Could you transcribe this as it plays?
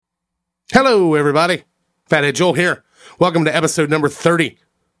Hello, everybody. Fathead Joel here. Welcome to episode number 30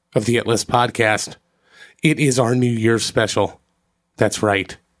 of the It List podcast. It is our New Year's special. That's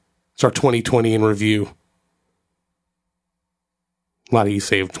right. It's our 2020 in review. A lot of you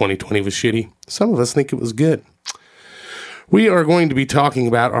say 2020 was shitty. Some of us think it was good. We are going to be talking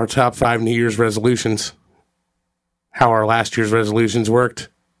about our top 5 New Year's resolutions, how our last year's resolutions worked,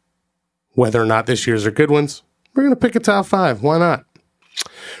 whether or not this year's are good ones. We're going to pick a top 5. Why not?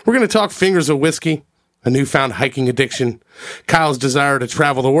 We're going to talk fingers of whiskey, a newfound hiking addiction, Kyle's desire to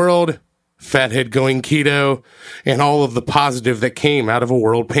travel the world, Fathead going keto, and all of the positive that came out of a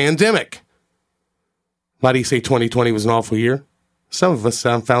world pandemic. Why do you say 2020 was an awful year? Some of us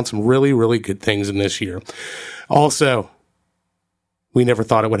found some really, really good things in this year. Also, we never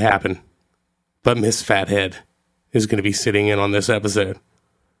thought it would happen, but Miss Fathead is going to be sitting in on this episode.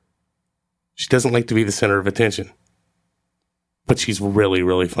 She doesn't like to be the center of attention, but she's really,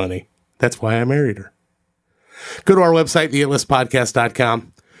 really funny. That's why I married her. Go to our website,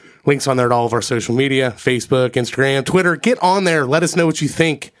 theitlistpodcast.com. Links on there to all of our social media, Facebook, Instagram, Twitter. Get on there. Let us know what you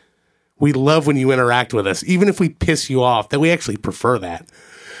think. We love when you interact with us, even if we piss you off. That we actually prefer that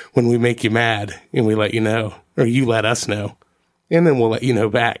when we make you mad and we let you know, or you let us know, and then we'll let you know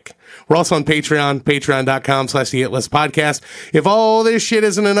back. We're also on Patreon, patreon.com/theitlistpodcast. If all this shit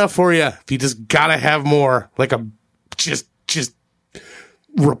isn't enough for you, if you just gotta have more, like a just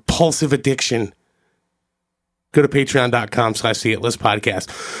repulsive addiction, go to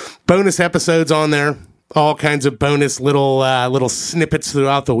patreon.com/theitlistpodcast. Bonus episodes on there, all kinds of bonus little snippets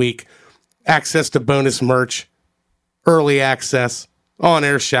throughout the week, access to bonus merch, early access,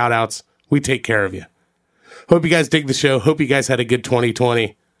 on-air shout-outs. We take care of you. Hope you guys dig the show. Hope you guys had a good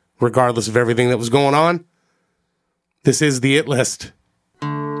 2020, regardless of everything that was going on. This is the It List.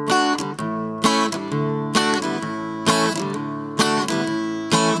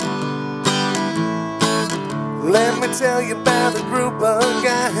 Let me tell you about a group of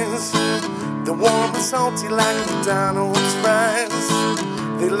guys. They're warm and salty like McDonald's fries.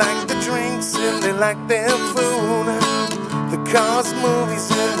 They like the drinks and they like their food, the cars, movies,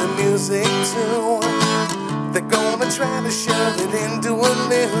 and the music too. They're gonna try to shove it into a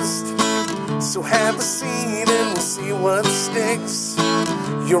list, so have a seat and we'll see what sticks.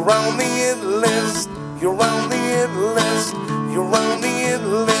 You're on the It List. You're on the It List. You're on the It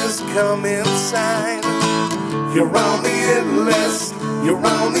List. Come inside. You're on the It List. You're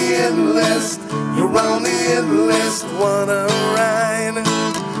on the It List. You're on the It List. What a ride.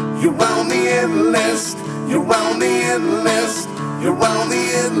 You're on the It List. You're on the It List. You're on the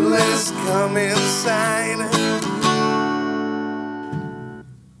It List. Come inside.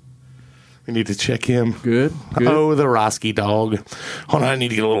 We need to check him. Good. Oh, the Roski dog. Hold on, I need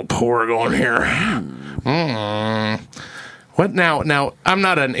to get a little pour going here. What now? Now, I'm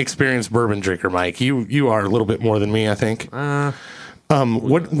not an experienced bourbon drinker, Mike. You are a little bit more than me, I think.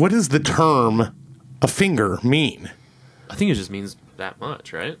 What does the term a finger mean? I think it just means that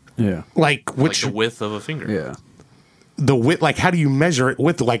much, right? Yeah. Like which Like the width of a finger. Yeah. the width? Like how do you measure it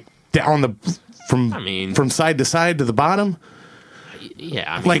with like down the from side to side to the bottom?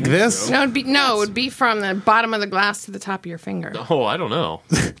 Yeah, I mean, Like this? No, it would be from the bottom of the glass to the top of your finger. Oh, I don't know.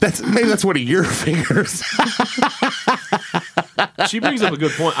 Maybe that's one of your fingers. She brings up a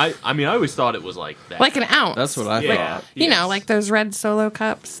good point. I mean, I always thought it was like that. Like an ounce. That's what I Yeah. thought. You know, like those red Solo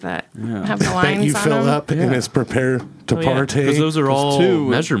cups that have the That lines you on fill them. up and is prepared to partake. Because those are all two-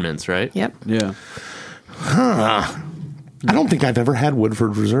 measurements, right? Yep. Yeah. I don't think I've ever had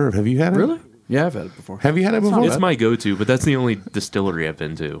Woodford Reserve. Have you had it? Really? Yeah, I've had it before. Have you had it before? It's my go-to, but that's the only distillery I've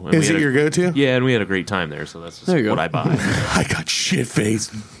been to. And Is we it had your go-to? Yeah, and we had a great time there, so that's just There you go. what I buy. I got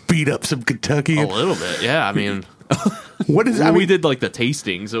shit-faced, beat up some Kentucky. A little bit, yeah. I mean, What is? we did like the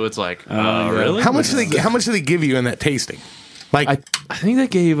tasting, so it's like, really? How much do they give you in that tasting? Like I think they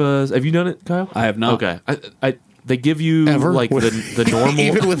gave us. Have you done it, Kyle? I have not. Okay, they give you ever like the normal.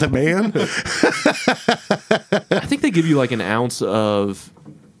 even with a man. I think they give you like an ounce of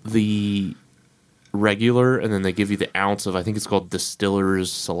the regular, and then they give you the ounce of, I think it's called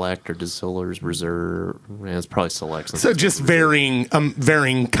Distillers Select or Distillers Reserve. Man, it's probably Select. So just varying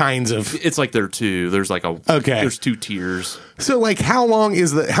kinds of. It's like there are two. There's like there's two tiers. So like, how long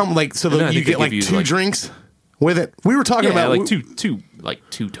is the then you get like two drinks with it? We were talking about like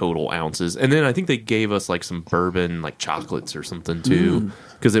two total ounces, and then I think they gave us like some bourbon, like chocolates or something too,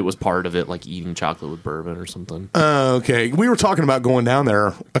 because it was part of it, like eating chocolate with bourbon or something. Okay, we were talking about going down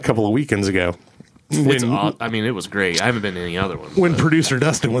there a couple of weekends ago. I mean, it was great. I haven't been to any other one. When producer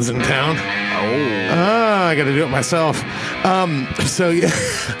Dustin was in town. I got to do it myself. So yeah,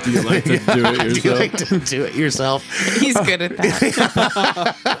 Do you like to do it do you yourself? like to do it yourself? He's good at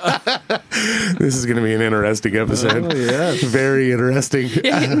that. This is going to be an interesting episode. Oh, yes. Very interesting.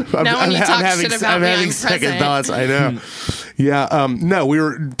 Now when you talk shit about I'm me, having I'm second present. thoughts. I know. Yeah. No,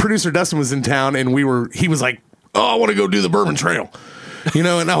 producer Dustin was in town, and he was like, "Oh, I want to go do the Bourbon Trail." You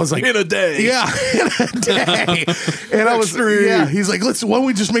know, and I was like, In a day. Yeah, in a day. And I was, yeah, he's like, why don't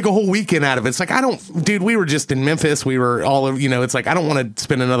we just make a whole weekend out of it? It's like, dude, we were just in Memphis. We were all of, it's like, I don't want to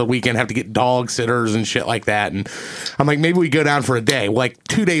spend another weekend, have to get dog sitters and shit like that. And I'm like, maybe we go down for a day. Like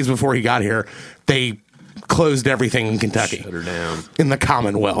 2 days before he got here, they closed everything in Kentucky. Shut her down. In the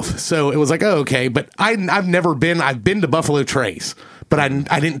Commonwealth. So it was like, oh, okay. But I've been to Buffalo Trace. But I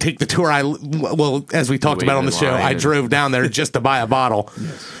didn't take the tour. Well, as we talked about on the show, I drove down there just to buy a bottle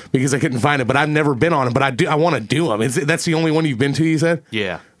because I couldn't find it. But I've never been on it. But I want to do them. That's the only one you've been to, you said?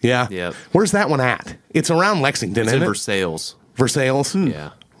 Yeah. Yeah. Yep. Where's that one at? It's around Lexington, It's isn't in it? Versailles. Versailles?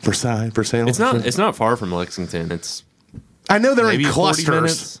 Yeah. Versailles. It's not far from Lexington. It's I know they're maybe in 40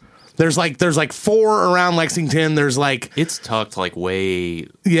 clusters. minutes. There's like 4 around Lexington. There's like It's tucked like way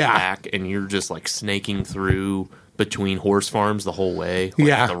back, and you're just like snaking through between horse farms the whole way.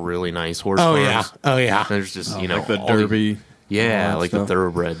 Like the really nice horse farms. Oh yeah. There's just like the all Derby. all that like stuff. the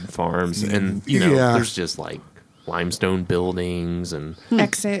thoroughbred farms, and there's just like limestone buildings and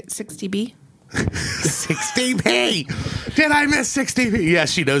Exit 60B. 60p. Did I miss 60p? Yeah,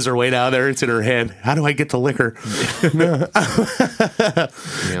 she knows her way down there. It's in her head. How do I get the liquor?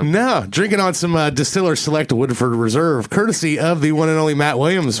 No, drinking on some Distiller Select Woodford Reserve, courtesy of the one and only Matt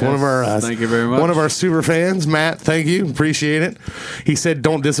Williams, one of our thank you very much. one of our super fans. Matt, thank you, appreciate it. He said,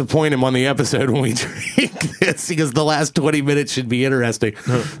 "Don't disappoint him on the episode when we drink this, because the last 20 minutes should be interesting."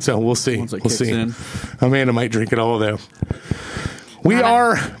 So we'll see. Once it We'll kicks see. in. Amanda might drink it all though. We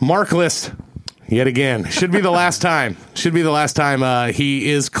are markless. Yet again, should be the last time. He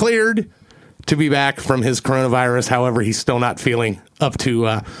is cleared to be back from his coronavirus. However, he's still not feeling up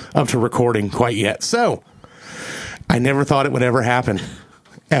to recording quite yet. So, I never thought it would ever happen,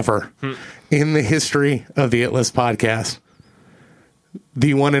 ever, in the history of the It List podcast.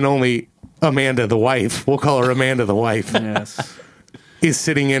 The one and only Amanda, the wife, we'll call her Amanda, the wife, Yes. is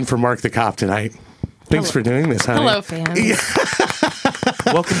sitting in for Mark the Cop tonight. Thanks for doing this, honey. Hello, fans.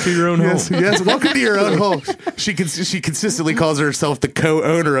 welcome to your own home. Yes, welcome to your own home. She consistently calls herself the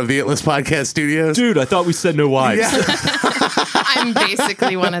co-owner of the It List Podcast Studios. Dude, I thought we said no wives. Yeah, I'm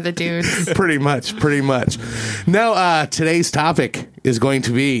basically one of the dudes. pretty much. No, today's topic is going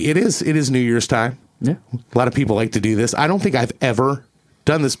to be, it is New Year's time. Yeah. A lot of people like to do this. I don't think I've ever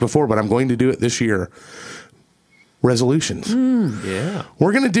done this before, but I'm going to do it this year. Resolutions. Yeah.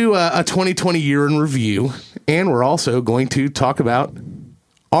 We're going to do a 2020 year in review, and we're also going to talk about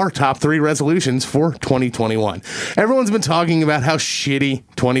our top 3 resolutions for 2021. Everyone's been talking about how shitty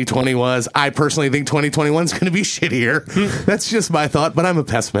 2020 was. I personally think 2021 is going to be shittier. That's just my thought, but I'm a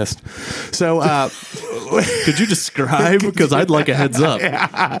pessimist. So, Could you describe? Because I'd like a heads up.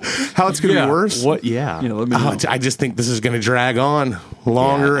 how it's going to be worse? What? Yeah. Let me know. I just think this is going to drag on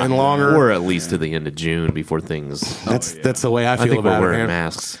longer and longer. Or at least to the end of June before things. That's the way I I feel think we're about it, wearing man.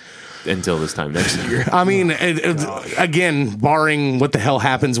 masks until this time next year. I mean, again, barring what the hell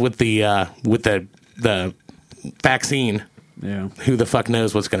happens with the vaccine, Yeah. who the fuck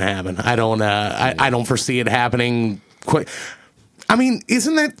knows what's going to happen? I don't. I don't foresee it happening quick. I mean,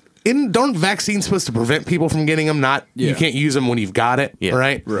 aren't vaccines supposed to prevent people from getting them? Not you Yeah. can't use them when you've got it, Yeah.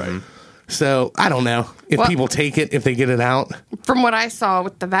 right? Right. So I don't know if Well- people take it, if they get it out. From what I saw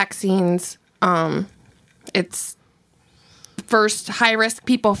with the vaccines, it's first high risk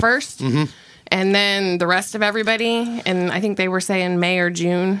people 1st, and then the rest of everybody. And I think they were saying May or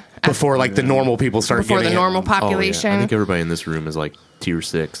June Before like the normal people start before the getting normal it. population. I think everybody in this room is like tier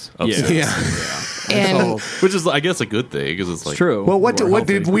 6. Of Yeah. 6. Yeah. and Which is, I guess, a good thing because it's like It's true. Well, what We're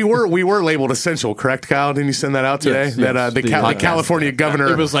did healthy. we were labeled essential, correct, Kyle? Didn't you send that out today? Yes, that yes. the The podcast. California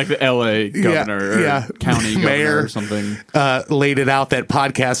governor It was like the L.A. governor or county mayor governor or something. laid it out that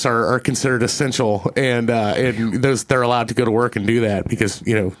podcasts are considered essential, and those they're allowed to go to work and do that because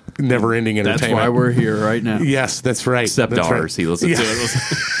never ending That's entertainment. why we're here right now. Yes, that's right. except That's ours. right. He listened to Yeah. it.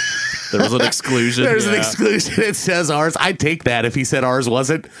 There was an exclusion. There's an Yeah. exclusion. It says ours. I'd take that if he said ours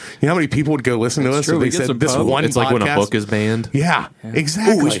wasn't. You know how many people would go listen to us true. if We they get said some this pub. one It's like when a podcast? book is banned. Yeah,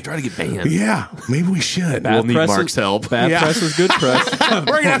 exactly. Oh, we should try to get banned. Yeah, maybe we should. Bad We'll need press Mark's help. Bad Yeah. press is good press. We're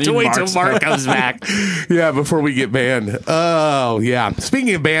gonna have to Need wait till Mark's Mark comes back. Yeah, before we get banned. Oh, yeah.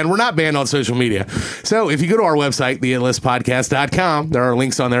 Speaking of banned, we're not banned on social media. So if you go to our website, theitlistpodcast.com, there are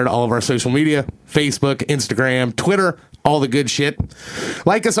links on there to all of our social media: Facebook, Instagram, Twitter, all the good shit.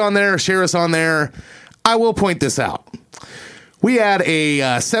 Like us on there, share us on there. I will point this out. We had a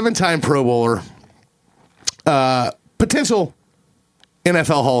 7-time Pro Bowler, potential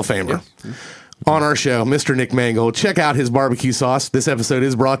NFL Hall of Famer, on our show, Mr. Nick Mangold. Check out his barbecue sauce. This episode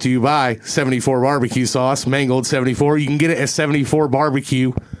is brought to you by 74 Barbecue Sauce, Mangold 74. You can get it at 74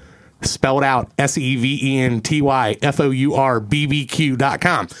 Barbecue, spelled out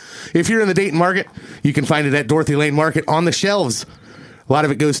SEVENTYFOURBBQ.com. If you're in the Dayton market, you can find it at Dorothy Lane Market on the shelves. A lot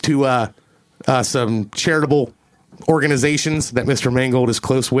of it goes to some charitable organizations that Mr. Mangold is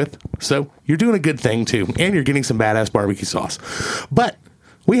close with. So you're doing a good thing too, and you're getting some badass barbecue sauce. But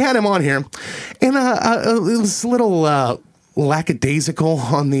we had him on here, and it was a little lackadaisical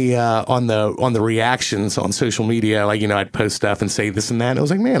on the reactions on social media. Like, I'd post stuff and say this and that. And I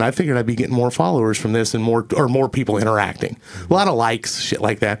was like, man, I figured I'd be getting more followers from this and more people interacting. A lot of likes, shit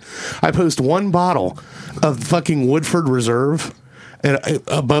like that. I post one bottle of fucking Woodford Reserve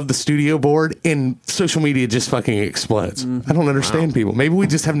above the studio board, and social media just fucking explodes. I don't understand people. Maybe we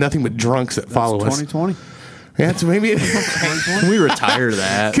just have nothing but drunks that follow us. 2020. Yeah, it's maybe. Can we retire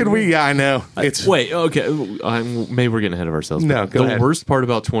that? Could we? Yeah, I know. Wait, okay. Maybe we're getting ahead of ourselves. No, go ahead. The worst part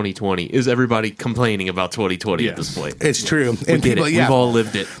about 2020 is everybody complaining about 2020 at this point. It's true. And people, We've all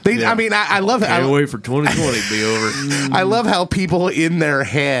lived it. I mean, I love it. Can't wait for 2020 to be over. I love how people in their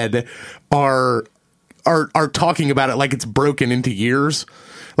head are talking about it like it's broken into years.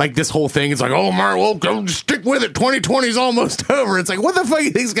 Like this whole thing, it's like, oh my, well, go stick with it. 2020 is almost over. It's like, what the fuck do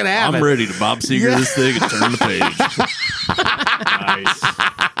you think's gonna happen? I'm ready to Bob Seger this thing and turn the page. Nice.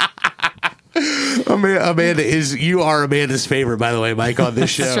 Amanda you are Amanda's favorite, by the way, Mike, on this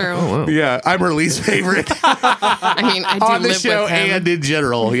show. That's true. Oh, wow. Yeah, I'm her least favorite I mean, I do on the live show with him. and in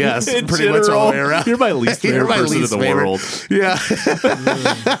general. Yes, In pretty much all the way around. You're my least You're favorite my person least in the favorite. world. Yeah.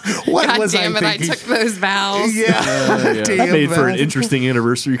 What God was damn it, I thinking? took those vows. Yeah, That damn made for an Val. interesting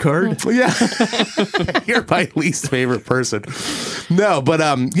anniversary card. Yeah, you're my least favorite person. No, but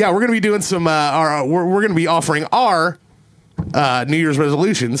yeah, we're gonna be doing some. We're gonna be offering our New Year's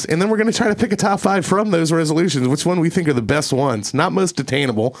resolutions, and then we're gonna try to pick a top 5 from those resolutions. Which one we think are the best ones, not most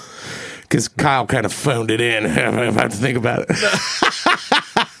attainable, because Kyle kind of phoned it in. If I have to think about it.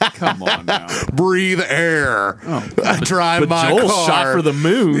 Come on now. Breathe air. Drive But my Joel car. shot for the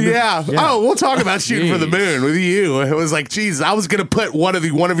moon. Yeah. Oh, we'll talk about shooting for the moon with you. It was like, geez, I was gonna put one of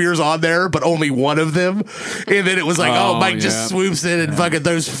yours on there, but only one of them, and then it was like, Mike just swoops in and fucking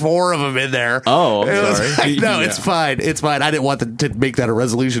throws 4 of them in there. Oh, I'm It was sorry. like, no, it's fine. It's fine. I didn't want to make that a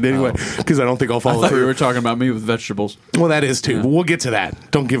resolution anyway because I don't think I'll I follow thought you through. were talking about me with vegetables. Well, that is too. But we'll get to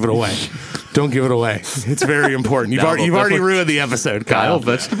that. Don't give it away. Don't give it away. It's very important. You've No, already definitely- ruined the episode, Kyle, Kyle.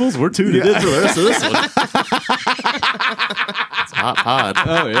 vegetables? We're tuned in for the rest of this one. It's a hot pod.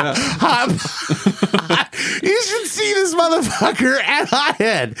 Oh, yeah. You should see this motherfucker at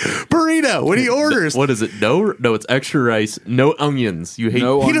Hothead Burrito when he orders. What is it? No, it's extra rice, no onions. You hate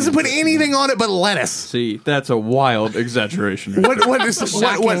No He doesn't put onions. anything on it but lettuce. See, that's a wild exaggeration. What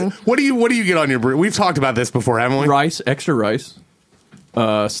do you get on your burrito? We've talked about this before, haven't we? Rice, extra rice,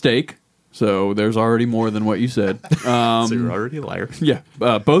 steak. So there's already more than what you said. so you're already a liar. Yeah,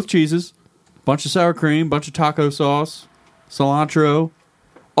 both cheeses, bunch of sour cream, bunch of taco sauce, cilantro.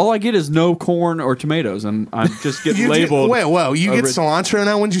 All I get is no corn or tomatoes, and I just get labeled. You get cilantro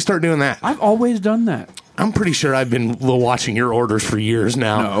now? When did you start doing that? I've always done that. I'm pretty sure I've been watching your orders for years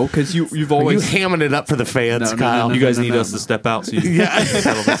now. No, because you've You always. hamming it up for the fans, No, Kyle. no, You guys no, need no, us no. to step out so you can Yeah.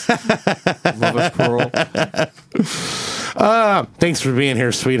 settle this. Love us, Coral. Thanks for being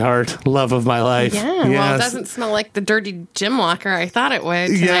here, sweetheart. Love of my life. Yeah, well, it Yes. doesn't smell like the dirty gym locker I thought it would.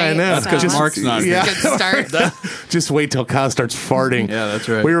 Yeah, I tonight, know. That's because so Mark's not Yeah. here. Good start. Just wait till Kyle starts farting. Yeah, that's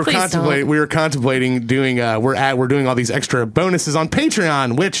right. We were Please contemplating doing. We're doing all these extra bonuses on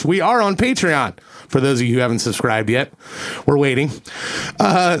Patreon, which we are on Patreon. For those of you who haven't subscribed yet, we're waiting.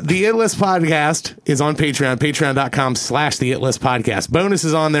 The It List Podcast is on Patreon. Patreon.com/The It List Podcast. Bonus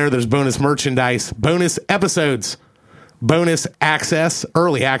is on there. There's bonus merchandise, bonus episodes, bonus access,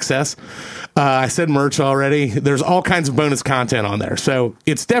 early access. I said merch already. There's all kinds of bonus content on there, so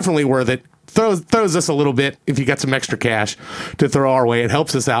it's definitely worth it. Throws us a little bit if you got some extra cash to throw our way. It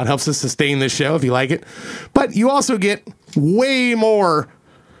helps us out, helps us sustain this show if you like it. But you also get way more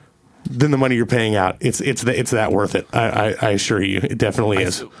than the money you're paying out. It's that worth it. I assure you, it definitely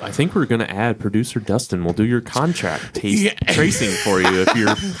is. I think we're going to add producer Dustin. We'll do your contract tracing for you if you're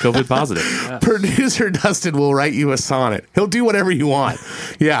COVID positive. Producer Dustin will write you a sonnet. He'll do whatever you want.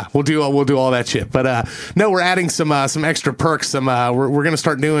 Yeah, we'll do all that shit. But no, we're adding some extra perks. We're going to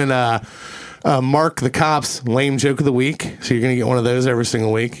start doing Mark the Cop's lame joke of the week. So you're going to get one of those every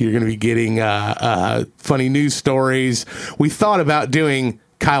single week. You're going to be getting funny news stories. We thought about doing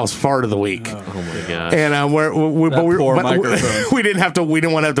Kyle's fart of the week. Oh my gosh. And poor microphone. we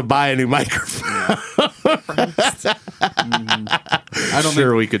didn't want to have to buy a new microphone. I don't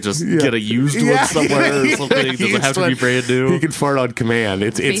Sure, we could just get a used one somewhere or something. Does it have to be brand He new? can fart on command.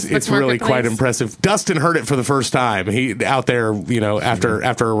 It's Facebook really quite Marketplace. impressive. Dustin heard it for the first time. He out there,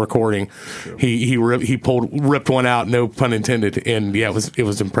 after a recording, he ripped one out. No pun intended. And yeah, it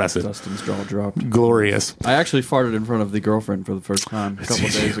was impressive, Dustin's jaw dropped. glorious. I actually farted in front of the girlfriend for the first time a couple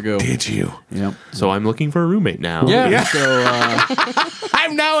of days ago. Did you? Yep. So I'm looking for a roommate now. Yeah. Yeah. So,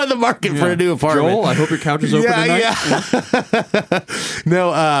 I'm now in the market for a new apartment. Joel, I hope your couch is open tonight.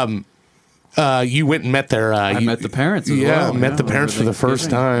 You went and met their. I met the parents as Yeah, well. met the parents for the first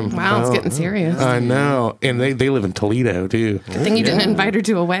time. Wow, it's Oh, getting serious. I know, and they live in Toledo too. Good thing you didn't invite her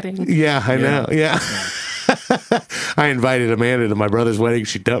to a wedding. Yeah, I know. Yeah. I invited Amanda to my brother's wedding.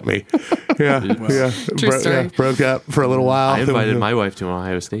 She dumped me. Yeah, yeah. True story. Broke up for a little while. I invited my wife to an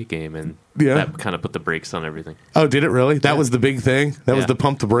Ohio State game, and Yeah. that kind of put the brakes on everything. Oh, did it really? That was the big thing. That was Yeah. the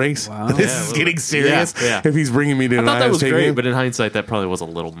pump the brakes. Wow. This Yeah, is well, getting serious. yeah. If he's bringing me to I an thought that Ohio was State great, game. but in hindsight, that probably was a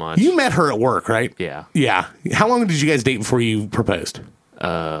little much. You met her at work, right? Yeah. Yeah. How long did you guys date before you proposed?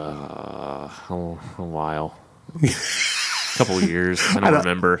 A while. A couple of years. I don't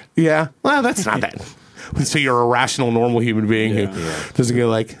remember. Yeah. Well, that's not that. So you're a rational, normal human being who doesn't go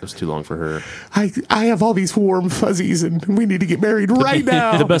like, It was too long for her. I have all these warm fuzzies and we need to get married right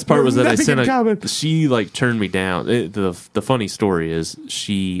now. The best part was that I Nothing sent in common. she turned me down. The funny story is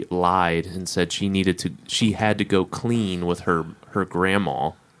she lied and said she had to go clean with her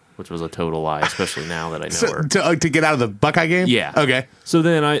grandma, which was a total lie, especially now that I know her. To get out of the Buckeye game? Yeah. Okay. So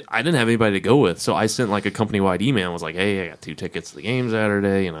then I didn't have anybody to go with, so I sent like a company-wide email and was like, hey, I got 2 tickets to the game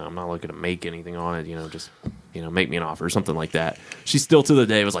Saturday, I'm not looking to make anything on it, just make me an offer or something like that. She still to the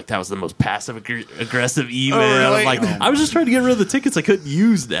day was like, that was the most passive-aggressive email. Oh, really? I'm like, I was just trying to get rid of the tickets I couldn't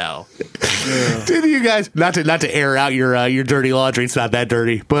use now. Didn't you guys not to air out your dirty laundry? It's not that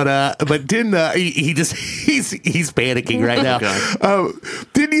dirty, but didn't he's panicking right now.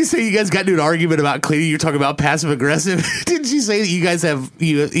 Didn't you say you guys got into an argument about cleaning? You're talking about passive aggressive. Didn't you say that you guys have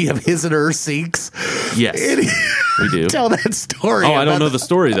you have his and her sinks? Yes, we do. Tell that story. Oh, I don't about know the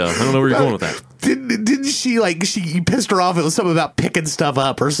story, though. I don't know where you're going with that. Didn't she you pissed her off? It was something about picking stuff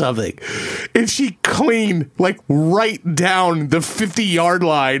up or something, and she cleaned right down the 50-yard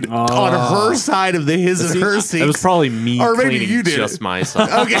line on her side of the his and her sinks. It was probably me Or maybe cleaning you did just it. my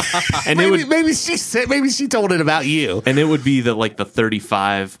side. Okay, And maybe she told it about you. And it would be the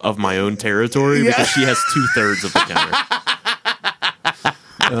 35 of my own territory Yeah. because she has 2/3 of the counter.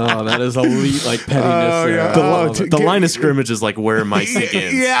 Oh, that is elite pettiness. yeah. The line of scrimmage is where my sink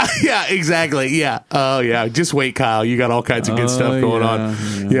ends. Yeah, exactly. Yeah. Oh, yeah. Just wait, Kyle. You got all kinds of good stuff going on.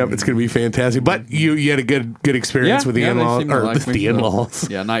 Yep, it's going to be fantastic. But you had a good experience with the in-laws they seem to like me, the so- in-laws.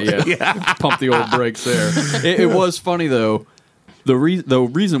 Yeah, not yet. Pump the old brakes there. It was funny though. The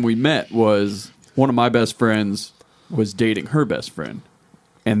reason we met was one of my best friends was dating her best friend,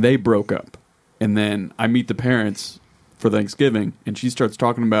 and they broke up. And then I meet the parents for Thanksgiving, and she starts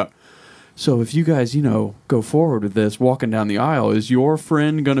talking about, so if you guys, go forward with this, walking down the aisle, is your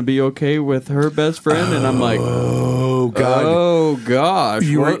friend going to be okay with her best friend? And I'm like, Oh, God. oh gosh,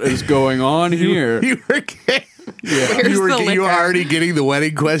 what is going on here? You were Where's you were the liquor? already getting the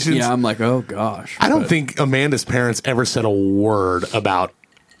wedding questions? Yeah, I'm like, oh gosh. I don't But- think Amanda's parents ever said a word about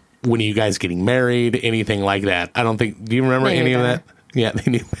when are you guys getting married, anything like that. I don't think. Do you remember Me any of neither. that? Yeah,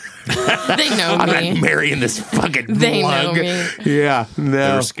 they knew. They know I'm me. not marrying this fucking They know lug. me. Yeah, They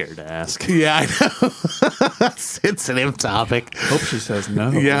no. were scared to ask. Yeah, I know. Sensitive topic. Hope she says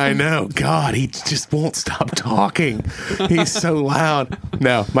no. Yeah, I know. God, he just won't stop talking. He's so loud.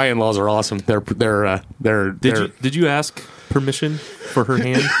 No, my in-laws are awesome. They're Did you ask permission for her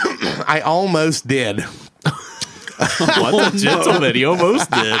hand? I almost did. What the gentleman? He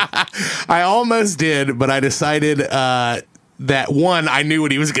almost did. I almost did, but I decided that one, I knew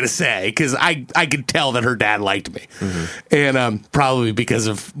what he was going to say because I could tell that her dad liked me, and probably because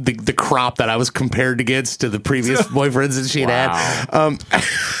of the crop that I was compared against to the previous boyfriends that she'd had.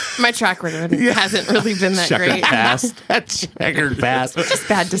 My track record hasn't really been that great. Past. That checkered past. Just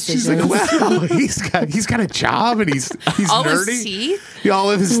bad decisions. She's like, wow, he's got a job and he's All nerdy. his teeth. Yeah,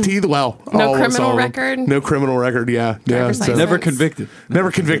 all of his teeth. Well, No almost criminal all of them. record? No criminal record. Yeah, Driver's license. Never convicted. Never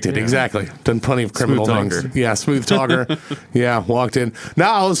convicted, exactly. Done plenty of criminal Smooth things. talker. Yeah, smooth talker. Yeah, walked in. No,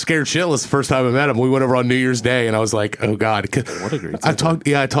 I was scared shitless the first time I met him. We went over on New Year's Day, and I was like, "Oh God!" What a great I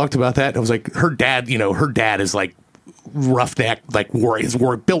talked about that. I was like, her dad. Her dad is like roughneck, like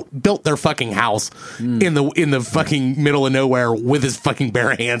built their fucking house in the fucking middle of nowhere with his fucking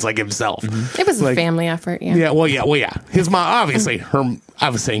bare hands like himself. It was Like- a family effort. Yeah. Yeah, well, yeah. His mom, obviously, I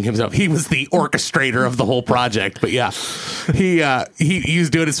was saying himself. He was the orchestrator of the whole project, but yeah, he was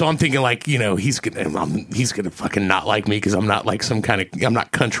doing it. So I'm thinking, like, you know, he's gonna fucking not like me because I'm not like I'm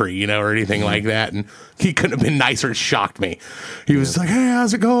not country, you know, or anything like that. And he couldn't have been nicer. It shocked me. He was like, "Hey,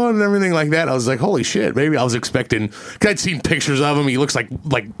 how's it going?" and everything like that. I was like, "Holy shit!" Maybe I was expecting. Cause I'd seen pictures of him. He looks like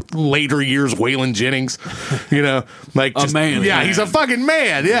later years Waylon Jennings, you know, like A just, man. Yeah, he's a fucking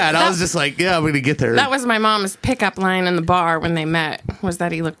man. Yeah, and I was just like, "Yeah, I'm gonna get there." That was my mom's pickup line in the bar when they met. Was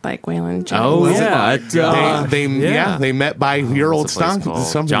that he looked like Waylon Jennings? Oh Was it? yeah, They met by your old What's the place stock. called?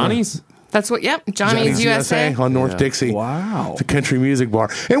 something- Johnny's. That's what. Yep, Johnny's USA. on North Dixie. Wow. The country music bar.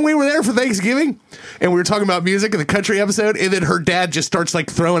 And we were there for Thanksgiving and we were talking about music in the country episode. And then her dad just starts like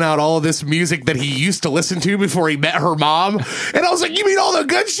throwing out all of this music that he used to listen to before he met her mom. And I was like, "You mean all the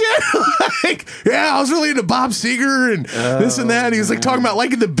good shit?" Like, yeah, I was really into Bob Seger and this and that. And he was like talking about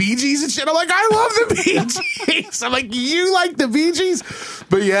liking the Bee Gees and shit. I'm like, "I love the Bee Gees." I'm like, "You like the Bee Gees?"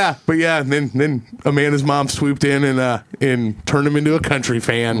 But yeah. And then Amanda's mom swooped in and turned him into a country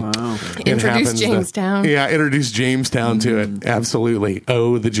fan. Wow. It Introduced happens to- Jamestown. Yeah, introduced Jamestown to it. Absolutely.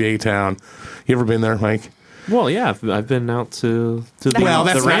 Oh, the J-Town. You ever been there, Mike? Well, yeah, I've been out to the Well,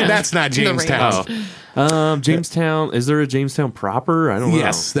 the that's not, ranch. that's not The ranch. Jamestown. Jamestown. Is there a Jamestown proper? I don't know.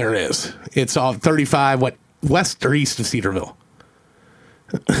 Yes, there is. It's all 35, west or east of Cedarville?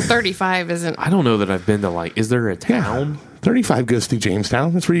 35 isn't. I don't know that I've been to like. Is there a town? 35 goes through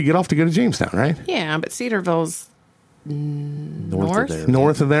Jamestown. That's where you get off to go to Jamestown, right? Yeah, but Cedarville's North of there.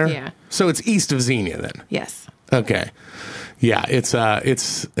 North of there? Yeah. So it's east of Xenia then. yes. Okay. Yeah, it's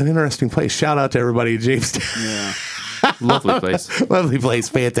an interesting place. Shout out to everybody at Jamestown. Yeah. Lovely place. Lovely place.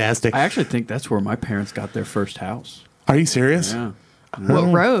 Fantastic. I actually think that's where my parents got their first house. Are you serious? Yeah.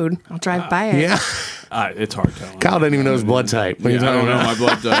 What road? I'll drive by it. Yeah. It's hard telling. Kyle doesn't even know his blood type. What are you Yeah, I talking don't know about?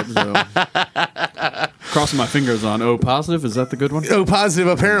 my blood type. So. Crossing my fingers on O positive. Is that the good one? O positive.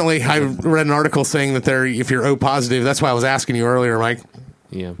 Apparently, I read an article saying that if you're O positive, that's why I was asking you earlier, Mike.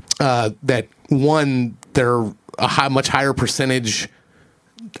 Yeah. That one, they're a much higher percentage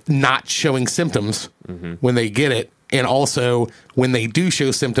not showing symptoms when they get it, and also when they do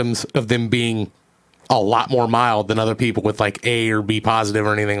show symptoms of them being a lot more mild than other people with like A or B positive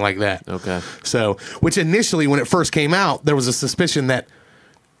or anything like that. Okay. So, which initially, when it first came out, there was a suspicion that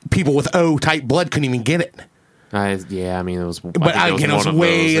people with O type blood couldn't even get it. I mean, it was. But again, it was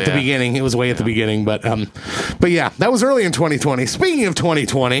way at the beginning. It was way at the beginning. But yeah, that was early in 2020. Speaking of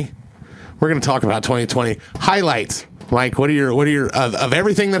 2020, we're going to talk about 2020 highlights. Mike, what are your of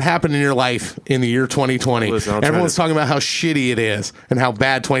everything that happened in your life in the year 2020? Listen, I'll try Everyone's to- talking about how shitty it is and how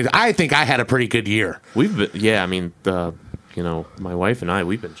bad 20. I think I had a pretty good year. We've been, yeah. I mean, my wife and I,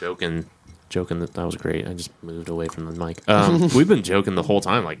 we've been joking that was great. I just moved away from the mic. We've been joking the whole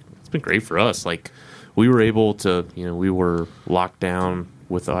time. Like, it's been great for us. Like, we were able to, we were locked down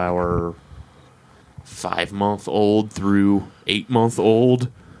with our 5-month-old through 8-month-old,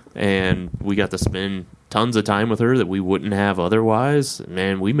 and we got to spend tons of time with her that we wouldn't have otherwise.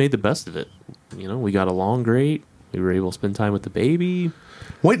 Man, we made the best of it. We got along great. We were able to spend time with the baby.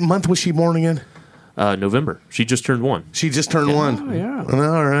 What month was she born again? November. She just turned 1. She just turned 1. Oh, yeah.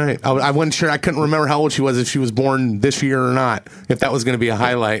 All right. I wasn't sure. I couldn't remember how old she was, if she was born this year or not, if that was going to be a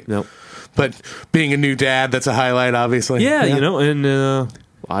highlight. Nope. But being a new dad, that's a highlight, obviously. Yeah, and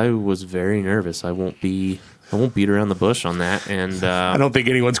I was very nervous. I won't beat around the bush on that. And I don't think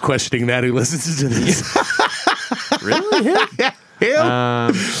anyone's questioning that who listens to this. really, Yeah.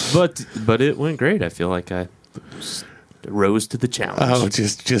 Yeah. but it went great. I feel like I rose to the challenge. Oh,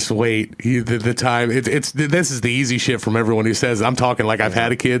 just wait. The time. It's this is the easy shit from everyone who says I'm talking like I've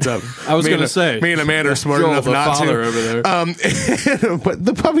had a kid. So I was me going and- to say. me and Amanda are smart Joel, enough the not father to. over there. But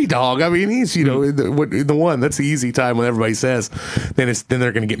the puppy dog. I mean, he's the one. That's the easy time when everybody says. Then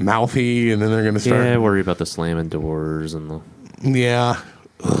they're going to get mouthy and then they're going to start. Yeah, I worry about the slamming doors and the. Yeah.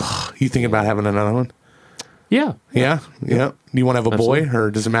 Ugh. You thinking about having another one? Yeah, Yeah. Yeah. Do you want to have a boy Absolutely.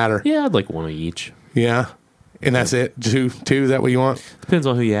 or does it matter? yeah, I'd like one of each. Yeah. And that's it. Two. Is that what you want? Depends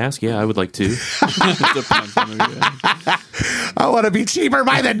on who you ask. Yeah, I would like 2. Depends on who you ask. I want to be cheaper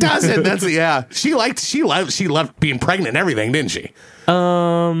by the dozen. That's yeah. She loved being pregnant and everything, didn't she?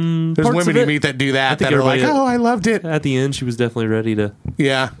 There's Parts women of you it- meet that do that think that are like, everybody- oh, I loved it. At the end, she was definitely ready to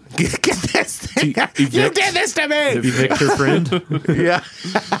Yeah. Get this thing. You evict- did this to me. evict her friend. Yeah.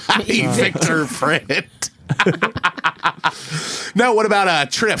 Evict her friend. No, what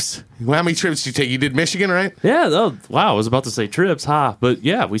about trips? Well, how many trips did you take? You did Michigan, right? Yeah. Oh, wow. I was about to say trips, But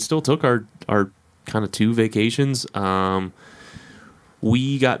yeah, we still took our kind kind of 2 vacations.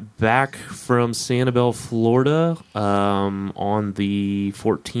 We got back from Sanibel, Florida on the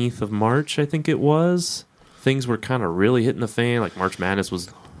 14th of March, I think it was. Things were kind of really hitting the fan. Like March Madness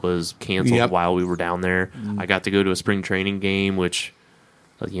was canceled while we were down there. I got to go to a spring training game, which,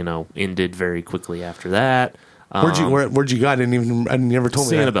 ended very quickly after that. Where'd you go? I never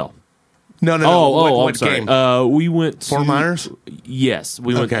told me that. Sanibel. No. I'm What sorry. game? We went to Fort Myers? Yes,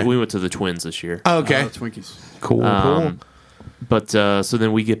 we went to the Twins this year. Oh, okay. Twinkies. Cool. But so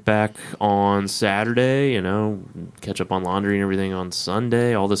then we get back on Saturday, catch up on laundry and everything on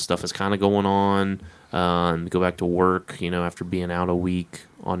Sunday. All this stuff is kind of going on. Go back to work, after being out a week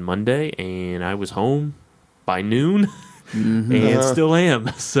on Monday, and I was home by noon. And still am.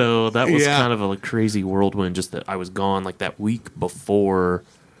 So that was kind of a crazy whirlwind, just that I was gone like that week before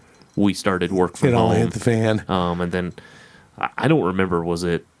we started work from It home. all hit the fan. And then I don't remember, was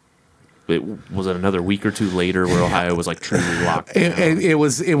it another week or 2 later where Ohio was like truly locked down? It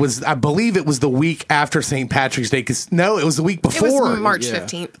was I believe it was the week after St. Patrick's Day, it was the week It before. was March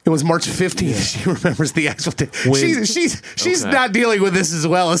 15th. It was March 15th. She remembers the actual day. She's Okay. not dealing with this as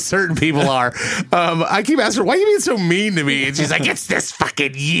well as certain people are. I keep asking her, why are you being so mean to me? And she's like, it's this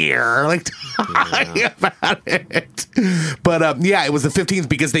fucking year. Like, talking about it. But it was the 15th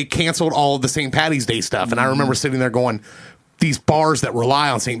because they canceled all of the St. Patty's Day stuff. And I remember sitting there going, these bars that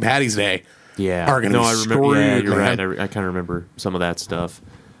rely on St. Patty's Day are going to be I remember. screwed, Yeah, you're man. right. I kind of remember some of that stuff.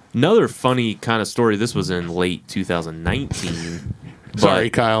 Another funny kind of story. This was in late 2019.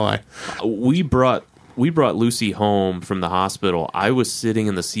 Sorry, Kyle. We brought Lucy home from the hospital. I was sitting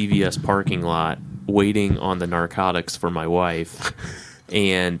in the CVS parking lot waiting on the narcotics for my wife.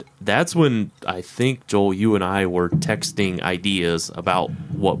 And that's when I think, Joel, you and I were texting ideas about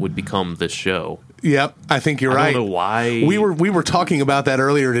what would become this show. Yep, I think you're right. I don't know why. We were talking about that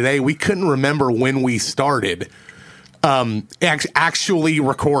earlier today. We couldn't remember when we started actually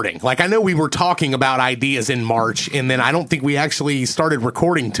recording. Like, I know we were talking about ideas in March, and then I don't think we actually started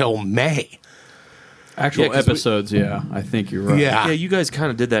recording till May. Actual 'cause we- episodes, I think you're right. Yeah. Yeah, you guys kind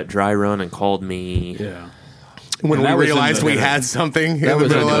of did that dry run and called me. Yeah. When And we that was in realized the- we had something in the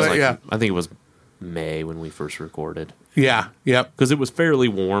was in middle the- of it. Yeah. I think it was May when we first recorded. Yeah. Yep. Because it was fairly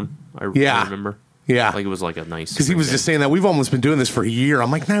warm. I remember. Yeah. Like it was like a nice. Because he was just saying that we've almost been doing this for a year.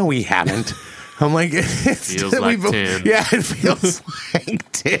 I'm like, no, we haven't. I'm like, Feels like 10. Yeah, it feels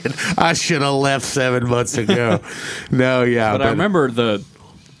like 10. I should have left 7 months ago. No, yeah. But I remember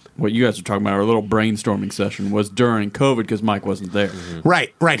what you guys were talking about, our little brainstorming session was during COVID because Mike wasn't there.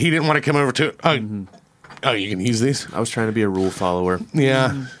 Right. He didn't want to come over to. Oh, you can use these? I was trying to be a rule follower.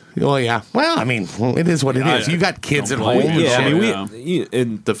 Yeah. Well, yeah. Well, I mean, it is what it is. You got kids at home. blame and you. Yeah, I shit. mean,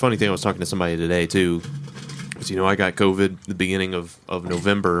 and the funny thing, I was talking to somebody today too, is I got COVID the beginning of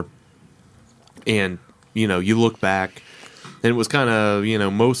November, and you look back, and it was kind of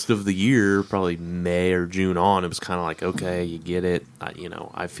most of the year, probably May or June on, it was kind of like, okay, you get it.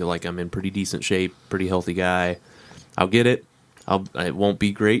 I feel like I'm in pretty decent shape, pretty healthy guy. I'll get it. It won't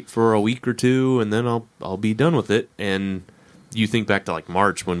be great for a week or 2, and then I'll be done with it. And you think back to like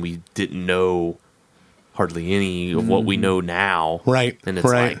March when we didn't know hardly any of what we know now, Right, And it's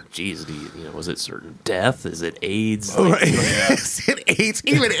right. like, geez, was it certain death? Is it AIDS? Right. Is it AIDS?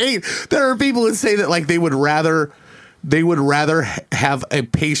 Even AIDS. There are people that say that like they would rather have a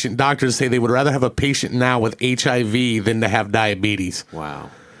patient. Doctors say they would rather have a patient now with HIV than to have diabetes. Wow.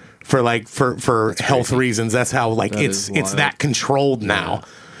 For health reasons. That's how That it's is wild. that controlled now.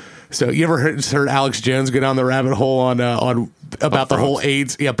 So you ever heard Alex Jones go down the rabbit hole on about the whole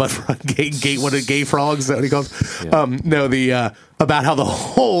AIDS? Yeah, but gay frogs. Is that what he calls? Yeah. About how the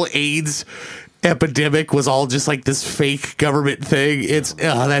whole AIDS epidemic was all just like this fake government thing. It's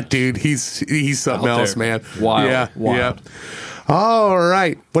that dude. He's something Out else, there. man. Wild. Yeah. Wild. Yeah. All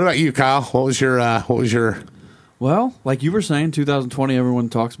right. What about you, Kyle? What was your? Well, like you were saying, 2020, everyone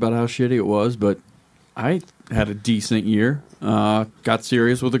talks about how shitty it was, but I had a decent year. Got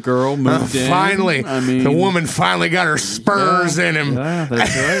serious with a girl, moved in. Finally, I mean, the woman finally got her spurs in him. Yeah,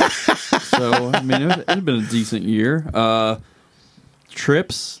 that's right. So, I mean, it's been a decent year.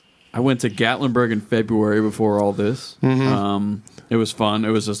 Trips. I went to Gatlinburg in February before all this. It was fun. It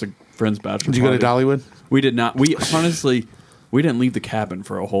was just a friend's bachelor Did you go to party. Dollywood? We did not. We honestly, we didn't leave the cabin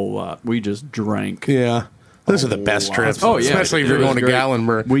for a whole lot. We just drank. Yeah. Those are the best trips. Oh, yeah. Especially if It you're was going to great.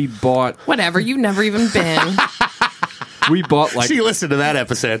 Gatlinburg. We bought Whatever. You've never even been. like She listened to that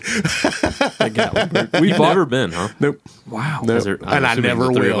episode. the Gatlinburg. We You've bought. never been, huh? Nope. Wow. Nope. Is there- I'm And I assuming never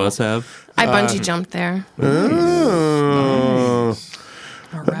the three of will. us have. I bungee jumped there. Oh.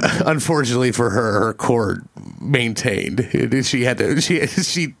 All right. unfortunately for her cord maintained. She had to.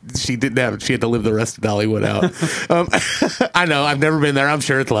 She didn't have. She had to live the rest of Dollywood out. I know. I've never been there. I'm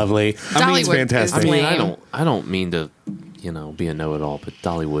sure it's lovely. It's Dollywood fantastic. is I mean, lame. I don't mean to, be a know-it-all, but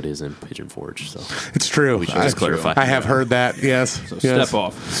Dollywood is in Pigeon Forge, so It's true. we should just clarify. I have heard that. Yes. So Yes. step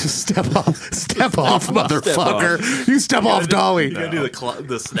off. Step off. Step off, motherfucker. You step off, Dolly. do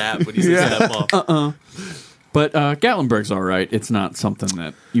the snap when you say step off. But Gatlinburg's all right. It's not something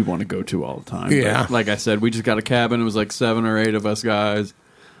that you want to go to all the time. Yeah. But like I said, we just got a cabin. It was like 7 or 8 of us guys.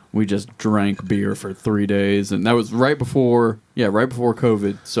 We just drank beer for 3 days, and that was right before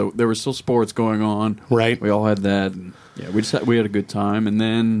COVID. So there was still sports going on. Right. We all had that. And we had a good time, and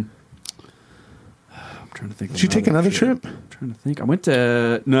then I'm trying to think. Did you take another trip? I'm trying to think. I went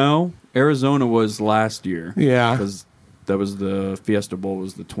to Arizona was last year. Yeah. because that was the Fiesta Bowl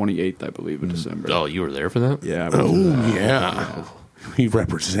was the 28th, I believe, of December. Oh, you were there for that? Yeah. Oh, yeah. He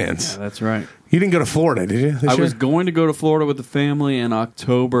represents. That's right. You didn't go to Florida, did you? I was going to go to Florida with the family in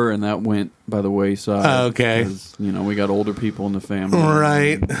October, and that went by the wayside. Oh, okay. 'Cause, we got older people in the family.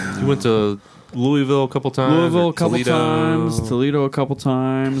 Right. You went to Louisville a couple times. Louisville or a couple Toledo? times, Toledo a couple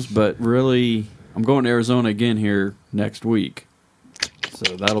times, but really, I'm going to Arizona again here next week,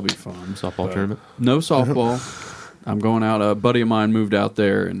 so that'll be fun. Softball But tournament. No softball. I'm going out. A buddy of mine moved out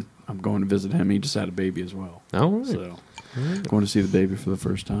there, and I'm going to visit him. He just had a baby as well, Oh, right. so going to see the baby for the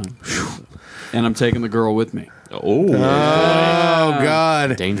first time. And I'm taking the girl with me. Oh, Oh,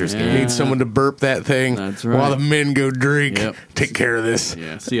 God. dangerous Yeah. game. Need someone to burp that thing That's right. while the men go drink. Yep. Take care of this.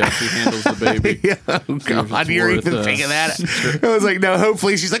 Yeah, see how she handles the baby. Yeah, oh if God, it's you're worth, even thinking that. I was like, no,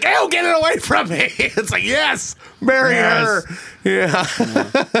 hopefully she's like, oh, get it away from me. It's like, yes, marry her. Yeah.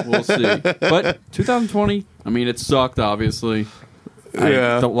 We'll see. But 2020, I mean, it sucked, obviously.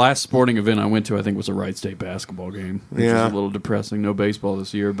 Yeah. The last sporting event I went to, I think, was a Wright State basketball game, which Yeah. was a little depressing. No baseball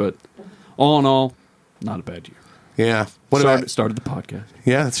this year, but all in all, not a bad year. Yeah. What about Started the podcast.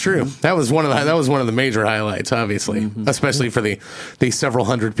 Yeah, it's true. That was one of the major highlights, obviously, especially for the several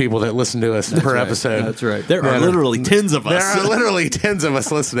hundred people that listen to us per right. episode. That's right. There are literally tens of There us. are literally tens of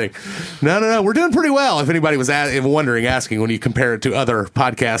us listening. No, we're doing pretty well. If anybody was asking when you compare it to other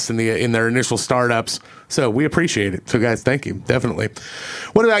podcasts in their initial startups, so we appreciate it. So guys, thank you, definitely.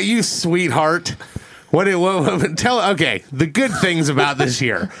 What about you, sweetheart? Okay, the good things about this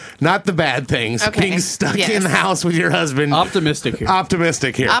year, not the bad things. Okay, Being stuck yes. in the house with your husband. Optimistic here.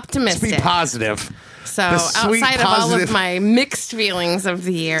 Optimistic here. Optimistic. Let's be positive. So The sweet, outside of all positive- of my mixed feelings of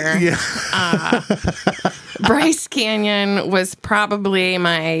the year, Yeah. Bryce Canyon was probably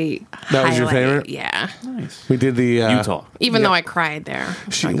my That was your highlight. favorite? Yeah. Nice. We did the Utah. Even though I cried there.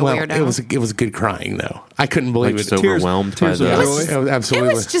 Like a weirdo. it was good crying though. I couldn't believe Like it. so overwhelmed by tears of the. joy. It was It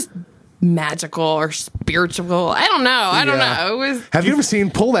absolutely. was just magical or spiritual. I don't know. I don't Yeah. know. It was Have you ever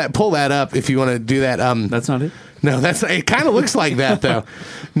seen pull that up if you want to do that? That's not it. No, that's it. Kind of looks like that though.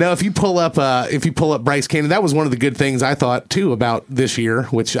 No, if you pull up Bryce Canyon, that was one of the good things I thought too about this year,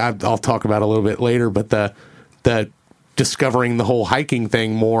 which I'll talk about a little bit later. But the discovering the whole hiking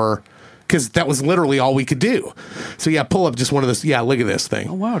thing more, because that was literally all we could do. So yeah, pull up just one of those. Yeah, look at this Oh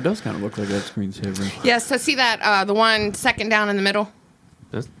thing. wow, it does kind of look like that screensaver. yeah. So see that the one second down in the middle.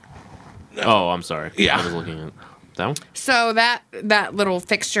 Oh, I'm sorry. Yeah. I was looking at that one. So that little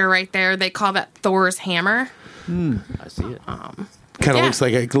fixture right there, they call that Thor's hammer. I see it. Kind of Yeah. looks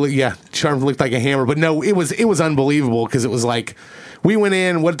like Charm looked like a hammer, but no, it was unbelievable because it was like we went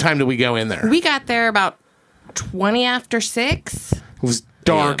in. What time did we go in there? We got there about 20 after 6. It was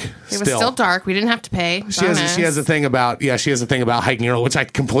dark. Damn. It was still dark. We didn't have to pay. She has a thing about hiking early, which I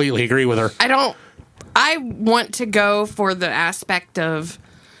completely agree with her. I want to go for the aspect of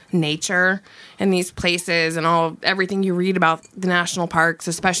nature and these places and everything you read about the national parks,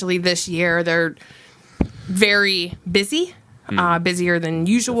 especially this year. They're very busy, busier than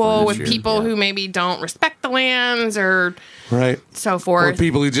usual with year, people yeah. who maybe don't respect the lands or Right. so Or forth.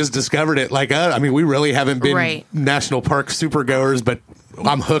 people who just discovered it. Like, we really haven't been Right. national park supergoers, but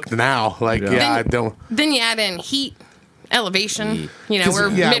I'm hooked now. Like, Yeah. I don't. Then you add in heat, elevation. Heat. We're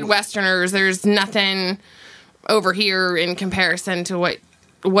Yeah. Midwesterners. There's nothing over here in comparison to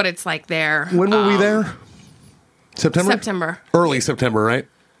what it's like there. When were we there? September. Early September, right?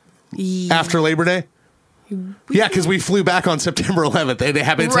 After Labor Day? Yeah, because we flew back on September 11th. It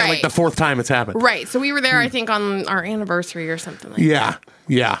happened. It's like Right. the fourth time it's happened. Right. So we were there, I think, on our anniversary or something like that.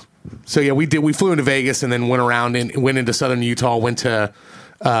 Yeah. So yeah, we flew into Vegas and then went around and went into southern Utah, went to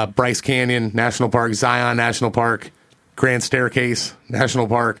Bryce Canyon National Park, Zion National Park, Grand Staircase National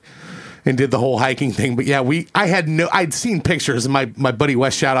Park, and did the whole hiking thing. But yeah, I'd seen pictures, and my buddy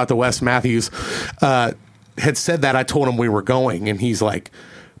Wes, shout out to Wes Matthews, had said that. I told him we were going, and he's like,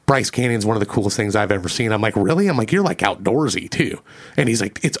 Bryce Canyon's one of the coolest things I've ever seen. I'm like, really? I'm like, you're like outdoorsy too. And he's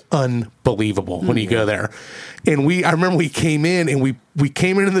like, it's unbelievable when you go there. And I remember we came in and we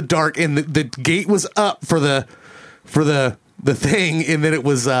came in the dark, and the gate was up for the thing, and then it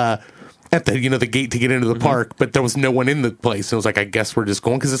was at the the gate to get into the park, but there was no one in the place. And it was like, I guess we're just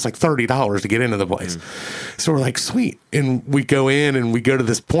going, because it's like $30 to get into the place. So we're like, sweet. And we go in and we go to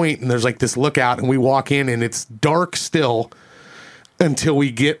this point, and there's like this lookout, and we walk in, and it's dark still until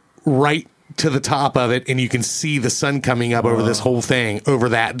we get right to the top of it, and you can see the sun coming up over this whole thing, over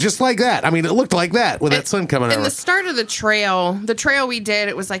that, just like that. I mean, it looked like that with that sun coming over. In the start of the trail we did,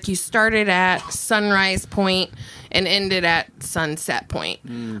 it was like you started at Sunrise Point and ended at Sunset Point.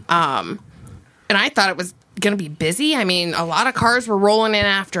 And I thought it was going to be busy. I mean, a lot of cars were rolling in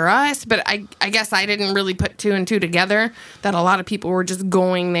after us, but I guess I didn't really put two and two together that a lot of people were just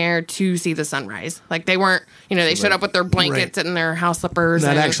going there to see the sunrise. Like, they weren't, they showed up with their blankets and their house slippers.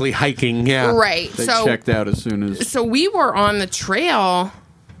 Not actually hiking, yeah. Right. They checked out as soon as. So we were on the trail,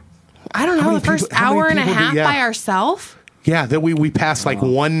 I don't know, the first hour and a half by ourselves. Yeah, then we passed like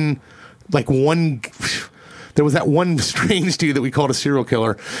one. There was that one strange dude that we called a serial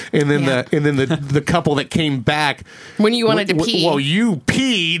killer, and then the couple that came back when you wanted to pee. Well, you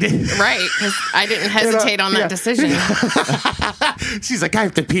peed, right? Because I didn't hesitate on that decision. She's like, I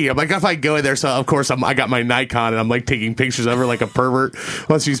have to pee. I'm like, if I go in there, so of course I got my Nikon, and I'm like taking pictures of her like a pervert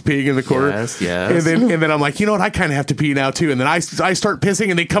while she's peeing in the corner. Yes. And then I'm like, you know what? I kind of have to pee now too. And then I start pissing,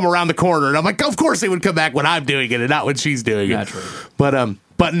 and they come around the corner, and I'm like, of course they would come back when I'm doing it, and not when she's doing it.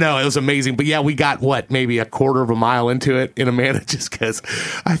 But no, it was amazing. But yeah, we got maybe a quarter of a mile into it, and Amanda just goes,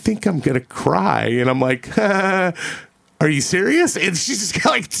 I think I'm going to cry. And I'm like, are you serious? And she's just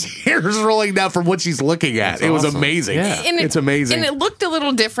got like tears rolling down from what she's looking at. That's it was awesome. amazing. Yeah. It's amazing. And it looked a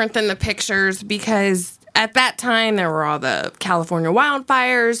little different than the pictures because at that time there were all the California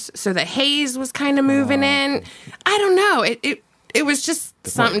wildfires. So the haze was kind of moving in. I don't know. It was just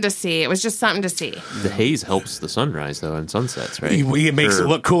something to see. It was just something to see. The haze helps the sunrise, though, and sunsets, right? It makes it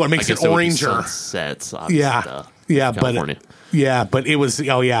look cooler. It makes it oranger. Sunsets, obviously. But it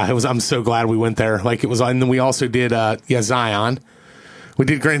was, I'm so glad we went there. Like, it was, and then we also did, Zion. We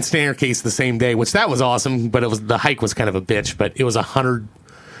did Grand Staircase the same day, which that was awesome, but the hike was kind of a bitch, but it was 100.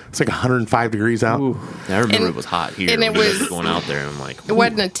 It's like 105 degrees out. Ooh. I remember it was hot here. And it was going out there, and I'm like, it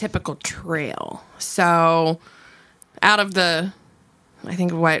wasn't a typical trail. So out of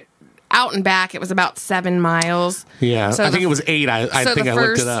out and back, it was about 7 miles. Yeah, so I think it was 8. I think I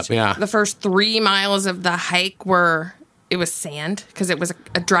looked it up. Yeah, the first 3 miles of the hike it was sand because it was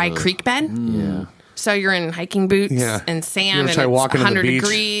a dry creek bed. Yeah. So you're in hiking boots and sand, and it's 100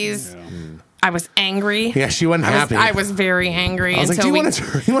 degrees. Yeah. I was angry. Yeah, she wasn't happy. I was very angry. I was like, do you want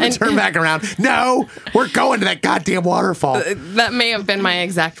to turn back around? No, we're going to that goddamn waterfall. That may have been my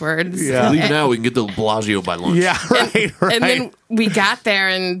exact words. Yeah. Leave now, we can get to Bellagio by lunch. Yeah, right. And then we got there,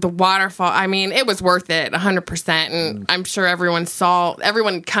 and the waterfall, I mean, it was worth it, 100%. And I'm sure everyone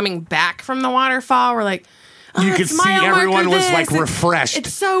coming back from the waterfall were like, oh, you could see everyone was like refreshed.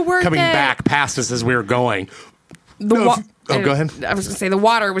 It's so worth coming it. back past us as we were going. Go ahead. I was going to say, the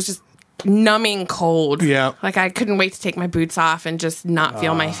water was just numbing cold. Yeah. Like, I couldn't wait to take my boots off and just not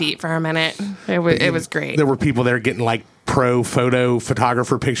feel my feet for a minute. It was great. There were people there getting like pro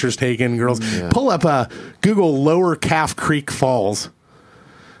photographer pictures taken. Girls, pull up Google Lower Calf Creek Falls.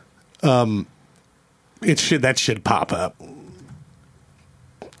 That should pop up.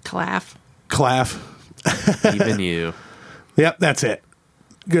 Claff. Even you. Yep, that's it.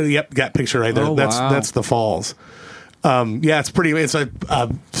 Good. Yep, got picture right there. Oh, That's the falls. It's pretty. It's a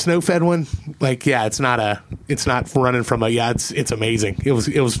snow-fed one. Like, it's not running from it's amazing. It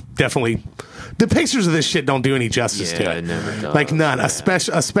was definitely. The pictures of this shit don't do any justice to it. It never does. Like, none.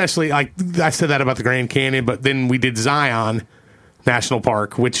 Especially like I said that about the Grand Canyon, but then we did Zion National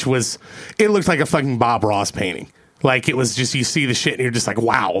Park, which it looked like a fucking Bob Ross painting. Like, it was just, you see the shit and you're just like,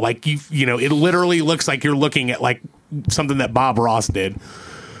 wow. Like, it literally looks like you're looking at like something that Bob Ross did.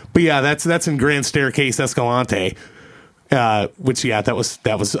 But yeah, that's in Grand Staircase Escalante. Which that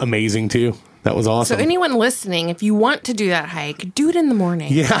was amazing too. That was awesome. So anyone listening, if you want to do that hike, do it in the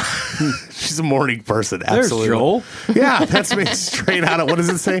morning. Yeah, she's a morning person. Absolutely. There's Joel. Yeah, that's me. Straight out of, what does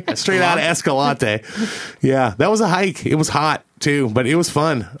it say? Straight out of Escalante. Yeah, that was a hike. It was hot too, but it was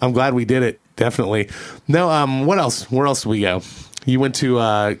fun. I'm glad we did it. Definitely. No. What else? Where else did we go? You went to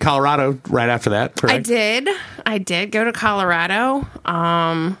Colorado right after that, correct? I did go to Colorado.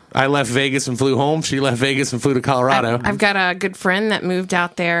 I left Vegas and flew home. She left Vegas and flew to Colorado. I've got a good friend that moved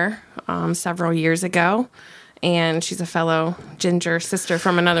out there several years ago, and she's a fellow ginger sister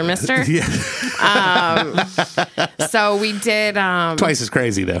from another mister. Yeah. So we did. Twice as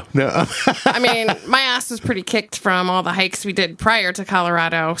crazy, though. No. I mean, my ass was pretty kicked from all the hikes we did prior to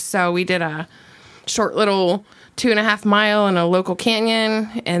Colorado. So we did a short little 2.5 mile in a local canyon,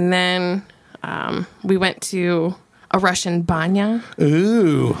 and then we went to a Russian banya.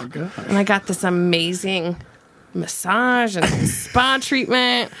 Ooh. And I got this amazing massage and spa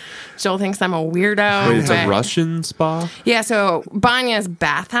treatment. Joel thinks I'm a weirdo. Wait, it's a but- Russian spa? Yeah, so banya is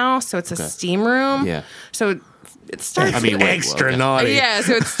bathhouse, so it's a steam room. Yeah. So it starts. I mean, wait, Extra okay. naughty. Yeah,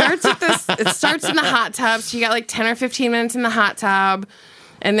 so it starts with this. It starts in the hot tub. So you got like 10 or 15 minutes in the hot tub,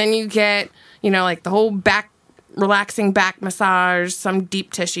 and then you get, like the whole back, relaxing back massage, some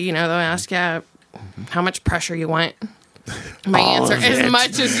deep tissue. They'll ask you how much pressure you want. My answer, as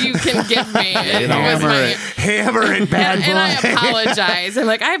much as you can give me. It was my, Hammer it, bad boy. and I apologize. I'm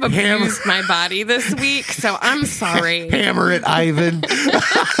like, I have abused my body this week, so I'm sorry. Hammer it, Ivan.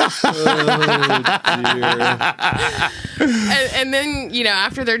 And then,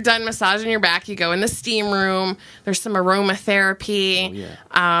 after they're done massaging your back, you go in the steam room. There's some aromatherapy.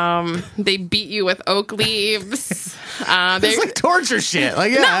 They beat you with oak leaves. It's like torture shit.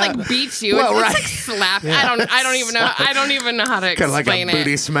 Like, yeah. Not like beat you. Well, it's right. like slap. I don't even know. I don't even know how to Kind of like explain a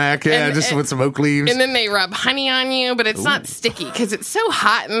booty it. smack. Yeah, And- just with some oak leaves. And then they rub honey on you, but it's not sticky because it's so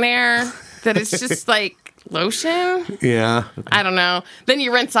hot in there that it's just like lotion. Yeah. I don't know. Then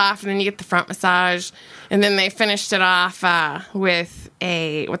you rinse off, and then you get the front massage, and then they finished it off with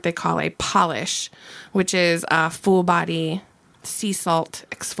what they call a polish, which is a full body sea salt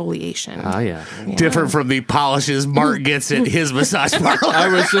exfoliation. Ah, yeah. Different from the polishes Mark gets at his massage parlor. I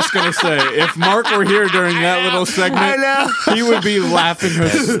was just going to say, if Mark were here during that little I segment, know. he would be laughing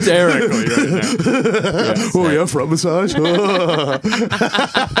hysterically right now. Oh, yeah, front massage.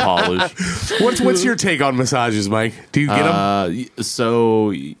 Polish. What's your take on massages, Mike? Do you get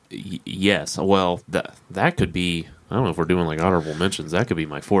them? Yes. Well, that could be. I don't know if we're doing like honorable mentions. That could be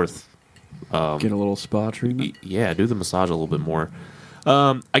my fourth. Get a little spa treatment. Yeah, do the massage a little bit more.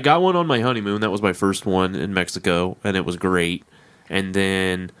 I got one on my honeymoon. That was my first one in Mexico, and it was great. And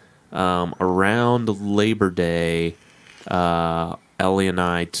then around Labor Day, Ellie and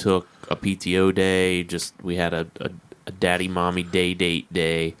I took a PTO day. We had a daddy mommy date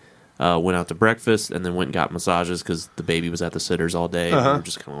day. Went out to breakfast and then went and got massages because the baby was at the sitters all day. And we were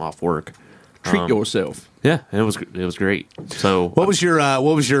just kind of off work. Treat yourself. Yeah, it was great. So What was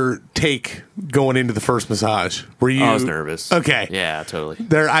your take going into the first massage? Were you? I was nervous. Okay. Yeah, totally.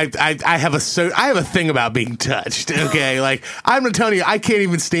 I have a thing about being touched. Okay, like I'm gonna tell you, I can't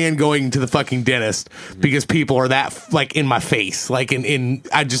even stand going to the fucking dentist because people are that like in my face. Like in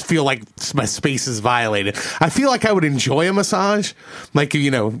I just feel like my space is violated. I feel like I would enjoy a massage, like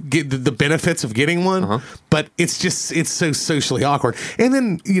get the benefits of getting one, but it's so socially awkward. And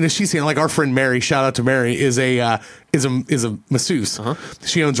then she's saying like our friend Mary, shout out to Mary, is a masseuse.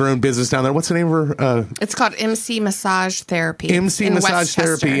 She owns her own business down there. What's the name of her? It's called MC Massage Therapy. MC in Massage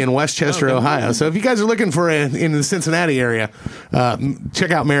Westchester. Therapy in Westchester, Ohio. So if you guys are looking for in the Cincinnati area,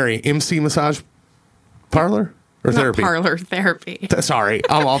 check out Mary. MC Massage Parlor or Not Therapy. parlor therapy. Sorry,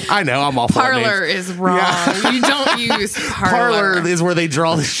 I'm off. I know I'm off. Parlor is wrong. Yeah. You don't use Parlor parlor. is where they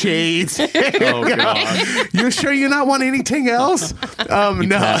draw the shades. Oh, God. You sure you not want anything else? No. You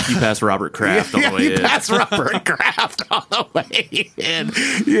pass Robert Kraft on the way you in. pass Robert Kraft on the way in.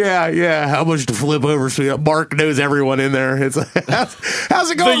 Yeah. How much to flip over? So Mark knows everyone in there. It's how's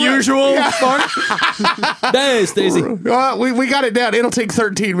it going? The usual, Yeah. Mark. Hey, Stacey. We got it down. It'll take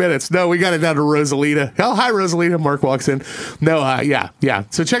 13 minutes. No, we got it down to Rosalita. Oh, hi, Rosalita. Mark walks in. No, yeah.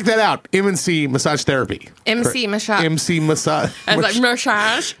 So check that out. MNC Massage Therapy. MC Massage. MC Massage. I was like,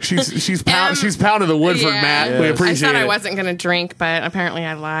 massage. She's pounding the wood for Matt. We I appreciate thought it. I wasn't going to drink, but apparently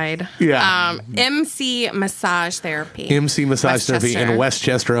I lied. Yeah. MC Massage Therapy. MC Massage Therapy in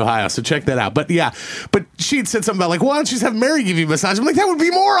Westchester, Ohio. So check that out. But she had said something about like, why don't you just have Mary give you a massage? I'm like, that would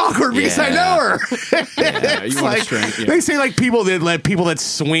be more awkward because I know her. Yeah, It's you want like, to strength. Yeah. They say like people that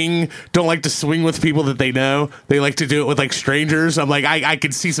swing don't like to swing with people that they know. They like to do it with like strangers. I'm like, I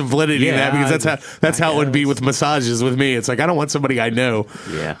could see some validity in that because that's how it would be with massages with me. It's like I don't want somebody I know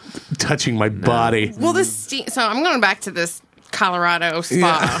Yeah. touching my body. Well, so I'm going back to this Colorado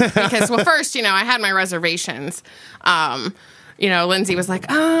spa because, well, first, I had my reservations. Lindsay was like,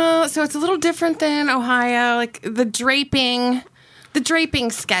 oh, so it's a little different than Ohio. Like the draping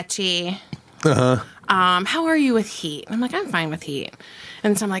sketchy. How are you with heat? I'm like, I'm fine with heat.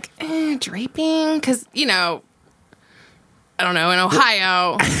 And so I'm like, draping? Because, I don't know, in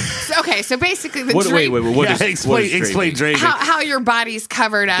Ohio. So basically the Wait. drape, What is Explain draping. how your body's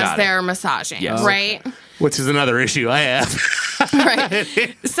covered as Got it. they're massaging, Yes. right? which is another issue I have.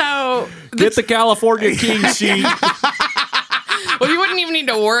 Right. So Get the California King sheet. well, you wouldn't even need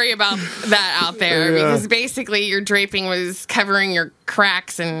to worry about that out there because basically your draping was covering your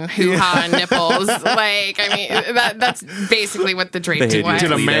cracks and hoo-ha nipples. Like, I mean, that's basically what the draping was.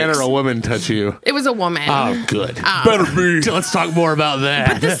 Did a man or a woman touch you? It was a woman. Oh, good. Better be. Let's talk more about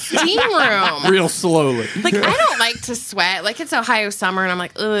that. The steam room. Real slowly. Like, I don't like to sweat. Like, it's Ohio summer, and I'm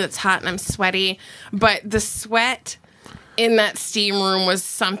like, ugh, it's hot, and I'm sweaty. But the sweat in that steam room was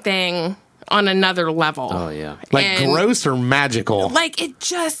something on another level. Oh, yeah. Like And, gross or magical? like, it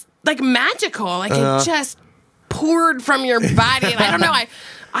just, like, magical. Like, it just poured from your body. And I don't know.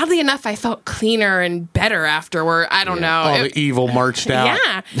 Oddly enough, I felt cleaner and better afterward. I don't know. All the evil marched out.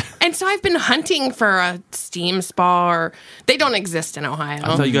 Yeah. And so I've been hunting for a steam spa, or they don't exist in Ohio.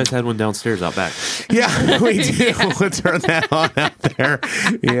 I thought you guys had one downstairs out back. Yeah, we do. We'll turn that on out there.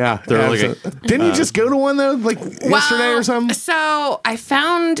 Yeah. They're like absolutely. Didn't you just go to one, though, like yesterday or something? So I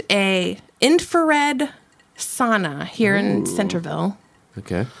found a infrared sauna here in Centerville.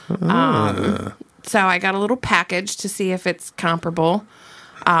 Okay. So I got a little package to see if it's comparable.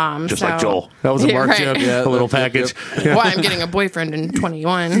 Just like Joel. That was a Mark joke. Yeah, a little yep, package. Why I'm getting a boyfriend in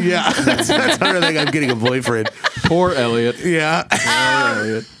 21. Yeah, that's another thing. I'm getting a boyfriend. Poor Elliot. Yeah. Poor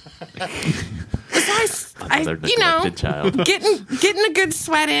Elliot. Another neglected child. getting a good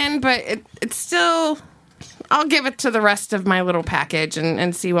sweat in, but it's still. I'll give it to the rest of my little package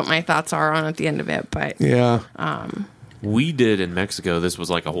and see what my thoughts are on at the end of it. But Yeah. We did in Mexico, this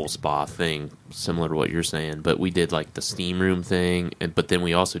was like a whole spa thing, similar to what you're saying, but we did like the steam room thing, but then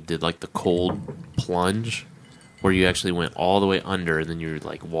we also did like the cold plunge, where you actually went all the way under, and then you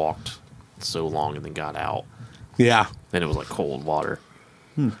like walked so long and then got out. Yeah. Then it was like cold water.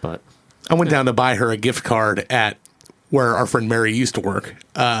 But I went down to buy her a gift card at where our friend Mary used to work.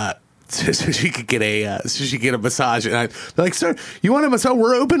 So she could get a massage. And they're like, sir, you want a massage?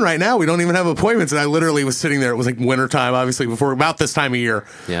 We're open right now. We don't even have appointments. And I literally was sitting there. It was like wintertime, obviously, before about this time of year.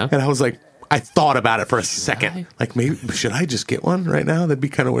 Yeah. And I was like, I thought about it for a second. Like, maybe, should I just get one right now? That'd be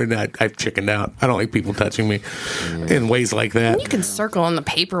kind of weird. I've chickened out. I don't like people touching me in ways like that. you can circle on the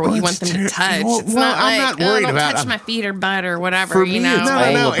paper what you want them to touch. Well, It's well, not I'm like, not worried don't about- touch my feet or butt or whatever. For you me, know, it's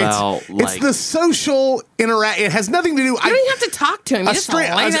Like, all It's about, it's like- the social interact. It has nothing to do. you don't even have to talk to him. You just lay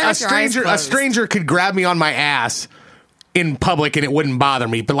there with your eyes A closed. stranger could grab me on my ass in public and it wouldn't bother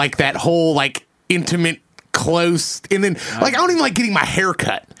me. But like that whole like intimate, close, and then like I don't even like getting my hair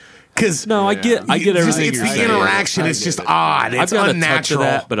cut because no, I get everything. It's you're the saying. interaction. It's just odd. It's I've got unnatural. a touch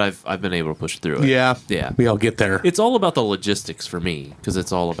of that, but I've been able to push through it. Yeah, Yeah. we all get there. It's all about the logistics for me, because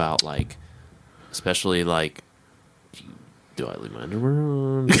it's all about like, especially like, do I leave my underwear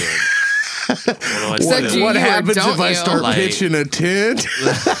on? Do I So do? do you what or happens don't if I you? start Like- pitching a tent?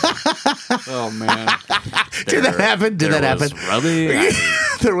 Oh, man. Did that happen? Did that happen? Rubbing.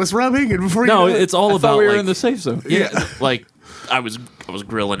 There was rubbing, and before No, you know it- it's all I about thought we were like, in the safe zone. yeah, like I was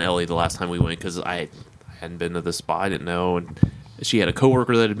grilling Ellie the last time we went because I hadn't been to the spa. I didn't know, and she had a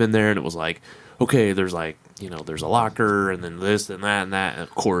coworker that had been there, and it was like, okay, there's like, there's a locker, and then this and that and that, and of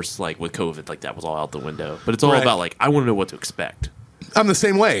course, like with COVID, like that was all out the window. But it's all Right. about like I want to know what to expect. I'm the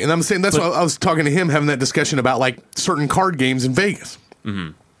same way, and I'm saying that's why I was talking to him, having that discussion about like certain card games in Vegas.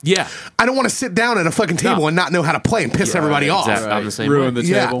 Yeah, I don't want to sit down at a fucking table No. and not know how to play and piss everybody off. exactly. I'm the same Ruin way. the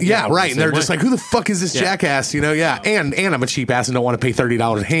Yeah, table. yeah, right. And they're same just way. like, who the fuck is this Yeah. jackass? Yeah. And I'm a cheap ass and don't want to pay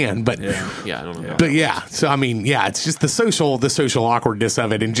 $30 a hand. But Yeah, I don't know. but yeah. So I mean, yeah, it's just the social awkwardness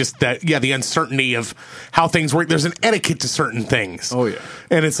of it, and just that the uncertainty of how things work. There's an etiquette to certain things. Oh, yeah.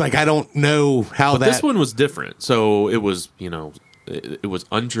 And it's like I don't know how But that. this one was different. So it was, it was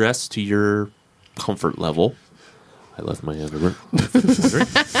undressed to your comfort level. I left my underwear.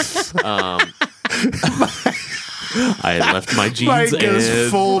 I left my jeans Mike goes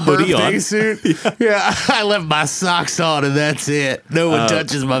and full hoodie birthday on. suit. Yeah, I left my socks on, and that's it. No one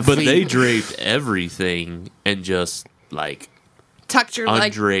touches my But feet. they draped everything and just like tucked your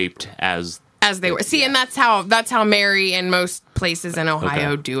like undraped as they were. See, and that's how Mary and most places in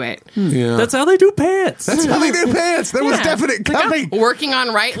Ohio do it. yeah. that's how they do pants. That's how they do pants. There was Yeah. definite Like, coming. working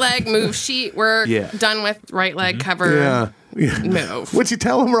on right leg, move sheet work, Yeah. done with right leg cover, Yeah. move. What you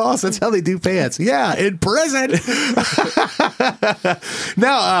tell them, Ross? That's how they do pants. Yeah, in prison.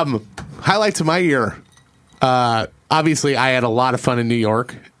 Now, highlights of my year. Obviously, I had a lot of fun in New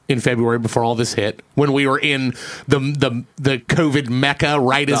York in February before all this hit. When we were in the COVID mecca,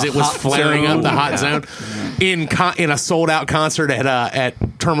 right as it was hot flaring zone. up, the hot zone, in a sold out concert at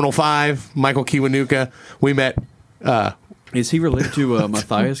Terminal 5, Michael Kiwanuka. We met Is he related to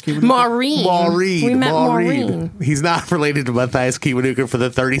Matthias Kiwanuka? Maureen. Maureen. We met Maureen. He's not related to Matthias Kiwanuka for the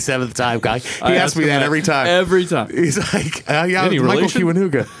 37th time, guy. He I asks me him that every time. Every time. He's like, yeah, Any Michael relation?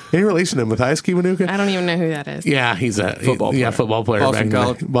 Kiwanuka. Any relation to Matthias Kiwanuka? I don't even know who that is. Yeah, he's a Football player. football player. Boston back in the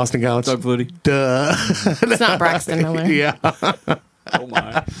College. day. Boston College. Doug Flutie. Duh. It's not Braxton Miller. Yeah, Oh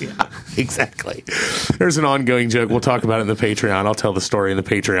my. exactly. There's an ongoing joke. We'll talk about it in the Patreon. I'll tell the story in the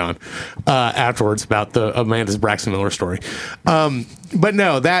Patreon afterwards about the Amanda's Braxton Miller story. But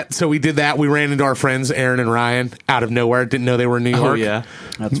no, so we did that. We ran into our friends, Aaron and Ryan, out of nowhere. Didn't know they were in New York. Oh yeah.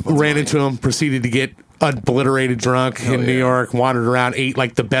 That's fun. Ran into them, proceeded to get obliterated drunk in New yeah. York, wandered around, ate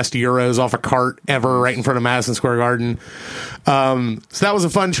like the best gyros off a cart ever right in front of Madison Square Garden. So that was a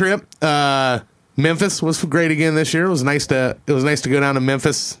fun trip. Memphis was great again this year. It was nice to go down to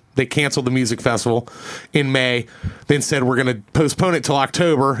Memphis. They canceled the music festival in May, then said we're going to postpone it till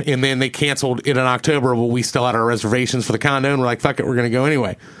October, and then they canceled it in October, but we still had our reservations for the condo, and we're like, fuck it, we're going to go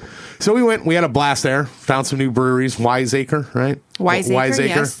anyway. So we went, we had a blast there, found some new breweries, Wiseacre, right? Wiseacre,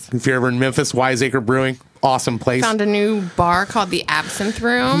 yes. If you're ever in Memphis, Wiseacre Brewing, awesome place. Found a new bar called the Absinthe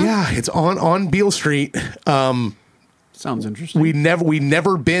Room. Yeah, it's on Beale Street. Sounds interesting. We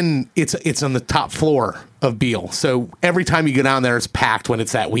never been. It's on the top floor of Beale, so every time you go down there, it's packed when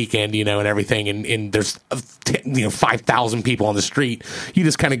it's that weekend, and everything. And there's 5,000 people on the street. You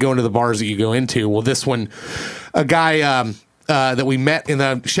just kind of go into the bars that you go into. Well, this one, a guy that we met in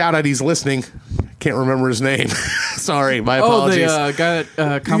the shout out, he's listening. Can't remember his name. Sorry, my apologies. the guy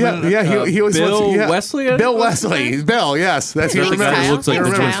that commented. Yeah, he always Bill wants, yeah. Wesley. I Bill think? Wesley. Bill, yes, that's Is who he The guy Kyle? who looks like Thanks,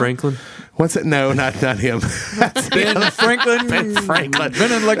 Benjamin Kyle. Franklin. What's it? No, not him. Ben Franklin. Ben Franklin.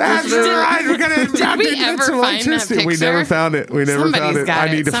 Ben and That's electricity. right. We're gonna Did we get ever some find that electricity. We picture? never found it. We never Somebody's found it. got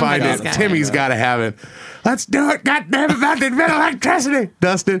I it. need to find Somebody's it. got it. Timmy's got to have it. Let's do it. God damn it, about to invent electricity,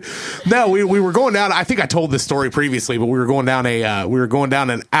 Dustin. No, we were going down. I think I told this story previously, but we were going down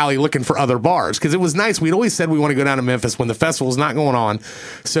an alley looking for other bars because it was nice. We'd always said we want to go down to Memphis when the festival's not going on,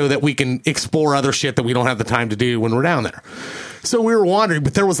 so that we can explore other shit that we don't have the time to do when we're down there. So we were wandering,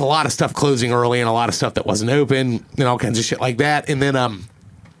 but there was a lot of stuff closing early and a lot of stuff that wasn't open and all kinds of shit like that. And then,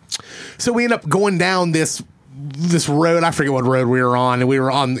 so we ended up going down this road. I forget what road we were on, and we were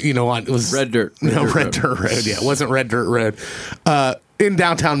on, it was Red Dirt. Red Dirt Road. Yeah, it wasn't Red Dirt Road. In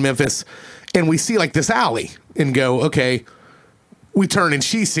downtown Memphis, and we see like this alley and go, okay. We turn and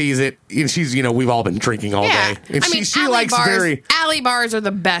she sees it, and she's, we've all been drinking all Yeah, day, and she alley likes bars, alley bars are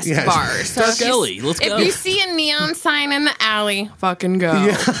the best Yeah. bars. So Dark if you- alley, let's go. If you see a neon sign in the alley, fucking go.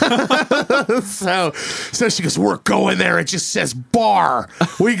 So she goes, we're going there. It just says bar.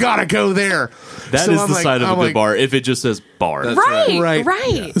 We gotta go there. That So is I'm the like- side of I'm a good like, bar. If it just says bar.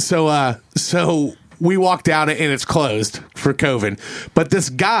 Right. So we walked out and it's closed for COVID. But this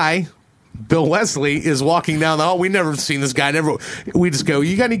guy, Bill Wesley, is walking down the hall. We never seen this guy. We just go,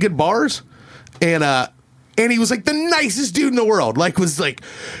 you got any good bars? And he was like the nicest dude in the world. Like, was like,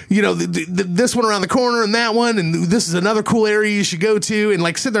 this one around the corner and that one, and this is another cool area you should go to, and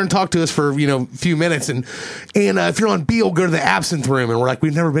like sit there and talk to us for a few minutes. And if you're on Beale, go to the Absinthe Room. And we're like,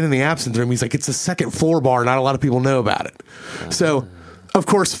 we've never been in the Absinthe Room. He's like, it's a second floor bar. Not a lot of people know about it. So. Of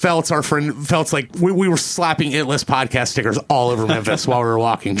course, Feltz, our friend, Feltz, like, we were slapping Itless podcast stickers all over Memphis while we were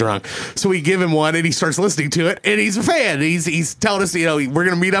walking drunk. So we give him one, and he starts listening to it, and he's a fan. He's telling us, we're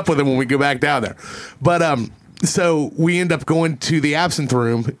going to meet up with him when we go back down there. But so we end up going to the Absinthe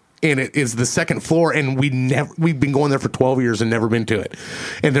Room, and it is the second floor, and we've been going there for 12 years and never been to it.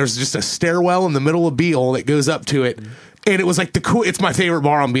 And there's just a stairwell in the middle of Beale that goes up to it. And it was like it's my favorite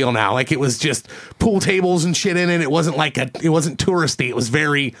bar on Beale now. Like, it was just pool tables and shit in it. It wasn't it wasn't touristy. It was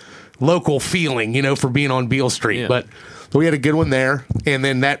very local feeling, for being on Beale Street. Yeah. But we had a good one there. And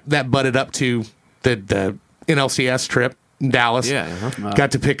then that butted up to the NLCS trip in Dallas. Yeah. Uh-huh.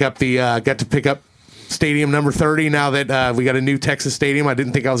 Got to pick up stadium number 30 now that we got a new Texas stadium I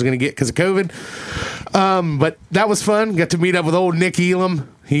didn't think I was going to get because of COVID. But that was fun. Got to meet up with old Nick Elam.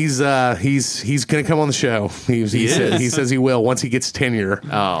 He's going to come on the show. He says he will once he gets tenure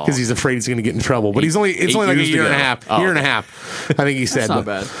because he's afraid he's going to get in trouble. But it's only like a year and a half. Oh. Year and a half, I think he said. not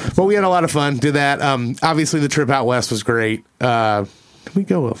bad. But we had a lot of fun. Did that. Obviously, the trip out west was great. Did we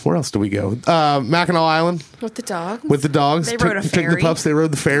go? Where else did we go? Mackinac Island With the dog. with the dogs. They rode a Took the ferry. pups. They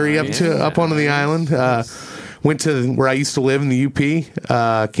rode the ferry up onto the island. Went to where I used to live in the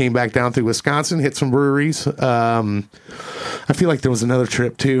UP. Came back down through Wisconsin. Hit some breweries. I feel like there was another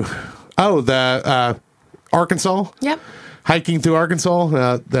trip too. Oh, the Arkansas. Yep. Hiking through Arkansas,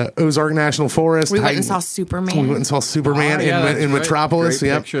 the Ozark National Forest. We went and hiking- saw Superman. We went and saw Superman that's in right. Metropolis. Great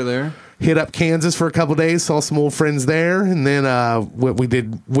Yep. picture there. Hit up Kansas for a couple days. Saw some old friends there, and then we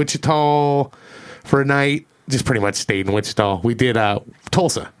did Wichita for a night. just pretty much stayed in Wichita. We did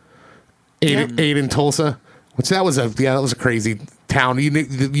Tulsa, ate in Tulsa, which that was a crazy town.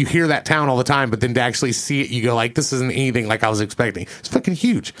 You hear that town all the time, but then to actually see it, you go like, this isn't anything like I was expecting. It's fucking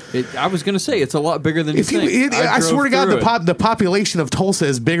huge. I was going to say it's a lot bigger than you think. I swear to God, drove the population of Tulsa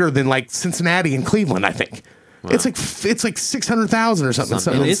is bigger than like Cincinnati and Cleveland. I think. Wow. It's like 600,000 or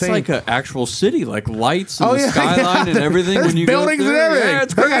something. And it's insane. like an actual city, like lights and the yeah, skyline and everything. There's when you buildings go and through. everything. Yeah,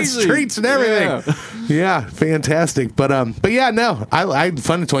 it's They got crazy. streets and everything. Yeah, fantastic. But yeah, no, I had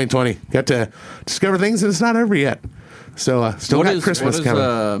fun in 2020. Got to discover things, and it's not over yet. So still got Christmas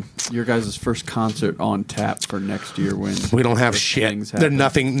coming. Your guys' first concert on tap for next year? When We don't have shit. There's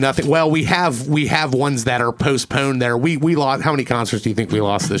nothing. Well, we have ones that are postponed. There, we lost. How many concerts do you think we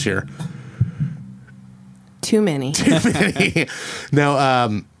lost this year? Too many.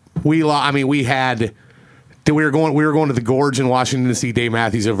 No, we had. We were going to the Gorge in Washington to see Dave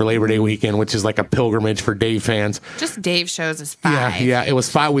Matthews over Labor Day weekend, which is like a pilgrimage for Dave fans. Just Dave shows is 5. Yeah, it was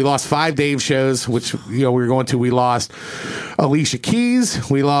 5. We lost 5 Dave shows, which we were going to. We lost Alicia Keys.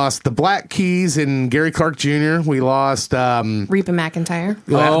 We lost the Black Keys and Gary Clark Jr. We lost Reba McEntire.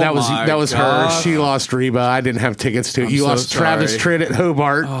 that was her. gosh. She lost Reba. I didn't have tickets to it. I'm You so lost Travis sorry. Tritt at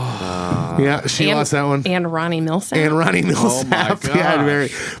Hobart. Yeah, she lost that one. And Ronnie Millsap. And Ronnie Millsap. gosh. Yeah,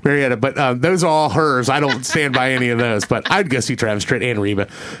 very at it. But those are all hers. I don't stand by any of those. But I'd go see Travis Tritt and Reba.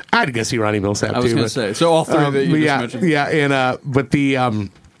 I'd go see Ronnie Millsap I was too. going to say. So all three that you just mentioned. Yeah, and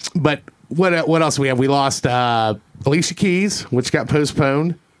but what else we have? We lost Alicia Keys, which got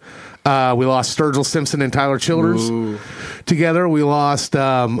postponed. We lost Sturgill Simpson and Tyler Childers together. We lost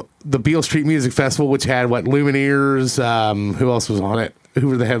the Beale Street Music Festival, which had Lumineers. Who else was on it? Who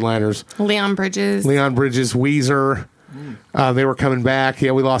were the headliners? Leon Bridges. Weezer. They were coming back.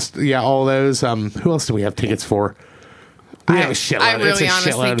 Yeah, we lost. Yeah, all those. Who else do we have tickets for? We have a shitload. I really It's a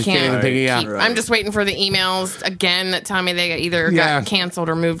honestly shitload. can't. Even think, yeah. keep- I'm just waiting for the emails again that tell me they either got canceled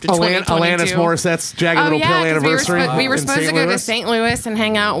or moved to 2022. Alanis Morissette's Jagged Little Pill 'cause anniversary. we were in supposed to St. go to Louis. St. Louis and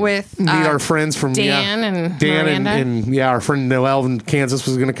hang out with Meet our friends from Dan and Miranda. and our friend Noel in Kansas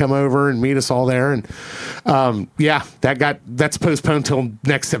was going to come over and meet us all there, and that's postponed till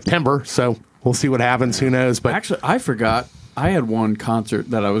next September. So we'll see what happens. Who knows? But Actually, I forgot. I had one concert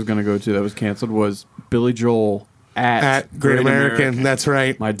that I was going to go to that was canceled. Was Billy Joel at Great American, that's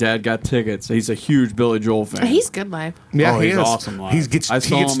right. My dad got tickets. He's a huge Billy Joel fan. He's good live. Yeah, Oh, he he's is awesome live. He gets I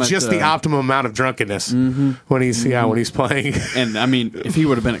saw him at just the optimum amount of drunkenness when he's playing. And I mean, if he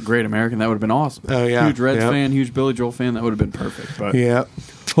would have been at Great American, that would have been awesome. Oh, yeah. Huge Reds Yep. fan, huge Billy Joel fan. That would have been perfect. But Yeah.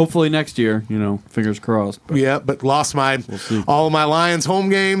 hopefully next year, fingers crossed. But Yeah, but lost all of my Lions home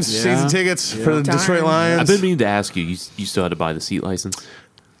games, Yeah. season tickets for the Darn. Detroit Lions. I've been meaning to ask you. You still had to buy the seat license.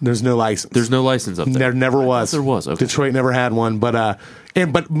 There's no license. There's no license up there. There never was. there was. Okay. Detroit never had one, but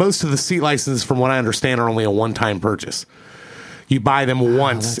most of the seat licenses, from what I understand, are only a one-time purchase. You buy them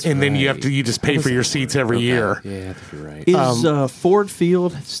once, and then you just pay for your seats every year. Yeah, I think you're right. is Ford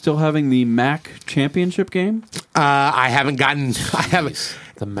Field still having the MAC championship game? I haven't gotten. I haven't.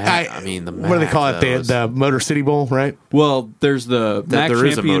 The MAC. the MAC. What do they call it? The Motor City Bowl, right? Well, there's the MAC there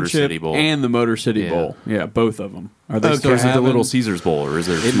is a Motor championship City Bowl. and the Motor City Yeah. Bowl. Yeah, both of them. Are they Okay. still Is it the having- Little Caesars Bowl, or is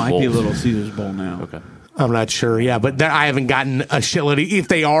there? It two might be bowls? Little Caesars Bowl now. Okay. I'm not sure. Yeah, but I haven't gotten a shitload. If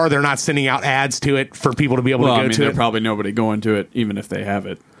they are, they're not sending out ads to it for people to be able Well, to I go mean, to there's it. probably nobody going to it, even if they have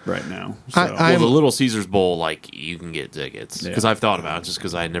it right now. So. I- Well, the Little Caesars Bowl, you can get tickets Yeah. because I've thought about it just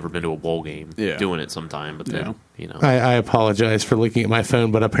because I had never been to a bowl game. Yeah. Doing it sometime, but then I apologize for looking at my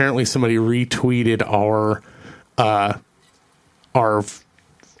phone, but apparently somebody retweeted our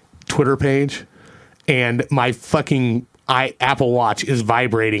Twitter page, and my fucking Apple Watch is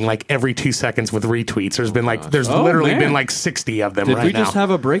vibrating like every 2 seconds with retweets. There's been there's Oh, literally man. been like 60 of them Did right we now. just have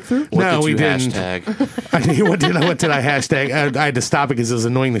a breakthrough? What No, did we you didn't. hashtag? what did I hashtag? I had to stop it because it was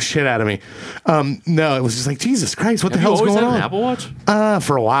annoying the shit out of me. No, it was just like, Jesus Christ, what the Have you hell's always going had on? an Apple Watch?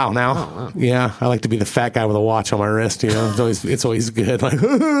 For a while now. Oh, wow. Yeah, I like to be the fat guy with a watch on my wrist. It's always good. Like,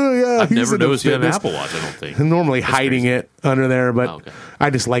 yeah, I've he's never into noticed you had an fitness. Apple Watch. I don't think. I'm normally hiding it under there, but Oh, okay. I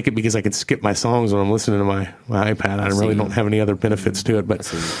just like it because I can skip my songs when I'm listening to my iPad. I really don't have any other benefits to it, but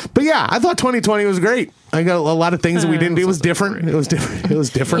yeah, I thought 2020 was great. I got a lot of things that we didn't do. It was different. It was different. It was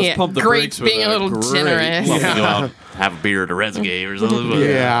different. Yeah, pump the Great brakes with being a a little great- generous. Love to go out, have a beer at a Reds game or something. But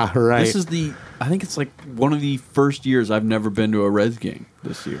Yeah, right. This is I think it's like one of the first years I've never been to a Reds game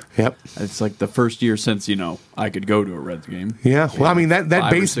this year. Yep. It's like the first year since, I could go to a Reds game. Yeah, well, I mean that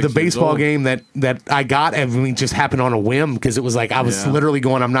 5 or 6 the years baseball old. game that I got, just happened on a whim because it was like I was Yeah. literally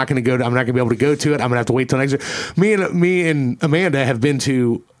going, I'm not going to be able to go to it. I'm going to have to wait till next year. Me and Amanda have been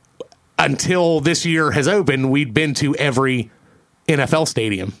to, until this year has opened, we'd been to every NFL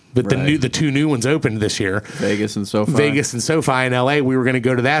stadium, but Right. the two new ones opened this year. Vegas and SoFi. Vegas and SoFi in LA. We were going to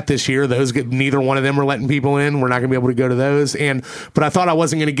go to that this year. Neither one of them are letting people in. We're not going to be able to go to those. But I thought I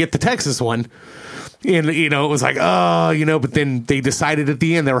wasn't going to get the Texas one. And it was like, but then they decided at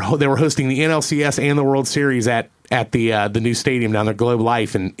the end they were hosting the NLCS and the World Series at the new stadium down there, Globe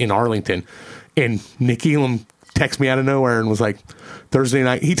Life in Arlington. And Nick Elam texted me out of nowhere and was like, Thursday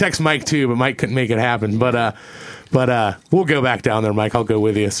night. He texted Mike too, but Mike couldn't make it happen. But we'll go back down there, Mike. I'll go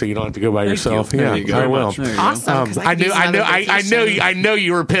with you, so you don't have to go by yourself. you. Yeah, There you go. I will. There you go. Awesome. 'cause I I know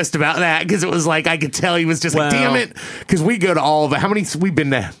you were pissed about that because it was like I could tell he was just like, Well- damn it, because we go to all of it. How many we've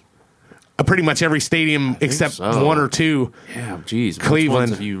been to? Pretty much every stadium except so. one or two. Yeah, geez. which Cleveland. ones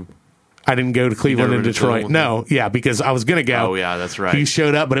have you? I didn't go to Cleveland never and been to Detroit. Cleveland? No, yeah, because I was gonna go. Oh yeah, that's right. You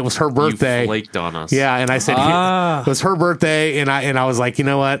showed up, but it was her birthday. You flaked on us. Yeah, and I said it was her birthday, and I was like, you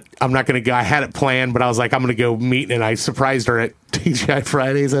know what, I'm not going to go. I had it planned, but I was like, I'm going to go meet, and I surprised her at TGI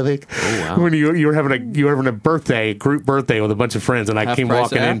Fridays, I think. Oh, wow. When you were having a birthday, group birthday with a bunch of friends, and I Half came price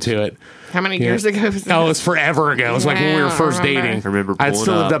walking apps? into it. How many years ago was that? Oh, it was forever ago. It was like when we were Yeah, first I remember. dating. I remember I pulling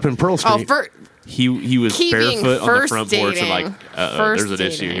still lived up. up in Pearl Street. He was Keeping barefoot on the first front porch and like, dating. there's First an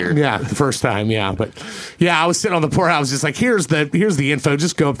issue dating. here. Yeah, the first time, yeah. But yeah, I was sitting on the porch. I was just like, here's the info.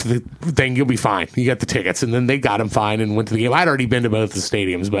 Just go up to the thing. You'll be fine. You got the tickets. And then they got him fine and went to the game. I'd already been to both the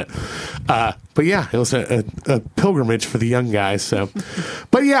stadiums, but yeah, it was a pilgrimage for the young guys. So,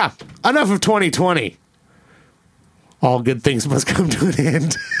 but yeah, enough of 2020. All good things must come to an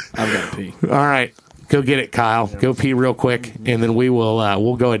end. I've got to pee. All right. Go get it, Kyle. Go pee real quick, and then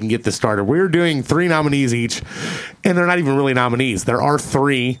we'll go ahead and get this started. We're doing 3 nominees each, and they're not even really nominees. There are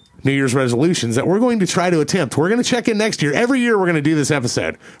 3 New Year's resolutions that we're going to try to attempt. We're going to check in next year. Every year we're going to do this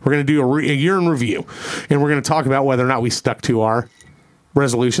episode. We're going to do a year in review, and we're going to talk about whether or not we stuck to our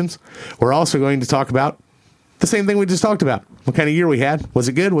resolutions. We're also going to talk about the same thing we just talked about. What kind of year we had. Was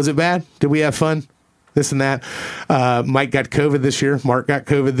it good? Was it bad? Did we have fun? This and that. Mike got COVID this year. Mark got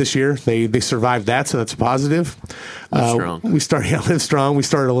COVID this year. They survived that, so that's a positive. Live strong. We started Live Strong. We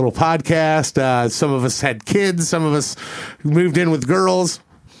started a little podcast. Some of us had kids. Some of us moved in with girls.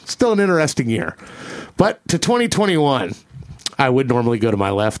 Still an interesting year. But to 2021, I would normally go to my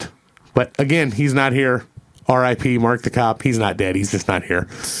left. But again, he's not here. R.I.P. Mark the Cop. He's not dead. He's just not here.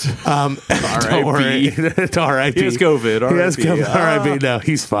 Don't worry. R.I.P. He has COVID. He has R.I.P. COVID. R.I.P. No,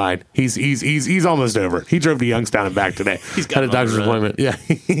 he's fine. He's almost over. He drove to Youngstown and back today. He's got had a it on doctor's the run. appointment. Yeah,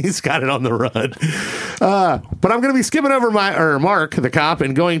 he's got it on the run. But I'm going to be skipping over Mark the Cop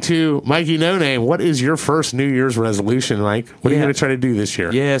and going to Mikey No Name. What is your first New Year's resolution, Mike? What are you Yeah. going to try to do this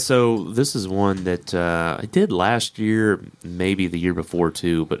year? Yeah, so this is one that I did last year, maybe the year before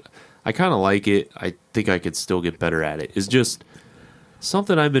too, but I kind of like it. I think I could still get better at it. It's just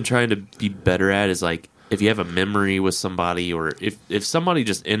something I've been trying to be better at is like if you have a memory with somebody or if somebody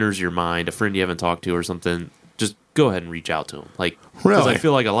just enters your mind, a friend you haven't talked to or something, just go ahead and reach out to them. Like, because Really? I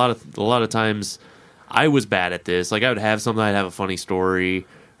feel like a lot of times I was bad at this. Like I would have something, I'd have a funny story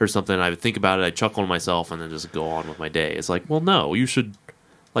or something, I would think about it, I'd chuckle to myself and then just go on with my day. It's like, well, no, you should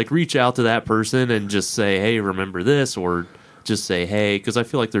like reach out to that person and just say, hey, remember this, or just say, hey, because I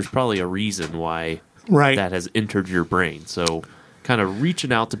feel like there's probably a reason why Right. that has entered your brain. So kind of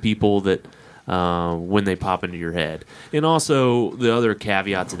reaching out to people that when they pop into your head. And also the other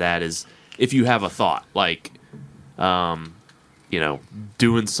caveat to that is if you have a thought, like,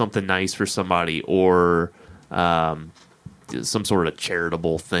 doing something nice for somebody or some sort of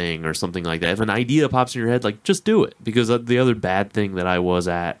charitable thing or something like that. If an idea pops in your head, like just do it. Because the other bad thing that I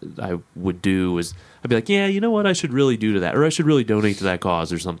would do is I'd be like, yeah, you know what, I should really do to that, or I should really donate to that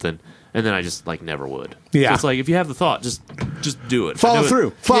cause or something, and then I just like never would. Yeah. So it's like if you have the thought, just do it. Follow I know through.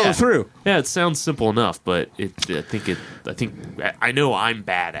 Follow yeah. through. Yeah, it sounds simple enough, but I know I'm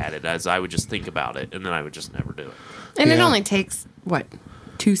bad at it, as I would just think about it and then I would just never do it. And it Yeah. only takes,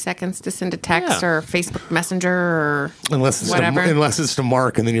 2 seconds to send a text Yeah. or Facebook Messenger or Unless it's whatever. to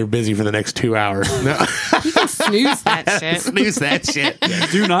Mark, and then you're busy for the next 2 hours. No, You can snooze that shit. snooze that shit.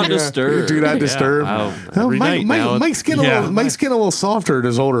 Do not disturb. Do not disturb. Wow. Oh, Every night now. Mike's getting Mike's getting a little softer at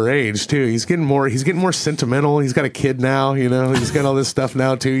his older age too. He's getting more sentimental. He's got a kid now, He's got all this stuff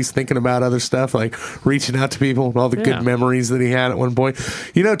now too. He's thinking about other stuff like reaching out to people and all the Yeah. good memories that he had at one point.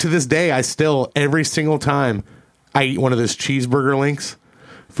 To this day, I still every single time I eat one of those cheeseburger links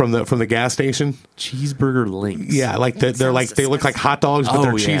from the gas station. Cheeseburger links. Yeah, like they look like hot dogs, but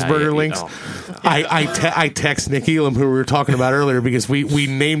they're cheeseburger links. Oh. I text Nick Elam, who we were talking about earlier, because we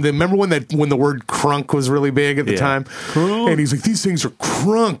named them. Remember when the word crunk was really big at the time? Crunk. And he's like, these things are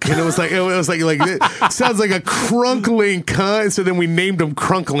crunk, and it was like it sounds like a crunk link, huh? And so then we named them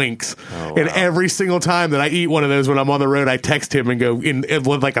crunk links. Oh, and every single time that I eat one of those when I'm on the road, I text him and go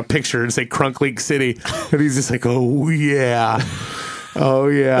with like a picture and say Crunk Link City, and he's just like, oh yeah. Oh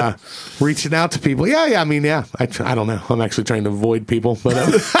yeah, reaching out to people. Yeah. I mean, yeah. I don't know. I'm actually trying to avoid people, but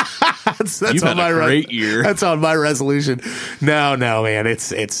that's You've on had my a great year. That's on my resolution. No, man.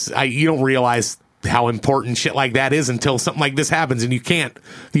 You don't realize how important shit like that is until something like this happens, and you got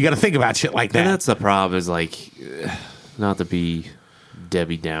to think about shit like that. And that's the problem. Is like, not to be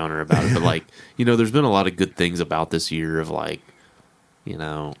Debbie Downer about it, but like, there's been a lot of good things about this year of like.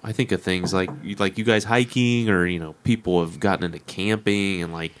 I think of things like you guys hiking, or people have gotten into camping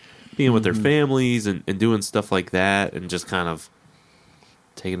and like being with their families and doing stuff like that, and just kind of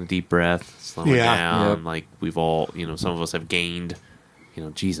taking a deep breath, slowing down. Yep. Like we've all, some of us have gained.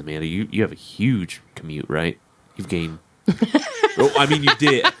 Geez, Amanda, you have a huge commute, right? You've gained. I mean, you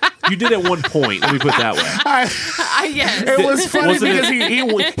did. You did at one point. Let me put it that way. Yes. It was funny Wasn't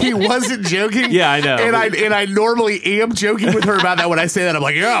because he wasn't joking. Yeah, I know. And I normally am joking with her about that when I say that. I'm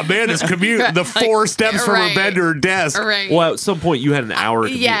like, yeah, man, this commute, the 4 steps from her bed to her desk. Right. Well, at some point you had an hour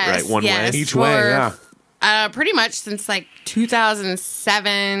commute, right? One way. Each way, yeah. Pretty much since like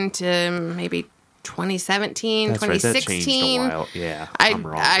 2007 to maybe 2017, That's right. That 2016. changed a while. Yeah, I'm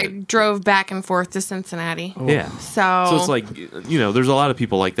wrong. I drove back and forth to Cincinnati. Yeah. So it's like, there's a lot of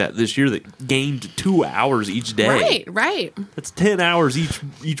people like that this year that gained 2 hours each day. Right. That's 10 hours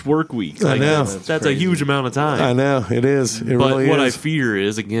each work week. I know. That's a huge amount of time. I know, it is. It But really what I is. fear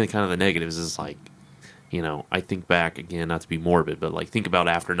is, again, kind of the negatives is like, I think back, again, not to be morbid, but like think about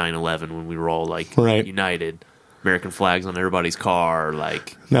after 9/11 when we were all like united, American flags on everybody's car,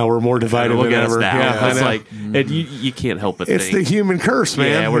 like Now we're more divided look than at us ever. now. Yeah, I It's know. like, and you can't help but It's think. the human curse,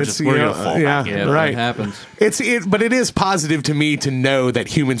 man. Yeah, we're It's, gonna fall back in. Yeah, right. It happens. But it is positive to me to know that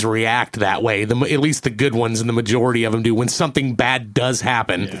humans react that way. At least the good ones, and the majority of them do. When something bad does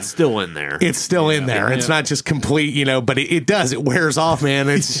happen, It's still in there. it's still in there. It's not just complete, but it does. It wears off, man.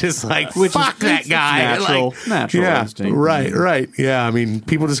 It's just like, fuck that guy. Natural Yeah, instinct. right. Yeah, I mean,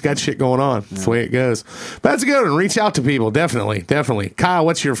 people just got shit going on. That's the way it goes. But that's a good one. Reach out to people. Definitely. Kyle,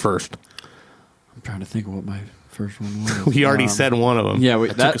 what's your first? I'm trying to think of what my first one was. We already said one of them. Yeah, I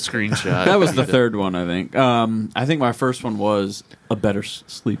took a screenshot. that was the third one, I think. I think my first one was a better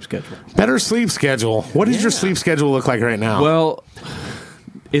sleep schedule. Better sleep schedule. What does your sleep schedule look like right now? Well,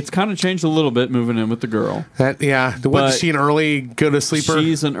 it's kind of changed a little bit moving in with the girl. What, is she an early go to sleeper?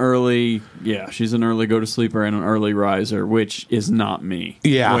 She's an early go to sleeper and an early riser, which is not me.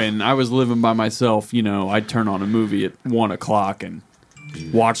 Yeah. When I was living by myself, I'd turn on a movie at 1:00 and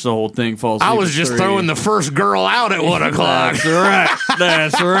watch the whole thing, fall asleep. I was at just 3. throwing the first girl out at 1 o'clock.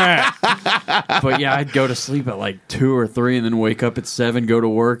 That's right. But yeah, I'd go to sleep at like 2 or 3 and then wake up at 7, go to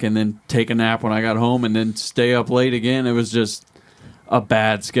work, and then take a nap when I got home and then stay up late again. It was just a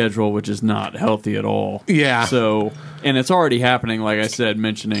bad schedule, which is not healthy at all. Yeah. So, and it's already happening, like I said,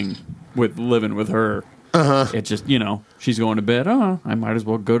 mentioning with living with her. It just, she's going to bed. Oh, I might as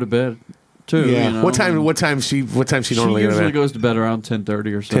well go to bed too. Yeah. What time she normally She go to usually bed? goes to bed around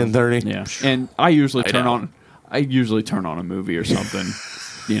 10:30 or so. 10:30? Yeah. And I usually Night turn out. on. I usually turn on a movie or something.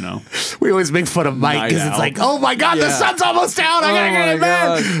 We always make fun of Mike Night because it's out. like, oh my God, the Yeah. sun's almost down. I gotta get in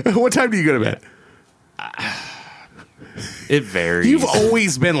bed. What time do you go to bed? It varies. You've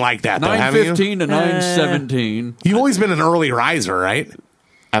always been like that, though, haven't you? 9:15 to 9:17. You've always been an early riser, right?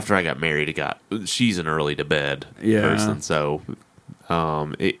 After I got married, she's an early to bed Yeah. person, so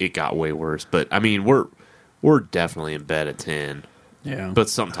it got way worse. But I mean, we're definitely in bed at 10. Yeah. But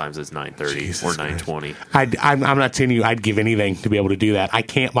sometimes it's 9:30 Jesus or 9:20. I'm not saying you. I'd give anything to be able to do that. I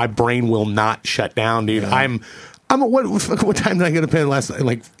can't. My brain will not shut down, dude. I'm. What time did I go to bed last night?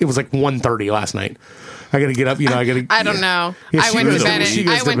 Like it was like 1:30 last night. I got to get up. I got to. I don't know. Yeah, I she went to goes bed. she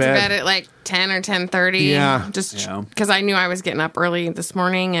goes I went to bed. bed at like 10 or 10:30. Yeah. Just Yeah. because I knew I was getting up early this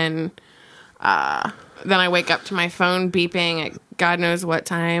morning, and then I wake up to my phone beeping at God knows what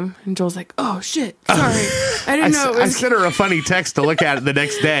time, and Joel's like, "Oh shit, sorry, I didn't know it I was sent her a funny text to look at the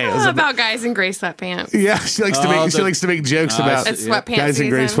next day. It was about guys in gray sweatpants." yeah, she likes to make. Oh, She likes to make jokes I about see. It's sweatpants guys in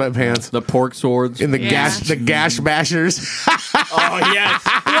gray season. sweatpants The pork swords. in the Yeah. gash bashers. Oh, yes.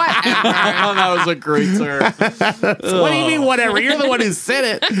 Whatever. That was a great term. What do you mean, whatever? You're the one who said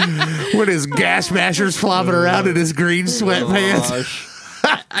it. With his gash bashers flopping around in his green sweatpants. Gosh.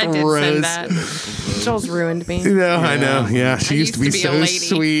 I did Gross. send that. Joel's ruined me. No, I know. Yeah, she I used to be a so lady.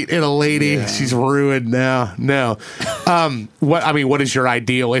 sweet and a lady. She's ruined now. No, what is your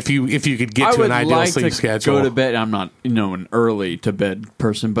ideal if you could get I to would an ideal like sleep to schedule? go to bed. I'm not, an early to bed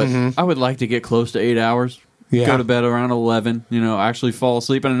person, but I would like to get close to 8 hours. Yeah. Go to bed around 11. Actually fall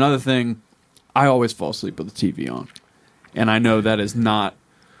asleep. And another thing, I always fall asleep with the TV on, and I know that is not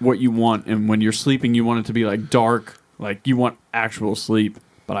what you want. And when you're sleeping, you want it to be like dark, like you want actual sleep.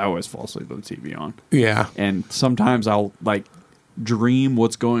 But I always fall asleep with the TV on, Yeah, and sometimes I'll like dream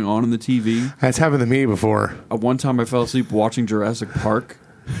what's going on in the TV. that's happened to me before. One time I fell asleep watching Jurassic Park,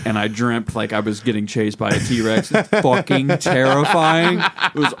 and I dreamt like I was getting chased by a T-Rex. It's fucking terrifying.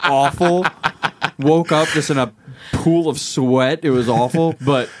 It was awful. Woke up just in a pool of sweat. It was awful.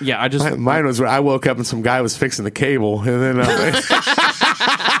 But yeah, I just... Mine was where I woke up and some guy was fixing the cable, and then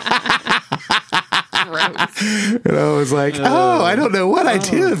and I was like, "Oh, I don't know what I'd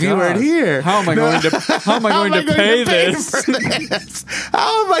do if you weren't God. here. How am I going to pay this? for this?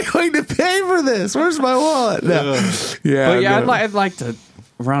 How am I going to pay for this? Where's my wallet?" No. Yeah, But yeah, no. I'd like to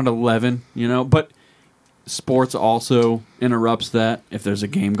around 11, But sports also interrupts that. If there's a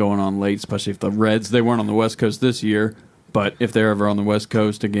game going on late, especially if the Reds, they weren't on the West Coast this year, but if they're ever on the West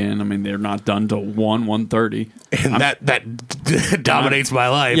Coast again, I mean, they're not done till 1:30. and that dominates my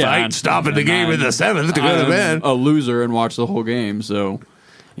life. Yeah, I ain't stopping the game in the seventh to go to I'm bed. a loser and watch the whole game. So,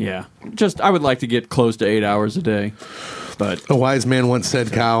 yeah, I would like to get close to 8 hours a day. But A wise man once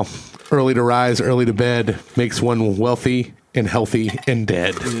said, "Kyle, early to rise, early to bed makes one wealthy and healthy and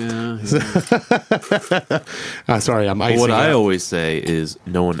dead." Sorry, I'm icing. What I up. always say is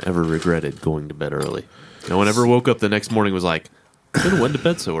no one ever regretted going to bed early. No one ever woke up the next morning and was like, I could have went to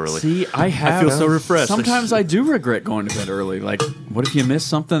bed so early. see, I feel so refreshed. Sometimes I do regret going to bed early. Like, what if you miss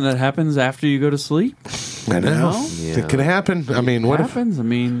something that happens after you go to sleep? I know. know? Yeah. It could happen. I mean, what if? happens? I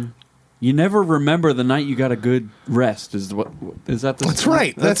mean, you never remember the night you got a good rest. Is that the? That's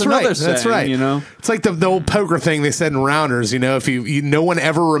right. That's another right. That's saying, right. It's like the old poker thing they said in rounders. If no one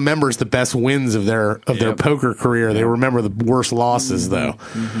ever remembers the best wins of their Yep. poker career. They remember the worst losses, though.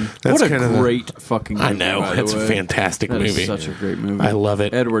 That's What a kind of great fucking movie, I know. by the That's a way. fantastic That is movie. such a great movie. I love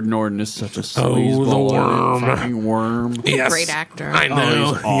it. Edward Norton is such a the sleazeball. worm. Fucking worm. Yes. Great actor. I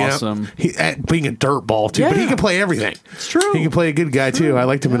know. he's awesome. He, being a dirtball too, but he Yeah. can play everything. It's true. He can play a good guy too. I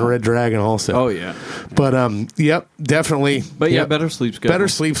liked him in Red Dragon also. Oh yeah. But yep, definitely. But yeah, Yep. better sleep schedule. Better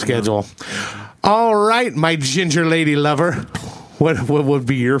sleep schedule. All right, my ginger lady lover. What would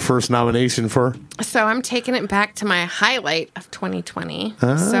be your first nomination for? So I'm taking it back to my highlight of 2020.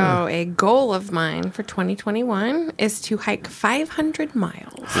 Ah. So a goal of mine for 2021 is to hike 500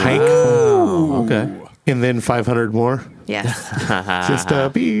 miles. Hike Okay. and then 500 more. Yes. Just to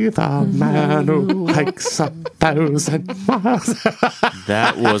be the man who hikes 1,000 miles.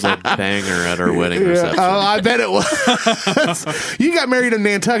 That was a banger at our wedding reception. Oh, I bet it was. You got married in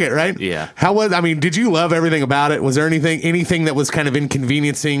Nantucket, right? Yeah. How was? I mean, did you love everything about it? Was there anything that was kind of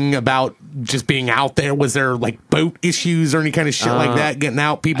inconveniencing about just being out there? Was there like boat issues or any kind of shit like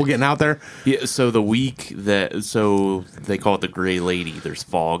that? People getting out there. Yeah, so the week so they call it the Gray Lady. There's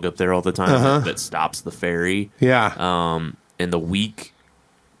fog up there all the time that stops the ferry. Yeah. And the week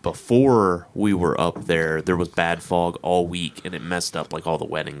before we were up there was bad fog all week, and it messed up like all the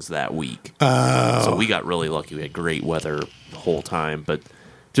weddings that week. So we got really lucky. We had great weather the whole time, but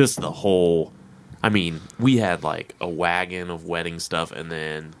just the whole. I mean, we had like a wagon of wedding stuff, and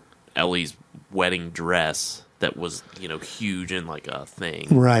then Ellie's wedding dress that was huge and like a thing,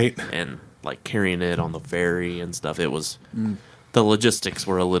 Right. and like carrying it on the ferry and stuff. It was the logistics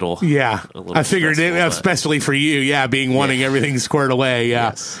were a little Yeah, a little I figured it, stressful, but- especially for you. Yeah, wanting everything squared away. Yeah,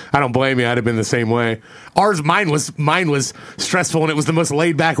 Yes. I don't blame you. I'd have been the same way. Mine was stressful, and it was the most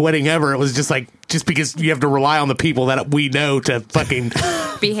laid back wedding ever. It was just because you have to rely on the people that we know to fucking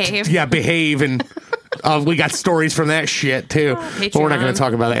Behave. behave, and we got stories from that shit too. But we're not going Patreon. to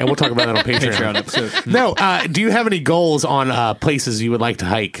talk about that. We'll talk about that on Patreon. Patreon episode. No, do you have any goals on places you would like to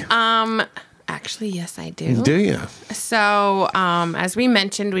hike? Actually, yes, I do. Do you? So, as we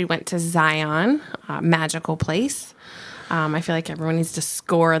mentioned, we went to Zion, magical place. I feel like everyone needs to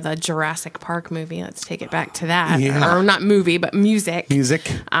score the Jurassic Park movie. Let's take it back to that. Yeah. Or not movie, but music.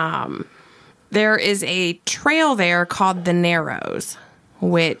 Music. There is a trail there called the Narrows,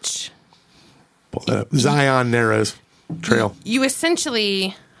 which Zion Narrows Trail. you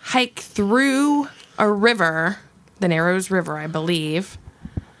essentially hike through a river, the Narrows River, I believe.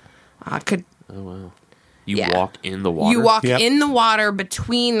 Oh wow! You Yeah. walk in the water. You walk Yep. in the water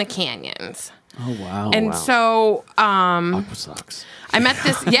between the canyons. Oh, wow. And so Aqua sucks. I met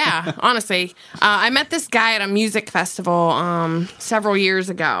this, yeah, honestly. I met this guy at a music festival several years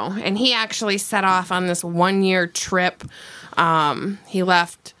ago, and he actually set off on this 1-year trip. He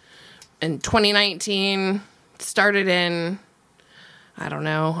left in 2019, started in, I don't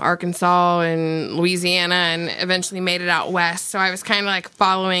know, Arkansas and Louisiana, and eventually made it out west. So I was kind of like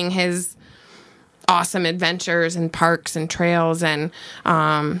following his awesome adventures and parks and trails, and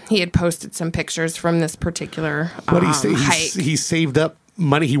he had posted some pictures from this particular What he say? hike. He saved up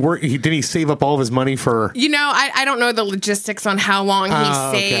money. Did he save up all of his money for? You know, I don't know the logistics on how long he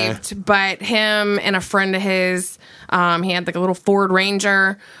okay. saved, but him and a friend of his, he had like a little Ford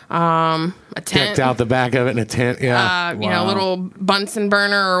Ranger, a tent, Decked out the back of it in a tent. Yeah. you know, little Bunsen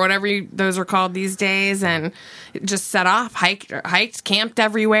burner or whatever those are called these days, and just set off, hiked, camped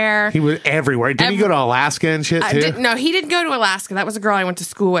everywhere. He was everywhere. Didn't he go to Alaska and shit too? No, he didn't go to Alaska. That was a girl I went to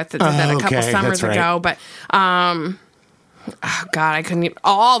school with that did that a couple okay, summers that's right. ago. But oh God, I couldn't.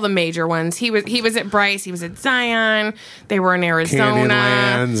 All the major ones. He was at Bryce. He was at Zion. They were in Arizona,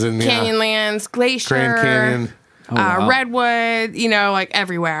 Canyonlands and, yeah. Canyonlands, Glacier, Grand Canyon. wow. Redwood. You know, like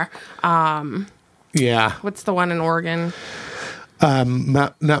everywhere. Yeah. What's the one in Oregon?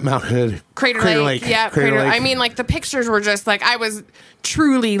 Not Mount Hood. Crater Lake. Yeah, Crater Lake. I mean, like, the pictures were just like, I was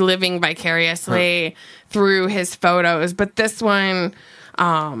truly living vicariously through his photos. But this one,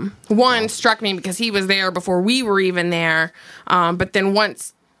 struck me because he was there before we were even there. But then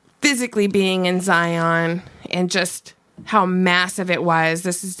once physically being in Zion and just how massive it was,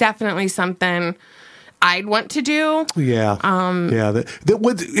 this is definitely something I'd want to do. Yeah. Yeah. That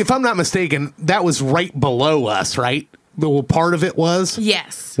was, if I'm not mistaken, that was right below us, right? The part of it was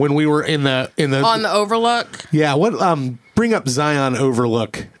Yes. when we were in the On the overlook. yeah. What bring up Zion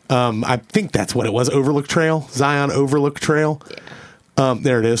Overlook? I think that's what it was. Overlook Trail, Zion Overlook Trail. Yeah.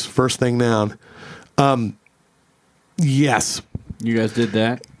 There it is. First thing down. Yes. You guys did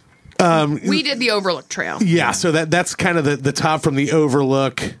that? We did the overlook trail. Yeah. So that's kind of the top from the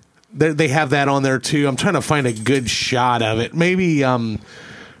overlook. They have that on there too. I'm trying to find a good shot of it. Maybe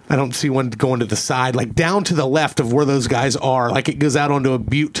I don't see one going to the side, like down to the left of where those guys are. Like it goes out onto a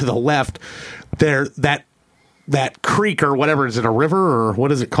butte to the left. There, that creek or whatever, is it a river or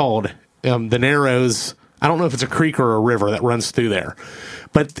what is it called? The Narrows. I don't know if it's a creek or a river that runs through there,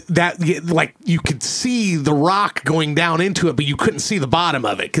 but that, like, you could see the rock going down into it, but you couldn't see the bottom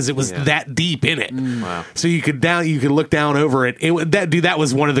of it because it was that deep in it. Wow. So you could look down over it.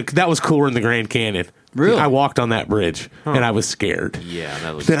 That was cooler in the Grand Canyon. Really? I walked on that bridge and I was scared. Yeah,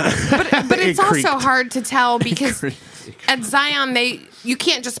 that was. But it's It creaked. also hard to tell because at Zion you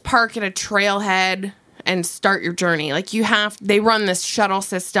can't just park at a trailhead and start your journey. Like they run this shuttle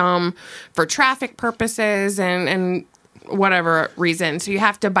system for traffic purposes and whatever reason. So you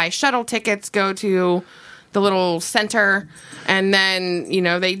have to buy shuttle tickets, go to the little center, and then, you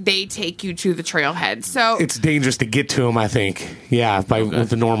know, they take you to the trailhead. So It's dangerous to get to them, I think. Yeah, with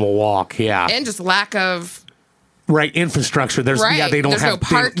the normal walk. Yeah. and just lack of Right, infrastructure. They don't There's have no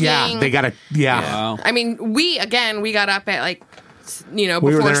parking. they got to. Yeah. Wow. I mean, we got up at like, you know,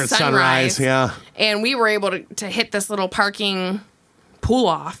 We before were there at sunrise. Yeah. And we were able to hit this little parking pull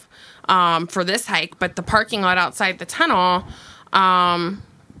off for this hike, but the parking lot outside the tunnel,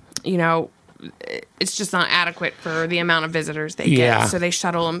 you know, it's just not adequate for the amount of visitors they Yeah. get. So they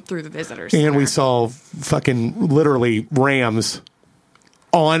shuttle them through the visitors. And we center. saw fucking literally rams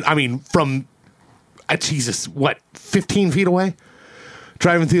from, Jesus, what, 15 feet away?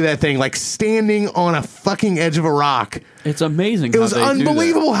 Driving through that thing, like standing on a fucking edge of a rock. It's amazing. It was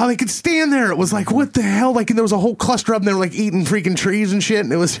unbelievable how they could stand there. It was like, what the hell? Like, and there was a whole cluster of them. They were like eating freaking trees and shit.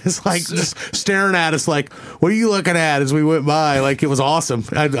 And it was just like, just staring at us like, what are you looking at as we went by? Like, it was awesome.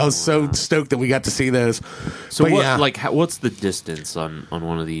 I was so stoked that we got to see those. So But what? yeah. Like, what's the distance on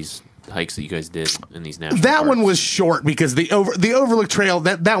one of these hikes that you guys did in these national That parks? one was short because the Overlook Trail,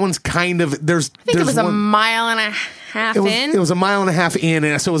 that one's kind of, I think it was a mile and a half in. It was a mile and a half in,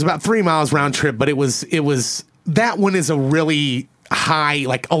 and so it was about 3 miles round trip. But it was that one is a really high,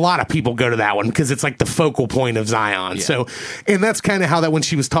 like a lot of people go to that one because it's like the focal point of Zion. Yeah. So, and that's kind of how that when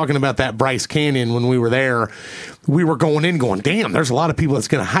she was talking about that Bryce Canyon when we were there, we were going damn, there's a lot of people that's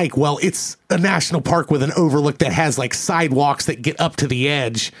going to hike. Well, it's a national park with an overlook that has like sidewalks that get up to the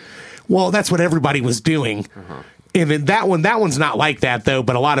edge. Well, that's what everybody was doing. And then that one's not like that though,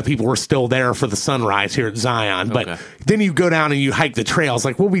 but a lot of people were still there for the sunrise here at Zion. But Okay. then you go down and you hike the trails.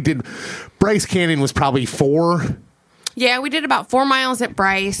 Like what we did, Bryce Canyon was probably 4. Yeah, we did about 4 miles at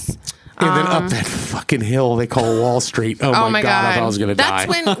Bryce. And then up that fucking hill they call Wall Street. Oh, my God, I thought I was going to die.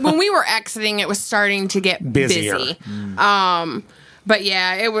 That's when we were exiting, it was starting to get Busier. busy. But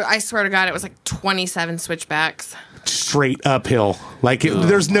yeah, I swear to God, it was like 27 switchbacks. Straight uphill. Like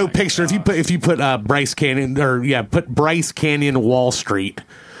there's no picture. If you put Bryce Canyon put Bryce Canyon Wall Street.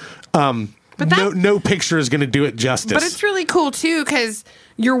 No picture is going to do it justice. But it's really cool too because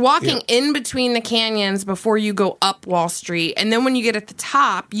you're walking in between the canyons before you go up Wall Street, and then when you get at the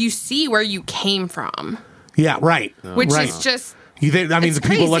top, you see where you came from. Yeah, right. Which right. is just. The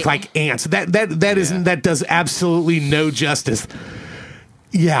people look like ants. That does absolutely no justice.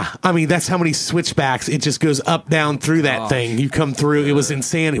 Yeah, I mean that's how many switchbacks. It just goes up, down through that thing. You come through. It was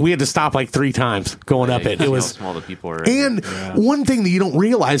insane. We had to stop like 3 times going up it. It was how small the people are. And one thing that you don't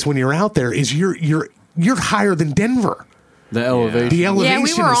realize when you're out there is you're higher than Denver. The elevation. The elevation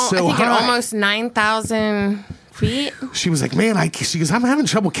we were is so high. at almost 9,000 feet. She was like, "Man, she goes, I'm having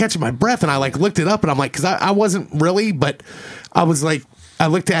trouble catching my breath," and I like looked it up, and I'm like, because I wasn't really, but I was like. I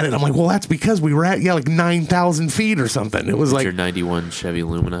looked at it. I'm like, well, that's because we were at like 9,000 feet or something. It was like your 91 Chevy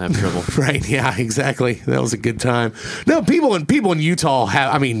Lumina have trouble, right? Yeah, exactly. That was a good time. No, people in Utah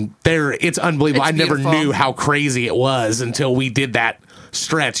have. I mean, it's unbelievable. It's I never beautiful. knew how crazy it was until we did that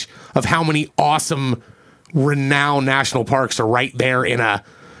stretch of how many awesome, renowned national parks are right there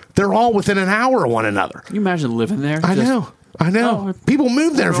They're all within an hour of one another. Can you imagine living there? I know. People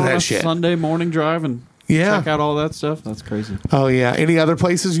move there for Go on a that shit. Sunday morning drive and check out all that stuff. That's crazy. Oh yeah. Any other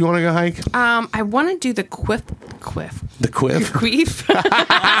places you want to go hike? I want to do the Quiff. The Quiff. Queef.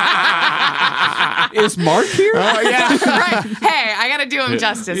 Is Mark here? Oh yeah. Right. Hey, I got to do him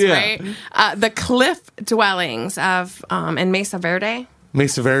justice, Yeah. right? The cliff dwellings of in Mesa Verde.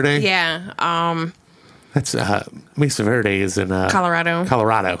 Mesa Verde. Yeah. That's Mesa Verde is in Colorado.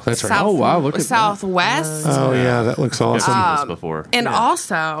 Colorado. That's right. South, Oh, wow, look at that. Southwest. Oh yeah, that looks awesome. I've seen this before. And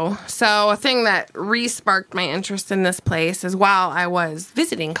also, so a thing that re-sparked my interest in this place is while I was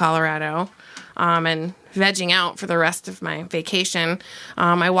visiting Colorado and vegging out for the rest of my vacation,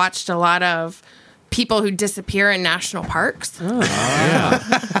 I watched a lot of people who disappear in national parks. And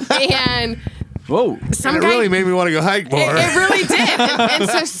Whoa. some it guy really made me want to go hike more. It really did. And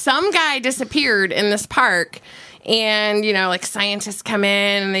so some guy disappeared in this park, and like scientists come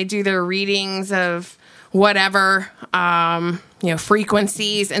in and they do their readings of whatever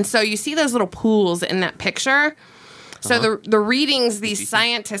frequencies, and so you see those little pools in that picture. So the readings these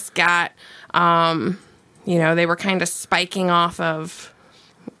scientists got, they were kind of spiking off of,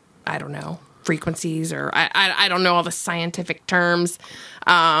 I don't know, frequencies, or I don't know all the scientific terms.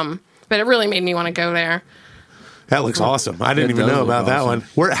 But it really made me want to go there. That looks awesome. I didn't It even does know look about that awesome.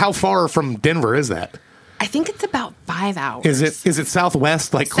 one. How far from Denver is that? I think it's about 5 hours. Is it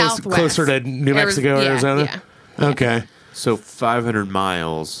southwest, like Southwest. closer to New Mexico, Arizona? Yeah. Okay. So 500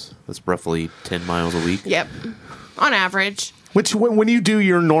 miles. That's roughly 10 miles a week. Yep. On average. Which when you do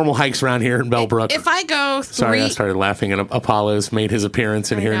your normal hikes around here in Bellbrook. If I go Sorry, I started laughing, and Apollo's made his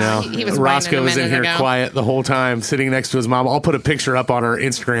appearance in I here know. now. He was Roscoe whining a was in minute here ago. quiet the whole time, sitting next to his mom. I'll put a picture up on our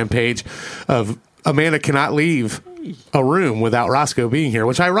Instagram page of Amanda cannot leave a room without Roscoe being here,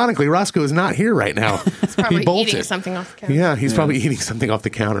 which ironically, Roscoe is not here right now. He's probably he bolted. eating something off the counter. Yeah, he's probably eating something off the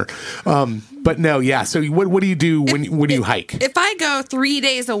counter. But no, yeah. So what do you do when you hike? If I go 3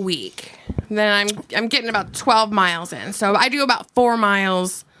 days a week, then I'm getting about 12 miles in. So I do about 4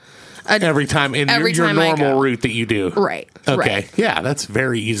 miles Every time in Every your time I normal go. route that you do. Right. Okay. Right. Yeah, that's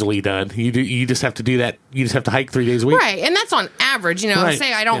very easily done. You just have to do that. You just have to hike 3 days a week. Right, and that's on average. Right.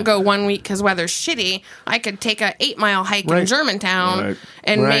 Say I don't Yeah. go 1 week because weather's shitty. I could take a 8-mile hike Right. in Germantown Right.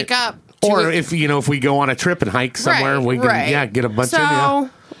 and Right. make up. Or to- if we go on a trip and hike somewhere, Right, we can right. get a bunch so, in. Yeah.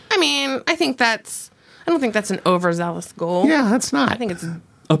 I mean, I don't think that's an overzealous goal. Yeah, that's not. I think it's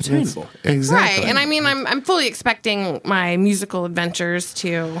Obtainable. exactly right, and I mean, I'm fully expecting my musical adventures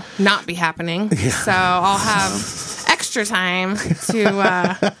to not be happening. So I'll have extra time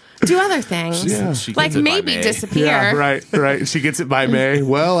to do other things, Yeah. She like gets it by maybe May. disappear. Yeah, right. She gets it by May.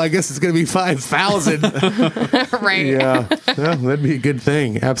 Well, I guess it's going to be 5,000. right. Yeah, well, that'd be a good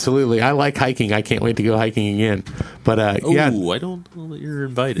thing. Absolutely. I like hiking. I can't wait to go hiking again. But yeah, Ooh, I don't know that you're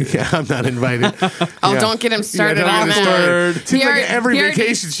invited. yeah, I'm not invited. Oh, Yeah. don't get him started don't on get me that. started. Seems He like already- every he already-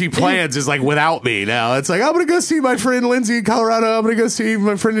 vacation she plans is like without me now. It's like, I'm going to go see my friend Lindsay in Colorado. I'm going to go see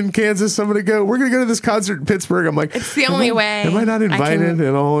my friend in Kansas. We're going to go to this concert in Pittsburgh. I'm like, It's the only way. am I not invited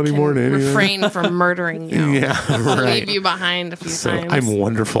at all anymore to anything? refrain from murdering you. Yeah, right. Leave you behind a few So times. I'm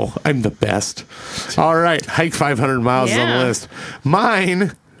wonderful. I'm the best. All right. Hike 500 miles is on the Yeah. list.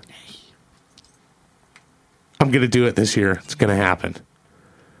 Mine, I'm going to do it this year. It's going to happen.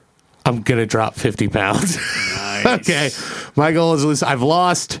 I'm going to drop 50 pounds. Okay. My goal is to lose. I've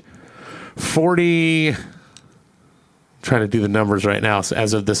lost 40. Trying to do the numbers right now. So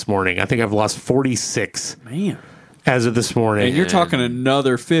as of this morning, I think I've lost 46. Man. as of this morning. And you're talking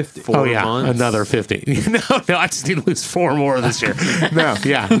another 50. Oh yeah, months. another 50. No, I just need to lose 4 more this year. No,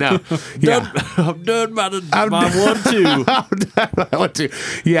 yeah. I'm done by my 1-2. I want to.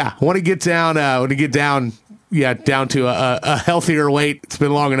 Yeah, want to get down. Yeah, down to a healthier weight. It's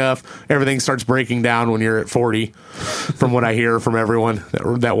been long enough. Everything starts breaking down when you're at 40, from what I hear from everyone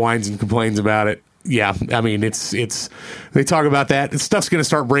that whines and complains about it. Yeah, I mean, it's they talk about that. Stuff's going to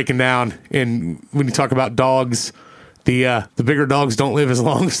start breaking down. And when you talk about dogs, the bigger dogs don't live as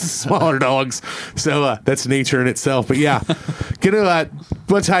long as the smaller dogs. So that's nature in itself. But yeah, gonna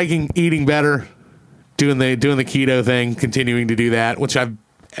bunch hiking, eating better, doing the keto thing, continuing to do that. Which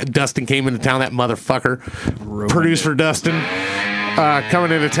Dustin came into town. That motherfucker, producer Dustin.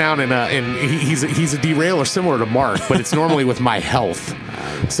 Coming into town and he's a derailer similar to Mark, but it's normally with my health.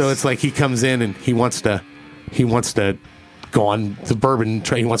 So it's like he comes in and he wants to go on the bourbon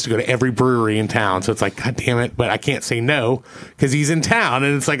train. He wants to go to every brewery in town. So it's like, God damn it, but I can't say no because he's in town,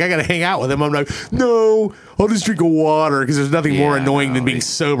 and it's like I got to hang out with him. I'm like, no, I'll just drink a water because there's nothing more annoying than being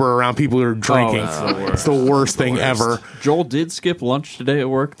sober around people who are drinking. It's the worst thing ever. Joel did skip lunch today at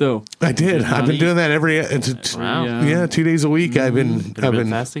work, though. I did. I've been doing that every 2 days a week. I've been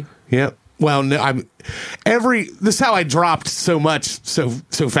fasting. Yep. Well, no, this is how I dropped so much so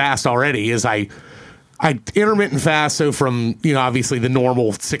fast already is I intermittent fast. So from, obviously the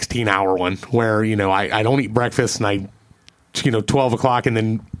normal 16-hour one where, I don't eat breakfast and I 12 o'clock and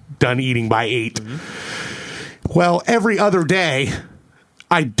then done eating by 8. Mm-hmm. Well, every other day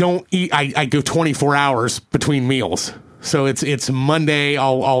I don't eat. I go 24 hours between meals. So it's Monday.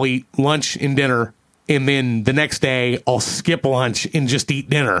 I'll eat lunch and dinner. And then the next day I'll skip lunch and just eat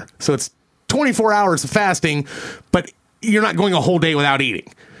dinner. So it's 24 hours of fasting, but you're not going a whole day without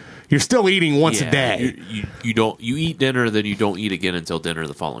eating. You're still eating once a day. You eat dinner, then you don't eat again until dinner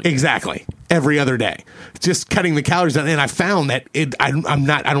the following day. Exactly. Every other day. Just cutting the calories down. And I found that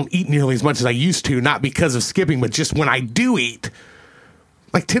I don't eat nearly as much as I used to, not because of skipping, but just when I do eat.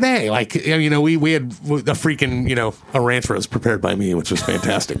 Like today, we had a freaking, a ranch roast prepared by me, which was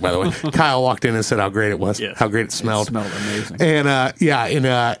fantastic, by the way. Kyle walked in and said how great it was, how great it smelled. It smelled amazing.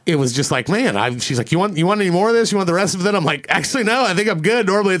 And, it was just like, man, she's like, you want any more of this? You want the rest of it? I'm like, actually, no, I think I'm good.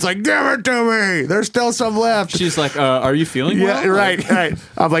 Normally it's like, give it to me. There's still some left. She's like, are you feeling well? Yeah, right.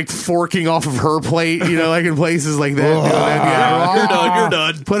 I'm like forking off of her plate, like in places like that. You're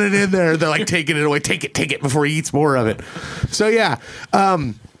done. Put it in there. They're like taking it away. Take it before he eats more of it. So yeah,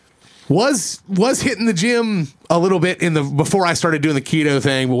 was hitting the gym a little bit before I started doing the keto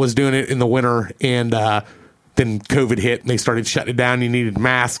thing, but was doing it in the winter, and then COVID hit and they started shutting it down. You needed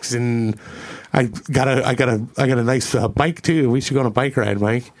masks, and I got a nice bike too. We should go on a bike ride,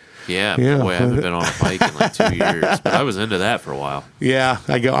 Mike. Yeah. Boy, I haven't been on a bike in like 2 years, but I was into that for a while. Yeah,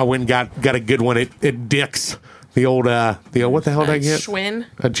 I went and got a good one at Dick's. The old what the hell did I get? Schwinn.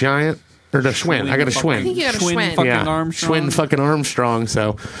 A Giant. Or the Schwinn. I got a Schwinn. I think you got a Schwinn. Fucking Armstrong. Schwinn fucking Armstrong.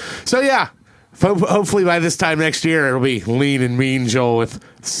 So yeah. Hopefully by this time next year it'll be lean and mean Joel with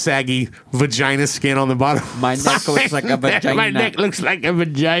saggy vagina skin on the bottom. My neck looks like a vagina. My neck looks like a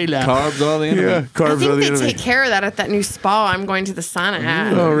vagina. Carbs are the enemy. Yeah, carbs I think are the they enemy. take care of that at that new spa I'm going to the sauna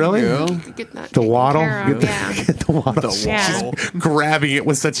at. Oh, really? Get that The taken waddle? care of, Get the waddle. Yeah. Grabbing it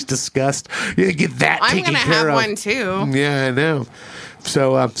with such disgust. Yeah, get that I'm taken going to care have of. one too. Yeah, I know.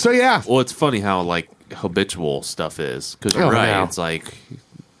 So yeah. Well, it's funny how like habitual stuff is because you're right. Yeah. It's like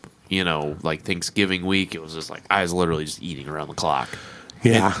like Thanksgiving week. It was just like I was literally just eating around the clock.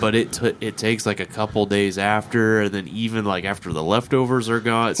 Yeah. But it takes like a couple days after, and then even like after the leftovers are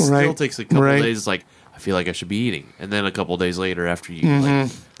gone, it still Right. takes a couple Right. days. It's like I feel like I should be eating, and then a couple days later, after you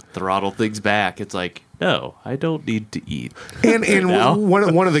like throttle things back, it's like no, I don't need to eat. And now.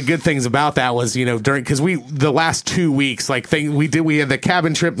 one of the good things about that was during because the last 2 weeks we had the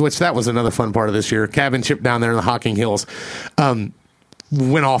cabin trip, which that was another fun part of this year. Cabin trip down there in the Hocking Hills.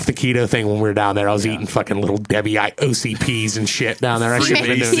 Went off the keto thing when we were down there. I was eating fucking little Debbie OCPs and shit down there. I should have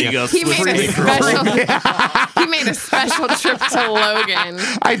been doing it. He made a special trip to Logan.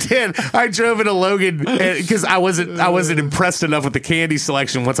 I did. I drove into Logan because I wasn't impressed enough with the candy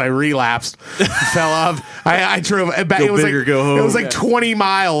selection. Once I relapsed, fell off. I drove back. Go It was big or like go home. it was like 20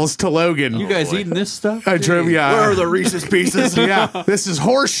 miles to Logan. You guys eating this stuff? I drove. Yeah. Where are the Reese's Pieces? Yeah, this is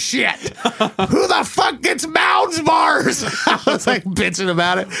horse shit. Who the fuck gets Mounds bars? I was like bitching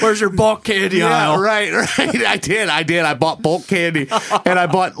about it. Where's your bulk candy Yeah, aisle? right. I did. I bought bulk candy, and I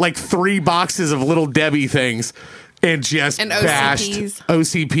bought like 3 boxes of Little Debbie things. and just And bashed OCPs.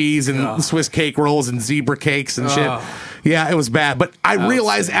 OCPs and Swiss cake rolls and zebra cakes and shit. Yeah, it was bad. But I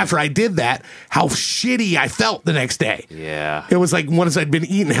realized after I did that how shitty I felt the next day. Yeah. It was like once I'd been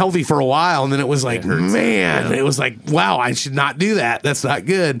eating healthy for a while, and then it was like, man, it was like, wow, I should not do that. That's not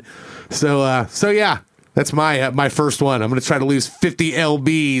good. So yeah, that's my first one. I'm going to try to lose 50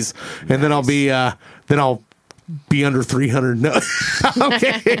 lbs, and then I'll be under 300. No,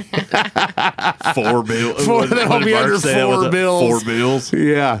 okay. 4 bills. Then I'll be under 4 bills. 4 bills.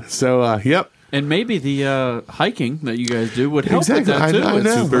 Yeah. So yep. And maybe the hiking that you guys do would help Exactly. with that too. I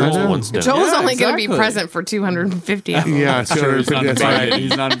know. Two birds, I know. one stone. Joel's Yeah, only going to be exactly. present for 250 of them. Yeah, Sure, he's not that's invited. right.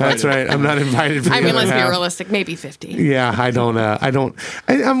 He's not invited. That's right. I'm not invited. For I the mean, other let's be half. realistic. Maybe 50. Yeah,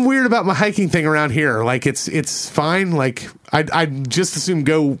 I'm weird about my hiking thing around here. Like it's fine. Like I'd just assume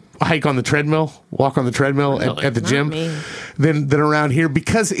go hike on the treadmill, walk on the treadmill at the Not gym me. than around here,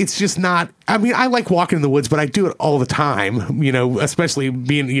 because it's just not. I mean, I like walking in the woods, but I do it all the time. You know, especially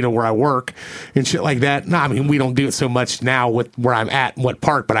being where I work and shit like that. No, I mean we don't do it so much now with where I'm at and what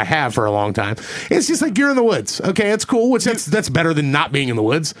park, but I have for a long time. It's just like you're in the woods. Okay, it's cool. Which that's better than not being in the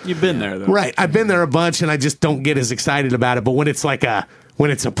woods. You've been there though. Right. I've been there a bunch, and I just don't get as excited about it. But when it's like when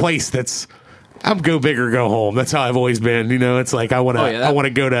it's a place that's, I'm go big or go home. That's how I've always been. You know, it's like I want to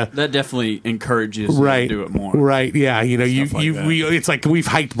go to. That definitely encourages you Right. to do it more. Right. Yeah. You know, Stuff like that. it's like we've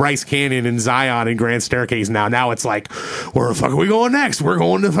hiked Bryce Canyon and Zion and Grand Staircase now. Now it's like, where the fuck are we going next? We're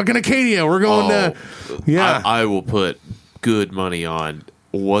going to fucking Acadia. We're going to. Yeah. I will put good money on.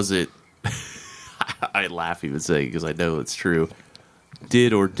 Was it? I laugh even saying because I know it's true.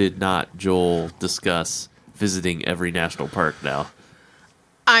 Did or did not Joel discuss visiting every national park now?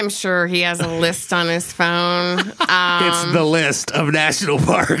 I'm sure he has a list on his phone. It's the list of national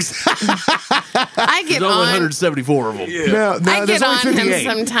parks. I get There's only on. 174 of them. no, I there's get only on him 58.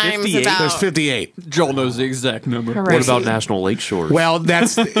 sometimes 58? about. There's 58. Joel knows the exact number. Correct. What about National Lake Shores? Well,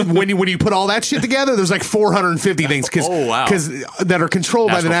 that's when you put all that shit together. There's like 450 things Oh, wow. that are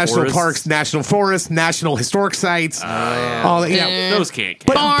controlled by the National national forests? parks, national forests, national historic sites. All that, yeah. those can't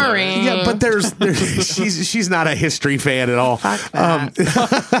count. Boring. Yeah, but there's she's not a history fan at all.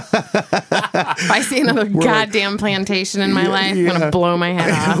 If I see another goddamn plantation in my life, I'm gonna blow my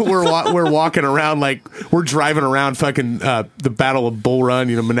head off. We're walking around like we're driving around fucking the Battle of Bull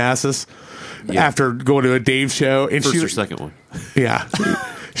Run, Manassas, after going to a Dave show, and First or second one. yeah.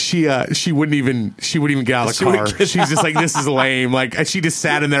 She wouldn't even get out of the car. She's just like, this is lame. Like she just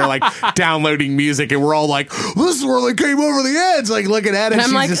sat in there like downloading music, and we're all like, this is where they came over the edge, like looking at it. And I'm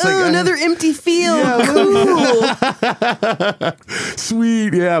She's like, just oh, another empty field. Cool.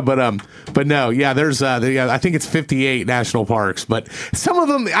 sweet, yeah, but no, yeah. There's I think it's 58 national parks, but some of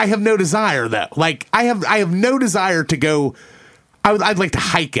them I have no desire though. Like I have no desire to go. I'd like to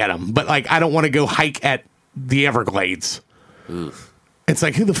hike at them, but like I don't want to go hike at the Everglades. Oof. It's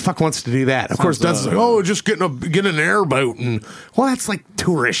like, who the fuck wants to do that? Of course, Dunn's like, oh, just get an airboat, and well, that's like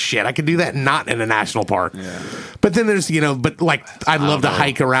tourist shit. I could do that not in a national park. Yeah. But then there's but like I'd love to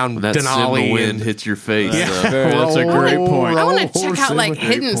hike around When that Denali wind and hits your face. That's a great point. I want to check out like Great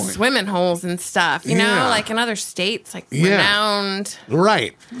hidden point. swimming holes and stuff. You Yeah. know, like in other states, like Yeah. renowned,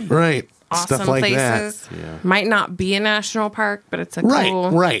 right, awesome stuff like places. Yeah. Might not be a national park, but it's a that.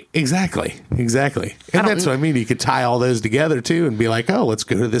 cool. Right, exactly. And that's what I mean. You could tie all those together too, and be like, oh, let's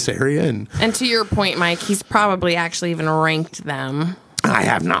go to this area. And And to your point, Mike, he's probably actually even ranked them. I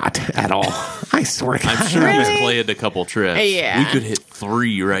have not at all. I swear. to God. I'm sure Really? he's played a couple trips. Yeah. We could hit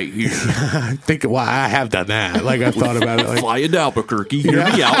 3 right here. I think. Well, I have done that. Like I've thought about it. Like, Fly into Albuquerque. Hear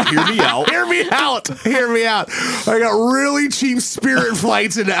me out. Hear me out. Hear me out. Hear me out. I got really cheap Spirit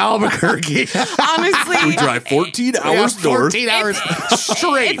flights into Albuquerque. Honestly, We drive 14 hours north. 14 hours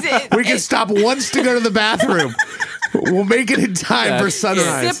straight. it's- We can stop once to go to the bathroom. We'll make it in time for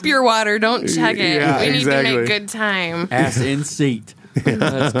sunrise. sip your water. Don't chug it. Yeah, we need exactly. to make good time. Ass in seat.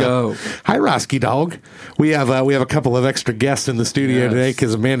 Let's go. Hi, Roski dog. We have a couple of extra guests in the studio Yes. today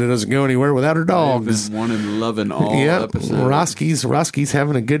because Amanda doesn't go anywhere without her I've dogs. been one and loving all Yep, episodes. Roski's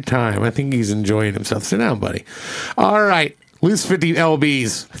having a good time. I think he's enjoying himself. Sit down, buddy. All right, lose 50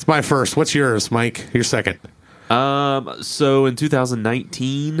 lbs. That's my first. What's yours, Mike? Your second. So in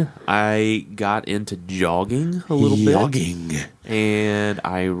 2019, I got into jogging a little bit. Jogging. And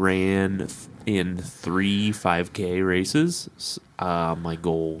I ran in 3 5K races. My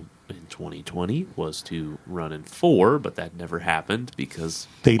goal in 2020 was to run in 4, but that never happened because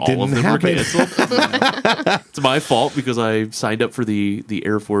They all of didn't them were happen. canceled. It's my fault because I signed up for the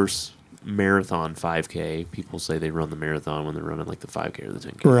Air Force Marathon 5K. People say they run the marathon when they're running like the 5K or the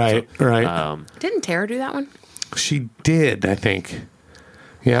 10K. Right, So, right. Didn't Tara do that one? She did, I think.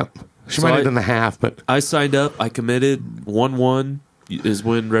 Yep. She might have done the half, but I signed up. I committed. 1/1 is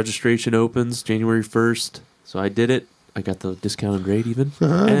when registration opens, January 1st. So I did it. I got the discounted rate even,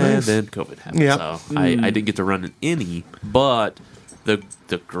 and nice. then COVID happened. Yep. So I didn't get to run any. But the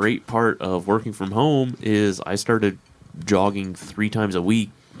great part of working from home is I started jogging 3 times a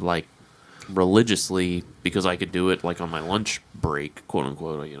week, like religiously, because I could do it like on my lunch break, quote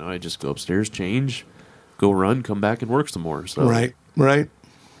unquote. You know, I just go upstairs, change, go run, come back and work some more. So right.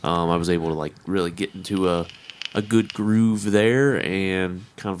 I was able to like really get into a good groove there and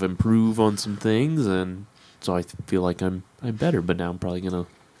kind of improve on some things, and so I feel like I'm better. But now I'm probably gonna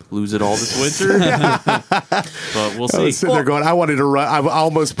lose it all this winter. But we'll I see. was sitting there going, I wanted to run. I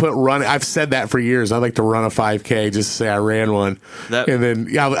almost put run. I've said that for years. I'd like to run a 5K just to say I ran one. And then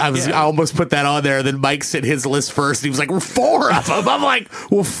I almost put that on there. Then Mike said his list first. He was like, "We're 4 of them." I'm like,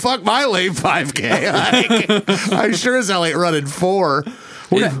 "Well, fuck my lame 5K." Like, I sure as hell ain't running 4.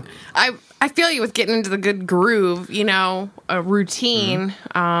 I feel you with getting into the good groove, you know, a routine.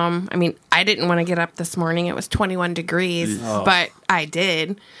 I mean, I didn't want to get up this morning. It was 21 degrees, but I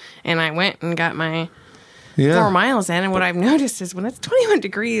did. And I went and got my 4 miles in. And what I've noticed is when it's 21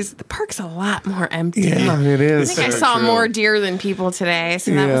 degrees, the park's a lot more empty. Yeah, it is. I think I saw more deer than people today,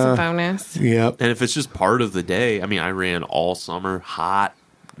 so that was a bonus. Yep. And if it's just part of the day, I mean, I ran all summer, hot,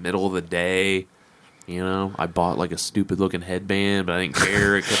 middle of the day. You know, I bought like a stupid looking headband, but I didn't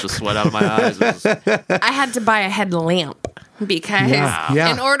care. It kept the sweat out of my eyes. I had to buy a headlamp because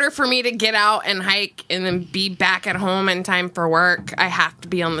Yeah. in order for me to get out and hike and then be back at home in time for work, I have to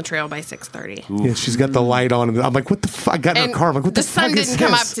be on the trail by 6:30. Yeah, she's got the light on. And I'm like, what the fuck? I got in her car. I'm like, what the fuck sun is didn't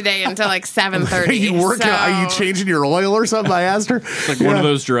come up this? today until like 7:30. Are you working? Are you changing your oil or something? I asked her. It's like one of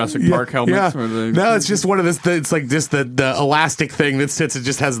those Jurassic Park helmets. Where they, No, it's just one of this. It's like just the elastic thing that sits. It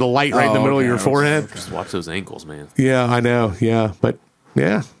just has the light right in the middle of your forehead. Just watch those ankles, man. Yeah, I know. Yeah, but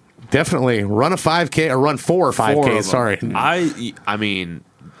yeah, definitely run a 5K or run 4 or 5K. Sorry, I mean,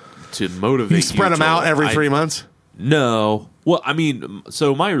 to motivate you spread them Joel, out every 3 months. No. Well, I mean,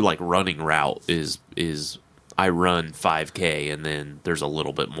 so my like running route is I run 5K and then there's a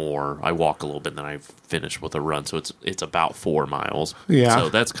little bit more. I walk a little bit and then I finish with a run. So it's about 4 miles. Yeah. So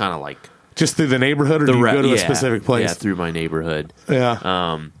that's kind of like Just through the neighborhood, or do you go to a specific place? Yeah, through my neighborhood.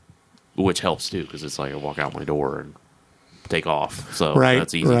 Yeah. Which helps too because it's like I walk out my door and take off. So Right,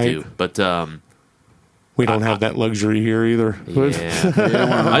 that's easy right. too. But we don't have that luxury here either. yeah.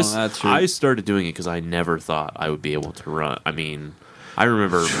 that's true. I started doing it because I never thought I would be able to run. I mean, I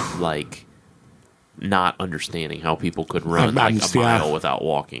remember like not understanding how people could run like a mile without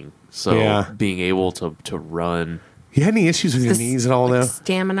walking. So being able to run. You had any issues with your knees at all, though?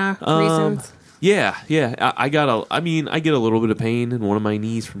 Stamina reasons? Yeah. I get a little bit of pain in one of my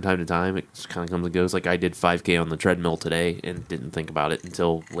knees from time to time. It just kind of comes and goes. Like I did 5K on the treadmill today and didn't think about it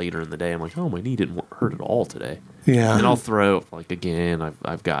until later in the day. I'm like, oh, my knee didn't hurt at all today. Yeah. And I'll throw like again.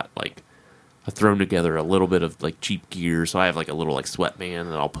 I've got like I've thrown together a little bit of like cheap gear, so I have like a little like sweatband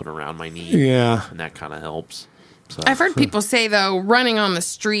that I'll put around my knee. Yeah. And that kind of helps. So I've heard people say though, running on the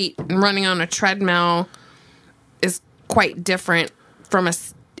street and running on a treadmill is quite different from a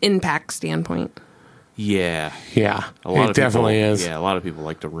impact standpoint. Yeah. A lot it definitely is. Yeah, a lot of people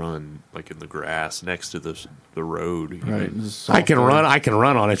like to run like in the grass next to the road. You right. know? I can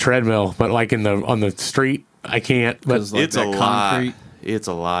run on a treadmill, but like on the street, I can't. But like It's a lot. It's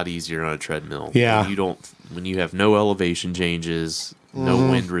a lot easier on a treadmill. Yeah. When you have no elevation changes, no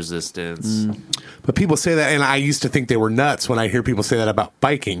wind resistance. But people say that, and I used to think they were nuts when I hear people say that about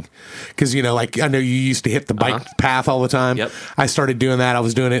biking. Because, you know, like, I know you used to hit the bike path all the time. Yep. I started doing that. I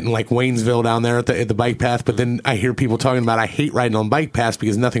was doing it in, like, Waynesville down there at the bike path. But then I hear people talking about I hate riding on bike paths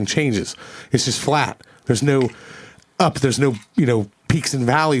because nothing changes. It's just flat. There's no up. There's no, you know, peaks and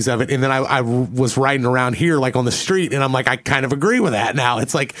valleys of it. And then I was riding around here, like, on the street, and I'm like, I kind of agree with that now.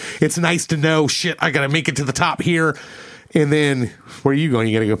 It's like, it's nice to know, shit, I got to make it to the top here. And then, where are you going?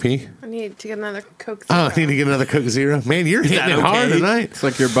 You got to go pee? I need to get another Coke Zero. Oh, I need to get another Coke Zero. Man, you're hitting it hard tonight. It's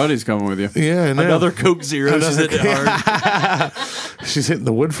like your buddy's coming with you. Yeah, I know. Another Coke Zero. She's hitting it hard. She's hitting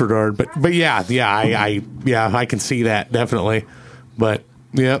the Woodford hard. But yeah, I can see that, definitely. But,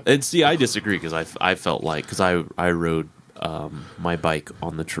 yeah. And see, I disagree because I felt like because I rode my bike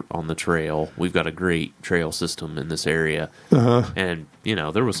on the trail. We've got a great trail system in this area, and you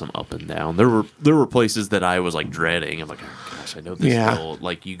know there was some up and down. There were places that I was like dreading. I'm like, oh, gosh, I know this hill.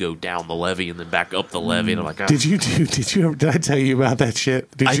 Like you go down the levee and then back up the levee, and I'm like, oh. Did I tell you about that shit?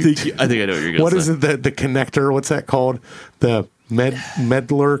 I think I know what you're going to say. What is it? The connector? What's that called? The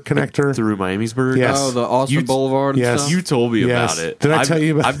Medler connector through Miamisburg. Yes. Oh, the Austin Boulevard and yes. stuff? You told me about it. Did I tell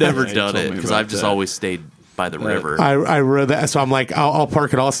you about I've never Yeah, you done told it me because about I've just that. always stayed by the river. I rode that, so I'm like, I'll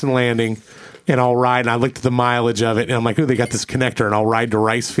park at Austin Landing, and I'll ride. And I looked at the mileage of it, and I'm like, oh, they got this connector, and I'll ride to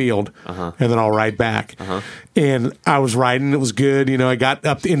Rice Field, and then I'll ride back. And I was riding; it was good. I got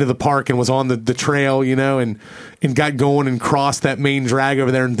up into the park and was on the trail, and got going and crossed that main drag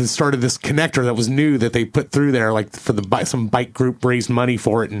over there, and then started this connector that was new that they put through there, like for some bike group raised money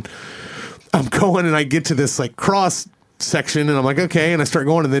for it, and I'm going, and I get to this like cross section, and I'm like, okay, and I start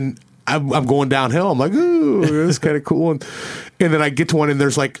going, and then I'm going downhill. I'm like, ooh, this is kind of cool. And then I get to one, and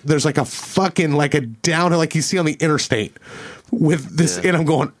there's like a fucking like a downhill like you see on the interstate with this, and I'm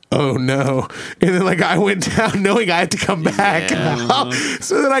going, oh no. And then like I went down knowing I had to come back.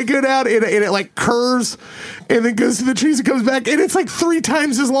 So then I go down, and it like curves and then goes to the trees and comes back, and it's like 3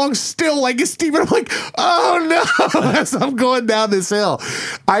 times as long still, like it's steep. And I'm like, oh no. As I'm going down this hill,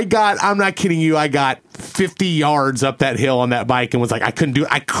 I'm not kidding you, I got 50 yards up that hill on that bike and was like, I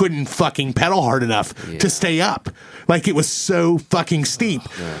couldn't fucking pedal hard enough to stay up. Like it was so fucking steep.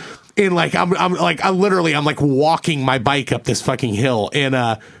 And like I'm like walking my bike up this fucking hill,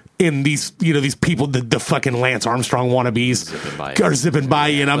 and in these people, the fucking Lance Armstrong wannabes are zipping by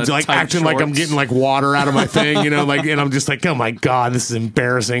you, and I'm like acting like I'm getting like water out of my thing, like, and I'm just like, oh my god, this is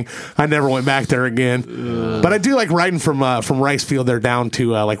embarrassing. I never went back there again. But I do like riding from Rice Field there down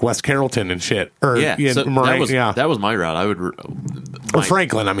to like West Carrollton and shit. Or that was my route. I would or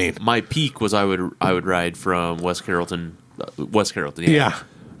Franklin. I mean, my peak was I would ride from West Carrollton.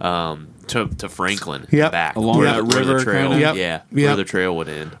 To Franklin, back along that river trail, where the trail would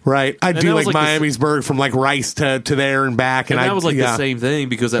end. Right, I do like Miamisburg from like Rice to there and back, and that was like the same thing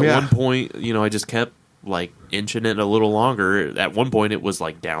because at one point, I just kept like inching it a little longer. At one point, it was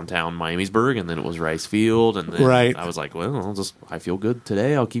like downtown Miamisburg, and then it was Rice Field, and then I was like, well, I feel good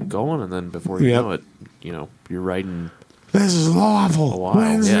today. I'll keep going, and then before you know it, you're riding. This is awful.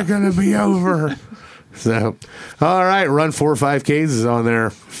 When's it going to be over? So, all right, run 4 or 5Ks is on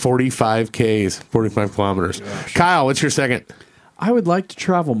there. 45 kilometers. Gosh. Kyle, what's your second? I would like to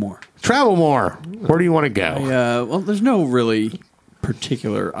travel more. Travel more. Where do you want to go? Well, there's no really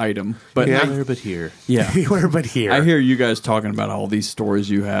particular item, but anywhere but here. Yeah, anywhere but here. I hear you guys talking about all these stories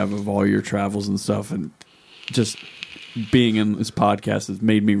you have of all your travels and stuff, and just being in this podcast has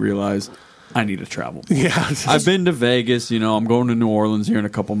made me realize I need to travel more. Yeah, I've been to Vegas. I'm going to New Orleans here in a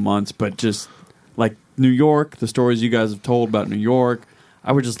couple months, but just like New York, the stories you guys have told about New York,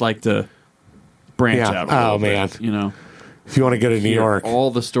 I would just like to branch out a little bit, If you want to go to New York. All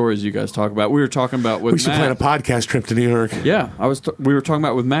the stories you guys talk about. We were talking about with We should Matt. plan a podcast trip to New York. Yeah, we were talking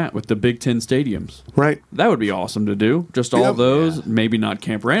about with Matt with the Big Ten stadiums. Right. That would be awesome to do. Just all those. Yeah. Maybe not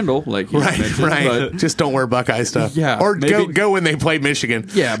Camp Randall, like you mentioned. Right. But just don't wear Buckeye stuff. Yeah. Or go when they play Michigan.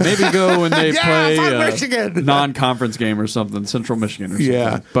 Yeah, maybe go when they play Michigan. Non-conference game or something, Central Michigan or something.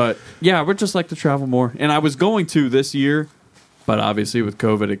 Yeah. But yeah, we'd just like to travel more. And I was going to this year, but obviously with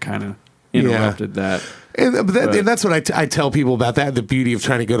COVID, it kind of interrupted that. And that's what I tell people about that. The beauty of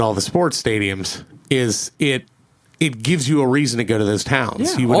trying to go to all the sports stadiums is it gives you a reason to go to those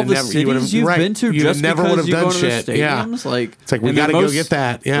towns. Yeah, You would all have the never, cities you've been to, you just never because would have you done go to the shit. Yeah, stadiums, like it's like we got to go get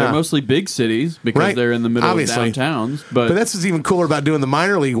that. Yeah, they're mostly big cities because they're in the middle Obviously. of downtowns. But that's what's even cooler about doing the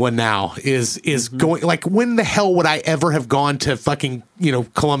minor league one now is going. Like, when the hell would I ever have gone to fucking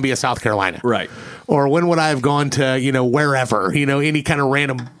Columbia, South Carolina? Right. Or when would I have gone to, wherever, any kind of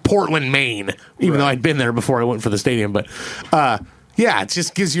random Portland, Maine, even though I'd been there before I went for the stadium. But, it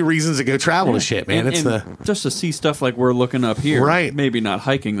just gives you reasons to go travel to shit, man. And just to see stuff like we're looking up here. Right. Maybe not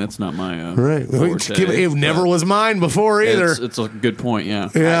hiking. That's not my forte, it never was mine before either. It's a good point, yeah.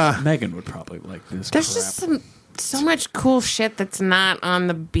 Yeah. Megan would probably like this. There's just so much cool shit that's not on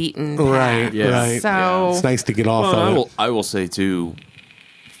the beaten path. Right, right. So it's nice to get off of it. I will say, too,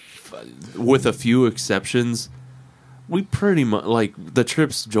 with a few exceptions, we pretty much, like, the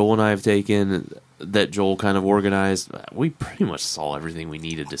trips Joel and I have taken that Joel kind of organized, we pretty much saw everything we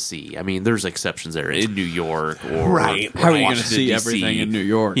needed to see. I mean, there's exceptions there in New York or right. How are you going to see everything in New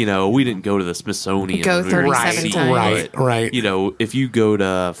York? We didn't go to the Smithsonian. Go 37 times. Right. If you go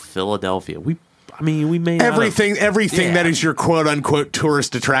to Philadelphia, we may everything that is your quote unquote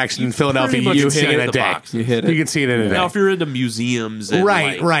tourist attraction in Philadelphia. You can see it in a day. You hit it. You can see it in a day. Now, if you're into museums, and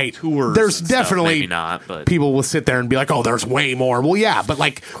right, tours, there's and definitely stuff, maybe not. But people will sit there and be like, "Oh, there's way more." Well, yeah, but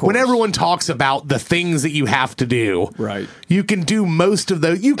like when everyone talks about the things that you have to do, right, you can do most of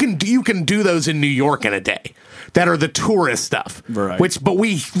those. You can do those in New York in a day. That are the tourist stuff, right?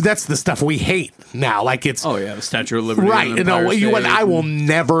 That's the stuff we hate now. Like it's the Statue of Liberty, right? I will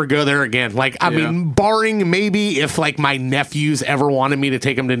never go there again. Like I mean, barring maybe if like my nephews ever wanted me to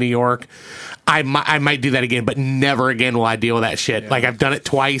take them to New York, I might do that again, but never again will I deal with that shit. Like I've done it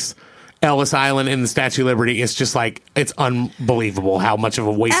twice, Ellis Island and the Statue of Liberty, it's just like, it's unbelievable how much of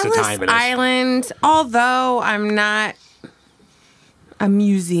a waste of time it is. Island, although I'm not a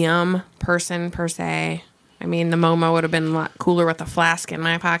museum person per se. I mean, the MoMA would have been a lot cooler with a flask in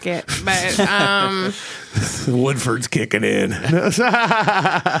my pocket, but Woodford's kicking in.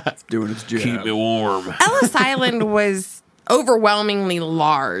 Doing its job. Keep it warm. Ellis Island was overwhelmingly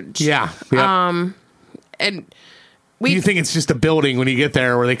large. Yeah. And You think it's just a building when you get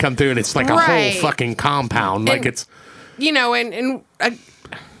there where they come through and it's like a Right. whole fucking compound. Like And- it's, and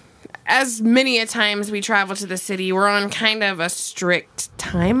as many a times we travel to the city, we're on kind of a strict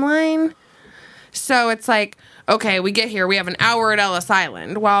timeline. So it's like, okay, we get here, we have an hour at Ellis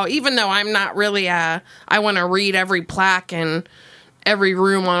Island. Well, even though I'm not really I want to read every plaque and every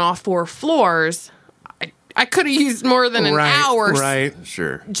room on all 4 floors, I could have used more than an hour Right.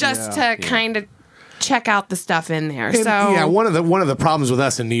 Sure. just to kind of check out the stuff in there. And, So yeah, one of the problems with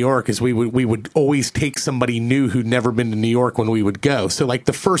us in New York is we would always take somebody new who'd never been to New York when we would go. So like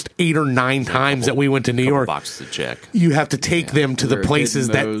the first 8 or 9 times that we went to New York, Boxes to check. you have to take them to the They're places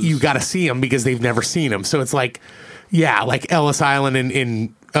hidden that those. you got to see them because they've never seen them. So it's like, yeah, like Ellis Island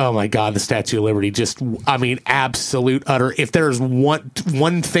in oh my God, the Statue of Liberty. Just, I mean, absolute utter. If there's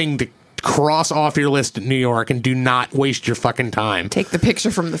one thing to cross off your list at New York, and do not waste your fucking time. take the picture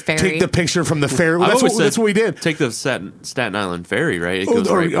from the ferry. Take the picture from the ferry. I've That's always said, what we did. Take the Staten Island ferry, right? It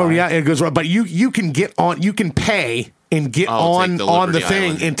goes right Oh by. yeah, it goes right. But you can get on. You can pay and get Oh, on take the the Liberty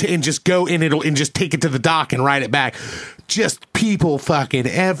thing Island. and just go and and just take it to the dock and ride it back. Just people fucking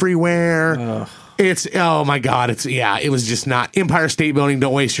everywhere. It's oh my God. It was just not Empire State Building.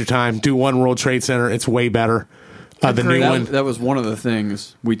 Don't waste your time. Do One World Trade Center. It's way better. The new one. That was one of the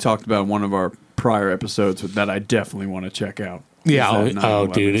things we talked about in one of our prior episodes that I definitely want to check out. Yeah. Is that Oh,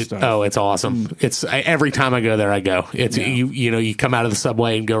 9/11 dude. stuff. It's awesome. It's every time I go there, I go. It's you come out of the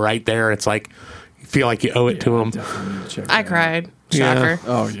subway and go right there. It's like you feel like you owe it to them. Definitely need to check I that out. cried. Shocker.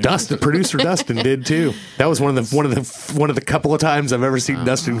 Oh yeah. Dustin, producer Dustin did too. That was one of the couple of times I've ever seen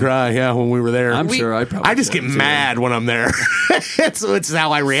Dustin cry. Yeah, when we were there. I'm sure I probably. I just get would, too. mad when I'm there. it's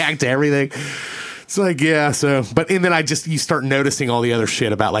how I react to everything. It's like, yeah, so, and then you start noticing all the other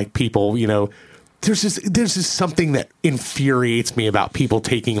shit about like people, there's just something that infuriates me about people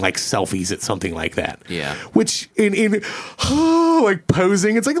taking like selfies at something like that. Yeah. Which like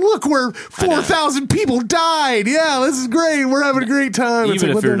posing, it's like, look, where 4,000 people died. Yeah, this is great. We're having a great time. It's Even like,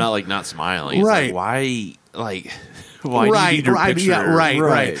 if what you're the- not like not smiling, it's Right. like why do you need your picture? Yeah,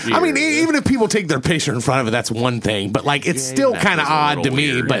 right. here? I mean, even if people take their picture in front of it, that's one thing. But like, it's still that kind of feels a odd little to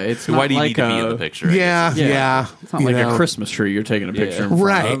me. weird. But Yeah, it's why not do you like need to be in a- the picture? I yeah, yeah, It's not like a Christmas tree you're taking a picture in front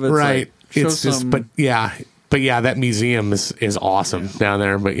right, of. It's right. like, show It's just, some- but yeah, that museum is awesome down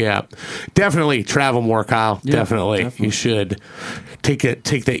there. But yeah, definitely travel more, Kyle. Yeah, definitely, you should take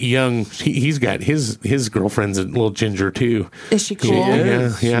that young. He's got his girlfriend's a little ginger too. Is she cool?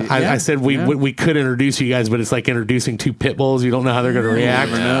 Yeah. I said we could introduce you guys, but it's like introducing 2 pit bulls. You don't know how they're going to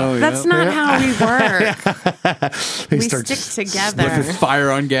react. No, That's not how we work. They We start stick together. With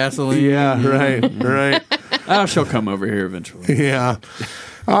fire on gasoline. Yeah, right. Oh, she'll come over here eventually. Yeah.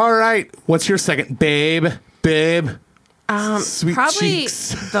 All right. What's your second, babe? Sweet Probably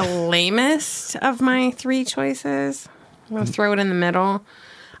cheeks. the lamest of my 3 choices. I'm going to throw it in the middle.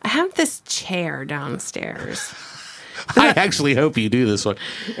 I have this chair downstairs I actually hope you do this one.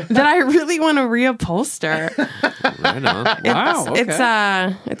 that I really want to reupholster. Right on. Wow.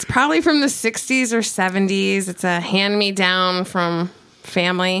 Okay. It's probably from the 60s or 70s. It's a hand-me-down from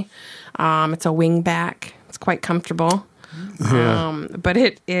family. It's a wingback. It's quite comfortable. But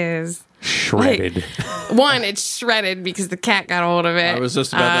it is Shredded. one, it's shredded because the cat got hold of it. I was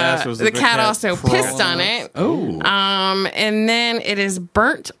just about to ask, was the the cat cat also pissed crawling on on it. Oh. And then it is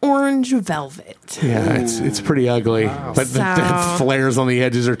burnt orange velvet. Yeah, it's pretty ugly. But the So- flares on the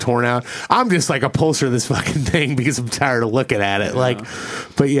edges are torn out. I'm just like upholster this fucking thing because I'm tired of looking at it. Like,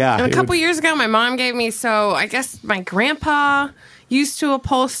 but yeah. And a it couple would- years ago, my mom gave me, so I guess my grandpa used to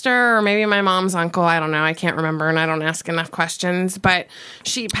upholster, or maybe my mom's uncle. I don't know. I can't remember, and I don't ask enough questions. But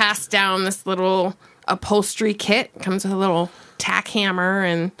she passed down this little upholstery kit. Comes with a little tack hammer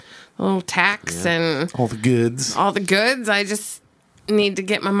and little tacks and all the goods. all the goods. I just need to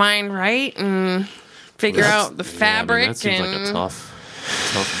get my mind right and figure out the fabric that seems and like a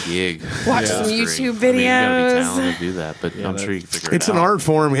tough gig. watch some Mystery. YouTube I mean, you gotta be videos. talented to do that, but I'm sure you can figure it out. It's an art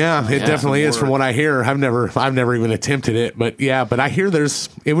form, yeah. It definitely is some from work. what I hear. I've never even attempted it, but yeah, but I hear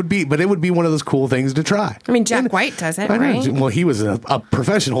it would be one of those cool things to try. I mean, Jack White does it, I know. right? Well, he was a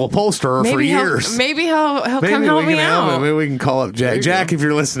professional upholsterer for years. Maybe he'll come Maybe help we me can have out. him. Maybe we can call up Jack. Jack, if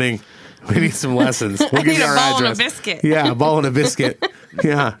you're listening, we need some lessons. We'll I need a ball and a biscuit. Yeah, a ball and a biscuit.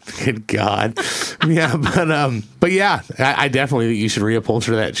 Yeah, good God. Yeah, but yeah, I definitely think you should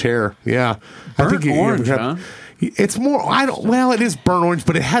reupholster that chair. Yeah, I Burnt think orange, huh? It's more. Well, it is burnt orange,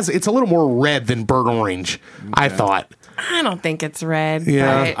 but it's a little more red than burnt orange. I thought. I don't think it's red.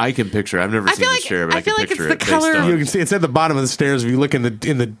 Yeah. but I can picture. I've never I seen feel the like- chair, but I I can feel like picture it's it. the based color- on- You can see it's at the bottom of the stairs. If you look in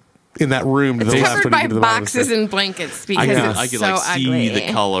that room, to the it's left covered when you by get to the bottom of the boxes stairs. and blankets because I it's could so like ugly. see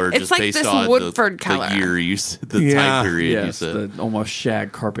the color It's just like based this on Woodford the color. year you, the Yeah. time period you Yes, said. the almost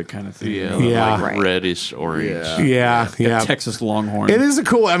shag carpet kind of thing. Yeah, Yeah. like Right. reddish orange. Yeah, yeah. Texas Longhorn. It is a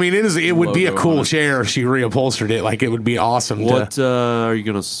cool. I mean, it would be a Logo on cool it. chair if she reupholstered it. Like, it would be awesome. What are you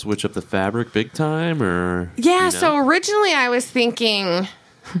going to switch up the fabric big time, or Yeah, you know? so originally I was thinking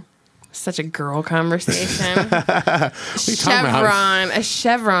such a girl conversation. about? A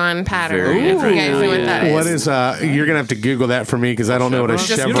chevron pattern. Very If you guys know what that is. What is you're gonna have to Google that for me because I don't know what a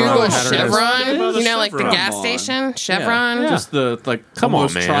Chevron? Just chevron Google pattern is. chevron. is. You know, like the Chevron. gas station chevron. Yeah. Just the Come on,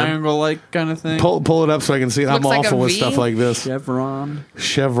 almost man. triangle like kind of thing. Pull it up so I can see it. I'm Looks like awful a with V. stuff like this. Chevron.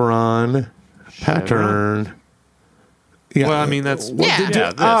 Chevron pattern. Yeah. Well, I mean that's Yeah.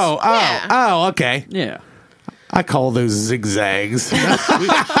 this. Oh, okay. Yeah. I call those zigzags. we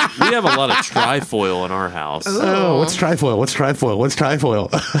have a lot of trifoil in our house. Oh, what's trifoil? What's trifoil? What's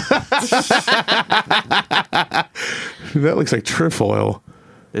trifoil? That looks like trefoil.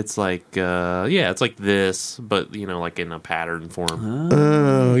 It's like it's like this, but like in a pattern form.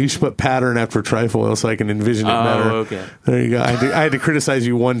 Oh, you should put pattern after trifoil so I can envision it better. Okay. There you go. I had to criticize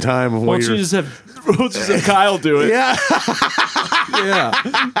you one time. Why don't you just have Kyle do it? Yeah.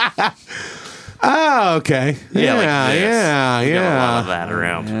 Yeah. Oh, okay. Yeah, like this. yeah, We got a lot of yeah. that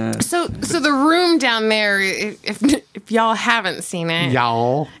around. So the room down there, if y'all haven't seen it,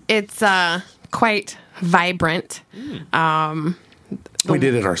 Y'all. it's quite vibrant. We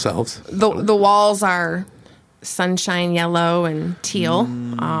did it ourselves. The walls are sunshine yellow and teal.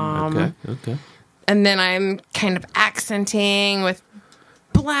 Okay. And then I'm kind of accenting with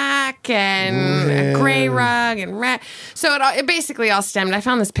black and a gray rug and red. So it basically all stemmed. I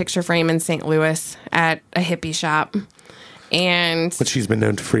found this picture frame in St. Louis at a hippie shop. And But she's been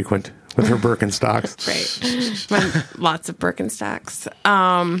known to frequent with her Birkenstocks. right, lots of Birkenstocks.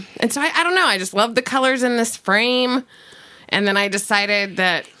 And so I don't know. I just love the colors in this frame. And then I decided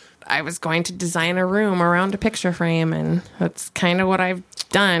that I was going to design a room around a picture frame. And that's kind of what I've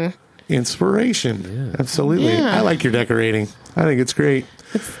done. Inspiration. Absolutely. I like your decorating. I think it's great.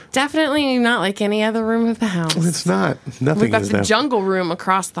 Definitely not like any other room of the house. It's not. Nothing We've got is the that. jungle room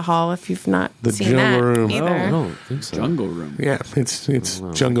across the hall if you've not The seen jungle that room. either. I don't think so. Jungle room. Yeah, it's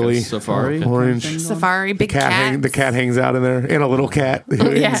jungly. Safari. Orange. Safari, big cat. The cat hangs out in there, and a little cat who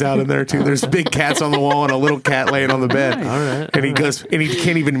hangs out in there too. There's big cats on the wall and a little cat laying on the bed. All right. And he goes, and he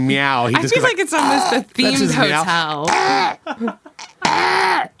can't even meow. He I just feel goes like it's almost a themed his meow. hotel.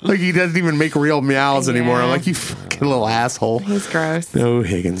 like he doesn't even make real meows anymore. I'm Yeah. like, you fucking little asshole. He's gross. No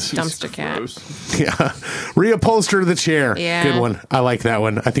Higgins. Dumpster cat. Yeah. Reupholster the chair. Yeah. Good one. I like that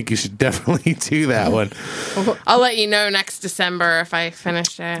one. I think you should definitely do that one. I'll let you know next December if I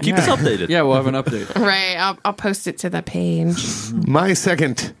finish it. Keep us updated. Yeah, we'll have an update. Right. I'll post it to the page. My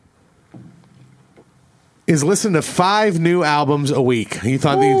second is listen to 5 new albums a week. You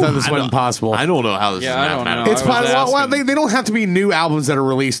thought this wasn't possible. I don't know how this Yeah, is I don't mathematical. know. It's I was possible. Well, asking. they don't have to be new albums that are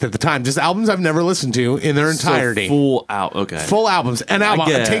released at the time. Just albums I've never listened to in their entirety. Full out. Okay. Full albums. An album.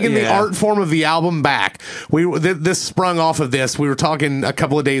 get it, Taking the yeah. art form of the album back. This sprung off of this. We were talking a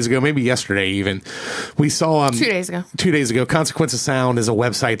couple of days ago, maybe yesterday even. We saw 2 days ago. 2 days ago. Consequence of Sound is a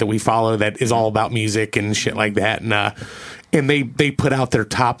website that we follow that is all about music and shit like that. And they put out their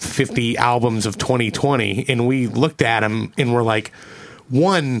top 50 albums of 2020, and we looked at them and we're like,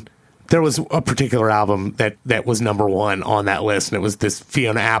 one, there was a particular album that was number one on that list, and it was this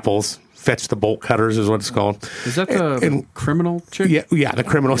Fiona Apple's Fetch the Bolt Cutters is what it's called. Is that the criminal chick? Yeah, the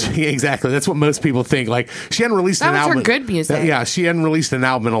criminal. Yeah, exactly. That's what most people think. Like, she hadn't released That an was her album. good music. Yeah, she hadn't released an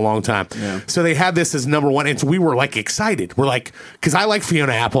album in a long time. Yeah. So they had this as number one, and so we were like excited. We're like, because I like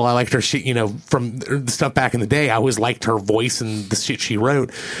Fiona Apple. I liked her shit, from the stuff back in the day. I always liked her voice and the shit she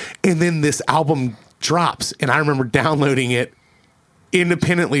wrote. And then this album drops, and I remember downloading it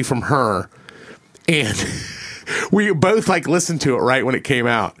independently from her, and we both listened to it right when it came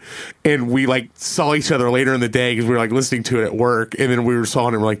out, and we saw each other later in the day because we were listening to it at work, and then we saw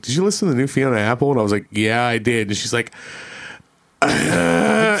it and we're like, did you listen to the new Fiona Apple? And I was like, yeah, I did. And she's like,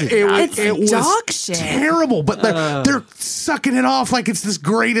 it was dog shit. terrible, but they're sucking it off like it's this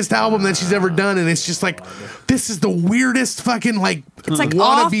greatest album that she's ever done, and it's just this is the weirdest fucking It's like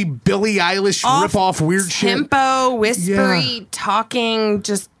wannabe Billie Eilish rip off weird shit. Tempo, whispery, Yeah. talking,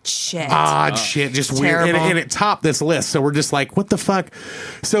 just shit. odd shit, just weird. terrible. And it topped this list. So we're just like, what the fuck?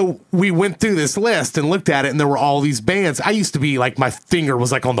 So we went through this list and looked at it, and there were all these bands. I used to be like, my finger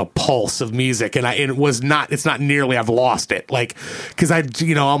was like on the pulse of music, and it's not nearly, I've lost it. Like, because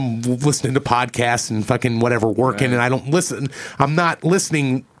I'm listening to podcasts and fucking whatever, working, and I don't listen. I'm not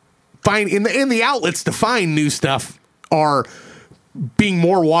listening. In the outlets to find new stuff are being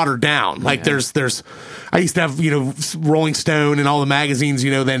more watered down. Like there's I used to have, Rolling Stone and all the magazines,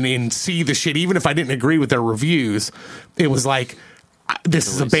 then see the shit. Even if I didn't agree with their reviews, it was like, this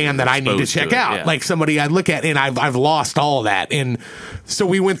is a band that I need to check out. Yeah. Like somebody I'd look at, and I've lost all of that. And so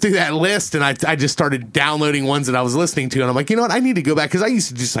we went through that list, and I just started downloading ones that I was listening to. And I'm like, you know what? I need to go back. Because I used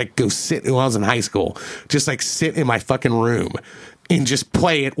to just like go sit when I was in high school, just like sit in my fucking room and just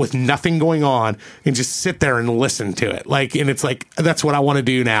play it with nothing going on and just sit there and listen to it. Like, and it's like, that's what I want to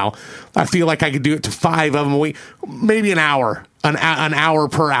do now. I feel like I could do it to 5 of them a week, maybe an hour. An hour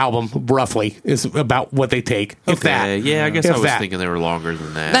per album, roughly, is about what they take. If that. Yeah, I guess If I was that. thinking they were longer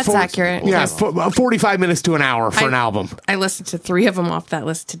than that. That's accurate. Yeah, 45 minutes to an hour for an album. I listened to 3 of them off that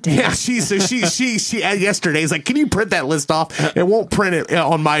list today. Yeah, she yesterday is like, can you print that list off? It won't print it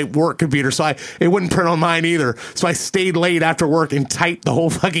on my work computer, so it wouldn't print on mine either. So I stayed late after work and typed the whole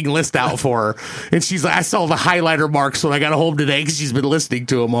fucking list out for her. And she's like, I saw the highlighter marks when I got home today because she's been listening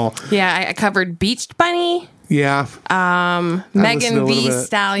to them all. Yeah, I covered Beached Bunny, Yeah, Megan Thee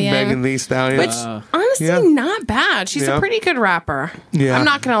Stallion. Megan Thee Stallion. Which, honestly, yeah. not bad. She's Yeah. a pretty good rapper. Yeah. I'm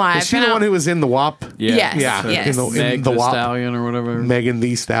not going to lie. Is she the one who was in the WAP? Yes, Yeah. yes. In Meg the the WAP. Stallion or whatever. Megan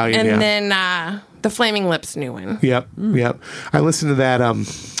Thee Stallion. And yeah. then the Flaming Lips new one. Yep. I listened to that.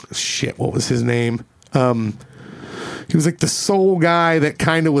 Shit. What was his name? He was like the soul guy that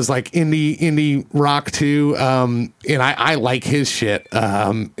kind of was like indie rock too. And I like his shit.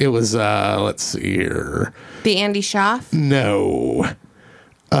 It was let's see here. The Andy Schaaf. No.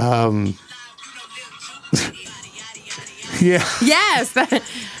 Yeah. Yes.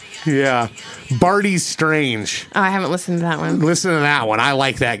 Yeah. Barty's Strange. I haven't listened to that one. Listen to that one. I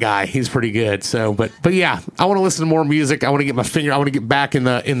like that guy. He's pretty good. So, but yeah, I want to listen to more music. I want to get my finger. I want to get back in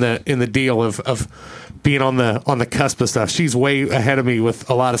the deal of being on the cusp of stuff. She's way ahead of me with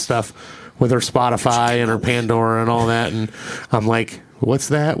a lot of stuff with her Spotify and her Pandora and all that. And I'm like, what's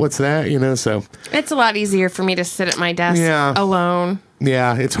that? So It's a lot easier for me to sit at my desk Yeah. alone.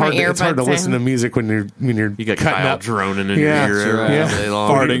 yeah, it's hard to earbuds listen to in. music when you're You got cutting Kyle up. droning in Yeah, your ear yeah. all day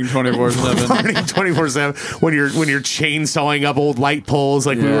long. Farting 24/7. Farting 24/7 when you're chainsawing up old light poles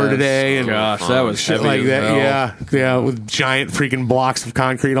like we were today, and Gosh, that was shit heavy like as that. hell. Yeah, with giant freaking blocks of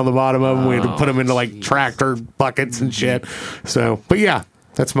concrete on the bottom of them. We had to put them into like tractor buckets and shit. So, but yeah,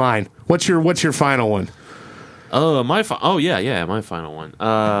 that's mine. What's your final one? My final one.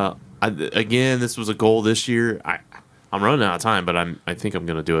 Again, this was a goal this year. I'm running out of time, but I think I'm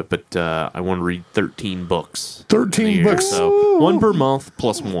going to do it. But I want to read 13 books. 13 in a year. books. So one per month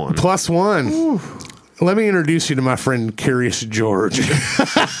plus one. Plus one. Let me introduce you to my friend Curious George.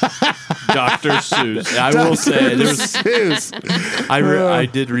 Dr. Seuss. I will say, I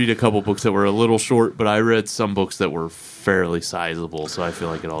did read a couple books that were a little short, but I read some books that were fairly sizable, so I feel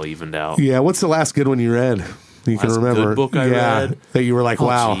like it all evened out. Yeah, what's the last good one you read? You can Last remember good book I read? that you were like,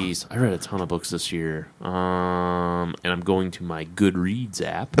 wow. Jeez, I read a ton of books this year. And I'm going to my Goodreads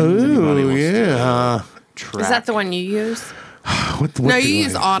app. Ooh, yeah. Is that the one you use? What No, do you I-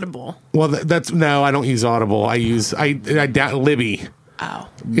 use Audible. Well, that's no, I don't use Audible. I Libby Oh.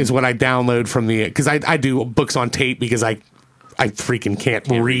 is what I download from because I do books on tape because I freaking can't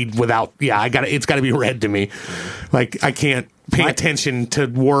read without. Yeah, it's got to be read to me. Like I can't pay attention to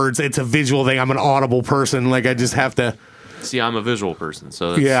words. It's a visual thing. I'm an Audible person. Like I just have to. See, I'm a visual person,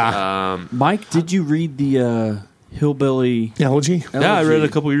 so that's, Yeah. Mike, did you read the Hillbilly? Elegy? Yeah, I read it a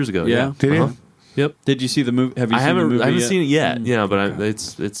couple years ago. Yeah. Did you? Uh-huh. Yep. Did you see the movie? Have you I seen haven't. the movie I haven't yet? seen it yet. Yeah, but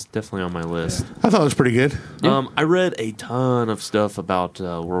it's definitely on my list. I thought it was pretty good. I read a ton of stuff about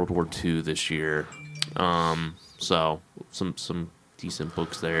World War II this year. So some decent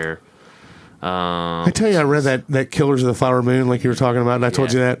books there. I tell you, I read that Killers of the Flower Moon, like you were talking about, and I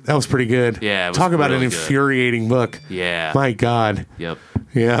told you that was pretty good. Yeah, it was talk about really an good. infuriating book. Yeah. My God. Yep.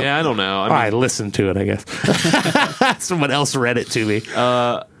 Yeah. Yeah, I don't know. All right, listen to it. I guess someone else read it to me.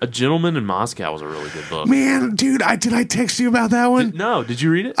 A Gentleman in Moscow was a really good book. Man, dude, did I text you about that one? No, did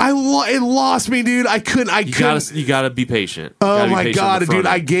you read it? It lost me, dude. I couldn't. You gotta be patient. You Oh gotta be my patient on God, the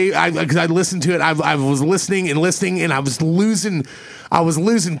front dude! end. Because I listened to it. I was listening, and I was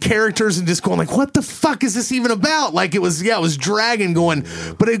losing characters and just going like, what the fuck is this even about? Like it was dragging going,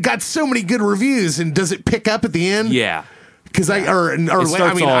 but it got so many good reviews. And does it pick up at the end? Yeah. Because I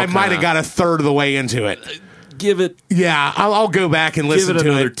starts all might have kinda- got a third of the way into it. give it Yeah, I'll go back and listen to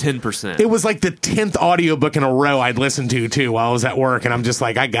another it. 10%. It was like the 10th audiobook in a row I'd listened to too while I was at work, and I'm just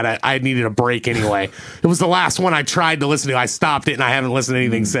like, I needed a break anyway. It was the last one I tried to listen to. I stopped it and I haven't listened to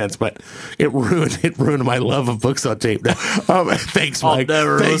anything since, but it ruined my love of books on tape. Thanks, Mike.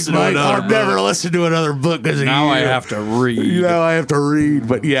 Thanks, Mike. I'll never listen to another book because Now I have to read. I have to read,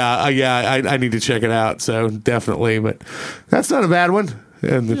 but I need to check it out. So definitely, but that's not a bad one.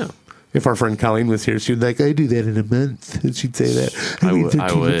 And if our friend Colleen was here, she'd like, I do that in a month. And she'd say that. I read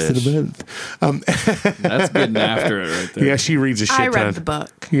 13 books in a month. That's getting after it right there. Yeah, she reads a shit I ton. read the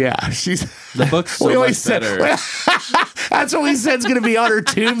book. Yeah, she's. The book's so We always much said- better. That's what we said is going to be on her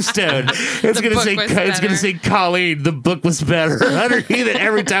tombstone. It's going to book say, was it's going to better. say, Colleen, the book was better. Underneath it,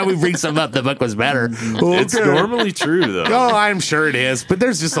 every time we bring something up, the book was better. It's Okay. normally true, though. Oh, I'm sure it is, but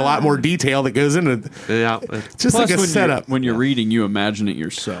there's just a lot more detail that goes into it. Yeah. Just Plus, like a when setup. when you're reading, you imagine it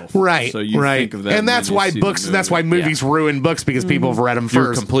yourself. Right, So you right, think of that, and that's then you why see the books. That's why movie. movies ruin books because people have read them You're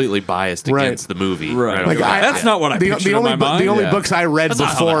first. completely biased Right. against the movie. Right. Like, That's not what I pictured in only my mind. The only Yeah. books I read That's not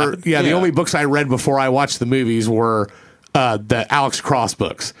how that before, happened. the Yeah. only books I read before I watched the movies were the Alex Cross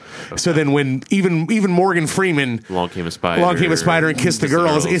books. So then when even Morgan Freeman. Along Came a Spider. Along Came a Spider and Kissed the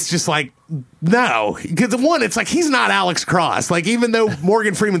Girls. It's just like, no. Because one, it's like, he's not Alex Cross. Like, even though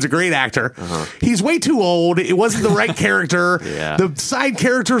Morgan Freeman's a great actor, he's way too old. It wasn't the right character. Yeah. The side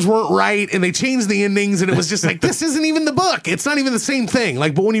characters weren't right, and they changed the endings, and it was just like, this isn't even the book. It's not even the same thing.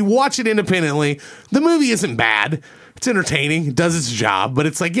 Like, but when you watch it independently, the movie isn't bad. It's entertaining. It does its job, but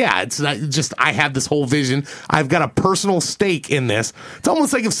it's like, yeah, it's not just, I have this whole vision. I've got a personal stake in this. It's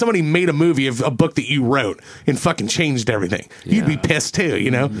almost like if somebody made a movie of a book that you wrote and fucking changed everything. You'd be pissed too, you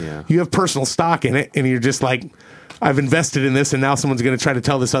know? Yeah. You have personal stock in it, and you're just like, I've invested in this, and now someone's going to try to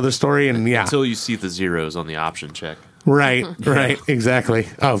tell this other story, and yeah. Until you see the zeros on the option check. Right, exactly.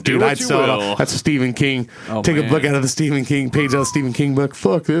 Oh, dude, what I'd you sell it will. all. That's a Stephen King. Oh, Take a man. book out of the Stephen King page out of the Stephen King book.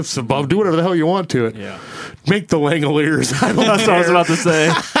 Fuck this. Bob, do whatever the hell you want to it. Yeah. Make the Langoliers. I don't That's what I was care. about to say.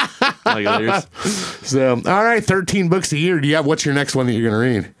 Like, there's- So, all right, 13 books a year. Do you have, what's your next one that you're going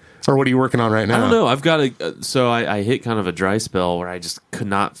to read? Or what are you working on right now? I don't know. I've got so I hit kind of a dry spell where I just could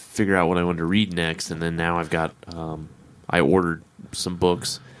not figure out what I wanted to read next, and then now I've got I ordered some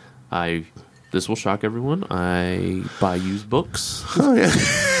books. This will shock everyone. I buy used books. Oh, yeah.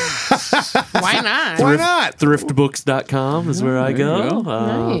 Why not? Why not? Thriftbooks.com is where I there you go.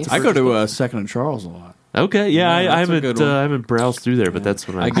 go. Nice. I go to Second and Charles a lot. Okay, yeah, Yeah, I that's a good haven't one. I haven't browsed through there, but that's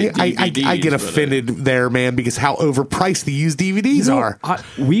when I I get- I DVDs, get but offended there, man, because how overpriced the used DVDs are.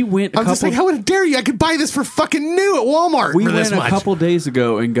 We went a I'm just like, couple. how dare you? I could buy this for fucking new at Walmart We for this went a much. couple days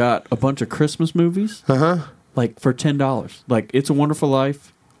ago and got a bunch of Christmas movies. Like for $10. Like It's a Wonderful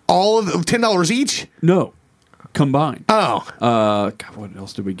Life. All of them, $10 each? No, combined. Oh. God, what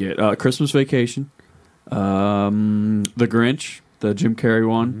else did we get? Christmas Vacation, The Grinch, the Jim Carrey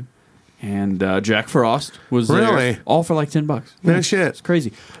one, and Jack Frost was Really? there, all for like $10. No Yeah, shit. it's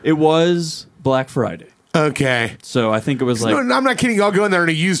crazy. It was Black Friday, Okay. so I think it was like No, I'm not kidding. I'll go in there and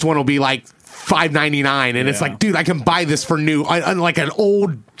a used one will be like $5.99, and it's Yeah. like, dude, I can buy this for new, like an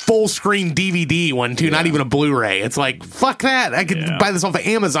old full screen DVD one too, not even a Blu-ray. It's like, fuck that. I could Yeah. buy this off of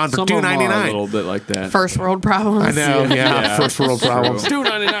Amazon for some of them are a $2.99. little bit like that. First world problems. I know, yeah, first world problems.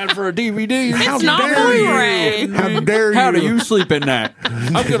 $2.99 for a DVD. How It's not dare you? Blu-ray. How dare you? How do you sleep in that?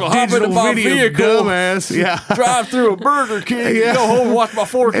 I'm gonna hop Digital into my video, vehicle, dumbass. Yeah. drive through a Burger King, Yeah. go home and watch my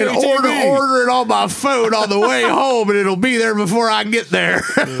 4K And TV. order it on my phone on the way home, and it'll be there before I get there.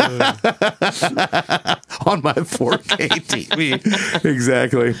 On my 4K TV.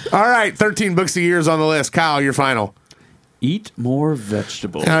 Exactly. All right, 13 books a year is on the list. Kyle, your final. Eat more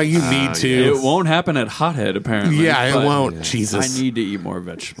vegetables. You need to. It won't happen at Hothead, apparently. Yeah, it but won't. Jesus. I need to eat more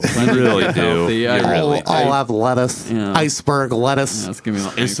vegetables. I really do. Healthy. You I really really. I'll have lettuce, Yeah. iceberg lettuce, That's gonna be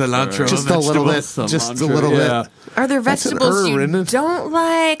like cilantro. just a little bit, just a little yeah. bit. Are there That's an vegetables herb, isn't you it? don't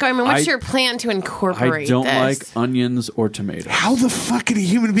like? I mean, what's I- your plan to incorporate I don't this? like onions or tomatoes. How the fuck can a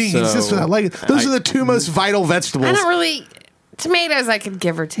human being So, exist without like those? Are the two most vital I vegetables. don't really. Tomatoes, I could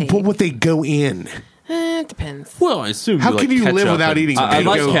give or take. But what they go in? It depends. well, I assume How you like can you live ketchup without and- eating I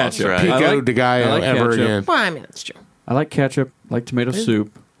like pico, ketchup. right? pico I like- de gallo I like ever ketchup. again? Well, I mean, that's true. I like ketchup, like tomato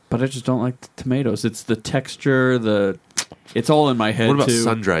soup, but I just don't like the tomatoes. It's the texture, it's all in my head What about too.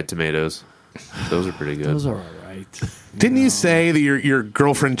 sun-dried tomatoes? Those are pretty good. Those are all right. Didn't you say that your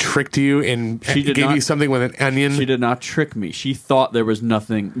girlfriend tricked you and She did gave not. you something with an onion? She did not trick me. She thought there was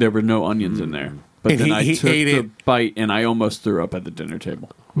nothing. There were no onions in there. But And then he I took ate the it. bite, and I almost threw up at the dinner table.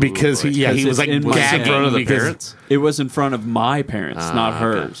 Because he Because was it's like in my gagging in front of the because parents? It was in front of my parents, not Okay.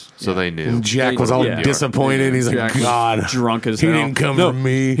 hers. So they knew. Jack was all Yeah. disappointed. He's like, Jack was God, drunk as he hell. didn't come No, from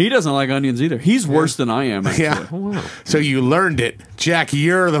me. He doesn't like onions either. He's worse than I am. Actually. Yeah. So you learned it, Jack.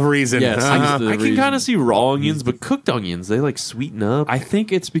 You're the reason. Yes, Uh-huh. he's the I can reason. kind of see raw onions, but cooked onions, they like sweeten up. I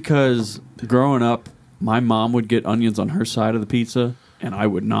think it's because growing up, my mom would get onions on her side of the pizza, and I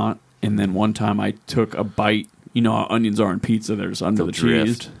would not. And then one time I took a bite. You know how onions are in pizza. There's under They'll the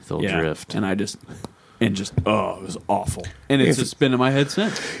drift. cheese. They'll drift. And it was awful. And it's just been in my head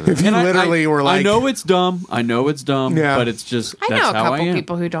since. If you And literally were like, I know it's dumb. Yeah. But it's just I that's know a how I couple am.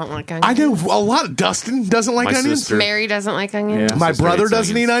 people who don't like onions. I know a lot. Dustin doesn't like My onions. sister- Mary doesn't like onions. Yeah. My sister brother hates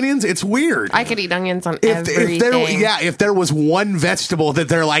doesn't onions. eat onions. It's weird. I could eat onions on if everything. if there was one vegetable that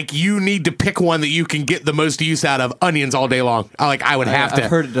they're like, you need to pick one that you can get the most use out of, onions all day long. I would have to. I've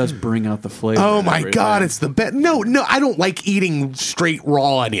heard it does bring out the flavor. Oh and my everything. God, it's the best. No, I don't like eating straight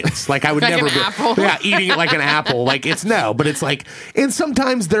raw onions. Like I would Like never an be. apple? Yeah, eating it like an apple. Like it's no, but it's like, and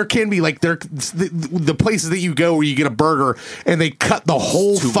sometimes there can be like the places that you go where you get a burger and they cut the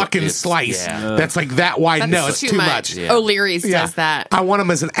whole too- fucking it's- slice. yeah. That's like that wide. That's No, it's too much. Yeah. O'Leary's Yeah. does that. I want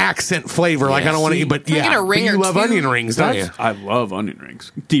them as an accent flavor. Like I don't want to see, eat, but Can I yeah, get a ring but you or love two? onion rings, don't you? I love onion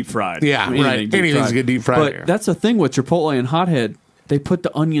rings, deep fried. Yeah, right. deep Anything's fried. good deep fried. But that's the thing with Chipotle and Hothead. They put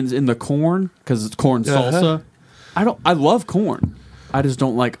the onions in the corn because it's corn salsa. I love corn. I just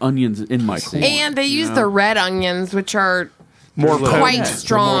don't like onions in my corn. And they use the red onions, which are More quite potent.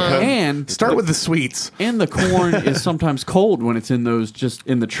 strong. More potent. And Start with the sweets. and the corn is sometimes cold when it's in those just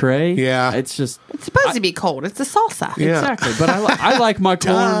in the tray. Yeah. it's just It's supposed to be cold. It's a salsa. Yeah. exactly. But I like my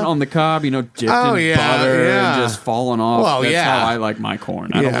corn on the cob, dipped Oh, in yeah, butter yeah. and just falling off. Well, That's yeah. how I like my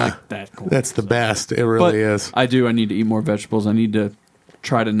corn. I don't Yeah. like that corn. That's the best. It but really is. I need to eat more vegetables. I need to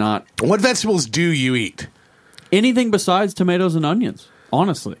try to not What vegetables do you eat? anything besides tomatoes and onions.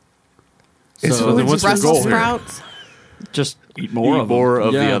 Honestly, It's So really then what's just- your Brussels goal here? sprouts. just eat more Eat of them. more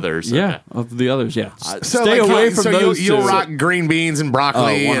of the others. Yeah, Okay. of the others. Yeah, So stay like, away you'll- from so those. You'll two. rock green beans and Oh,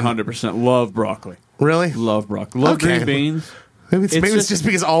 broccoli. 100%. Love broccoli. Really? Love broccoli. Love Okay. green beans. Maybe it's It's just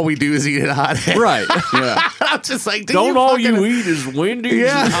because all we do is eat it hot. Right. Yeah. I'm just like, do Don't all fucking- you eat is Wendy's?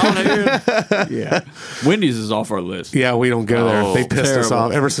 Yeah. Yeah. Wendy's is off our list. Yeah, we don't go there. Oh, They pissed us terrible.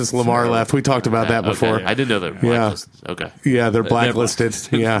 off ever since Lamar left. We talked about that before. Okay. I didn't know that. Yeah. Blacklisted. Okay. Yeah, they're blacklisted.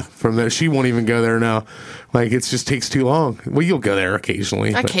 Yeah, from there, she won't even go there now. Like it just takes too long. Well, you'll go there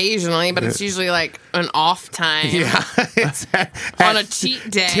occasionally. but- Occasionally, but it's usually like an off time. Yeah, it's On a cheat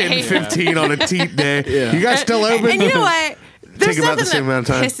day. 10:15 on a cheat day. Yeah. You guys still open? And you know what? There's Take about the nothing same that amount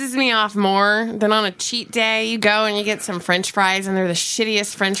of time. pisses me off more than on a cheat day. You go and you get some French fries, and they're the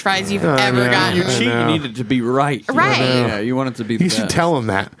shittiest French fries you've ever know. gotten. You I cheat, know. you need it to be right. Right. Yeah, you want it to be the You should best. tell them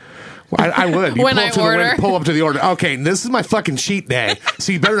that. I would. You When pull I up to the window- order. pull up to the order. Okay, this is my fucking cheat day,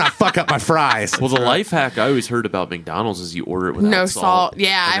 so you better not fuck up my fries. Well, the life hack I always heard about McDonald's is you order it without No salt. salt.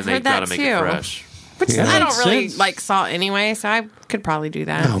 Yeah, and I've then heard they've that gotta make too. it fresh. Which Yeah. I don't Makes really sense. like salt anyway, so I could probably do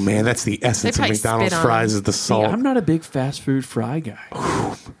that. Oh man, that's the essence of probably McDonald's spit on fries it. is the See, salt. I'm not a big fast food fry guy.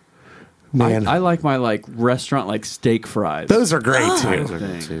 Man, I like my restaurant steak fries. those are great Oh. too. Those are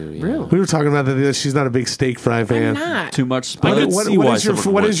good too. Yeah. Really? We were talking about that the other. She's not a big steak fry fan. I'm not. Too much I spice. could see why What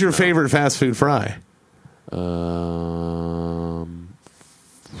someone is your would, favorite fast food fry?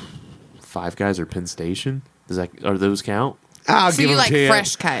 Five Guys or Penn Station? Are those count? I'll So give you them like to you.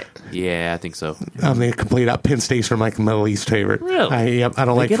 fresh cut. Yeah, I think so. I'm the complete up. Penn Station are my least favorite. Really? I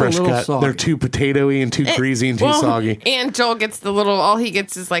don't like get a fresh little cut. soggy. They're too potatoey and too greasy and too Well, soggy. And Joel gets the little. All he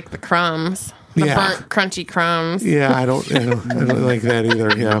gets is like the crumbs, the Yeah. burnt, crunchy crumbs. Yeah, I don't like that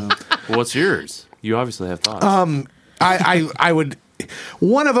either. Yeah. Well, what's yours? You obviously have thoughts. I would.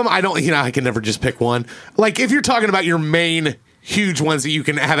 One of them, I don't. I can never just pick one. Like if you're talking about your main huge ones that you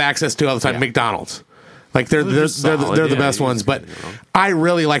can have access to all the time, Yeah. McDonald's. Like they're just the solid, yeah, best you ones, can- but I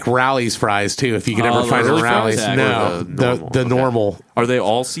really like Rally's fries too. If you can Oh, ever the find a early fries? Rally's, Or no, the the normal? the Okay. normal. Are they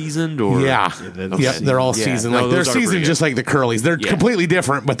all seasoned or? Yeah, yep, they're all Yeah. seasoned. No, Like they're those are pretty seasoned good. just like the Curlies. They're Yeah. completely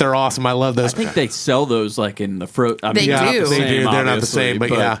different, but they're awesome. I love those. I think they sell those in the They Yeah, do. they do. They're not the obviously, same,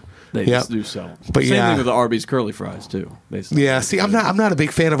 but yeah. they Yep. just do sell. 'em. But Same yeah. thing with the Arby's curly fries too. They sell Yeah, see, I'm not a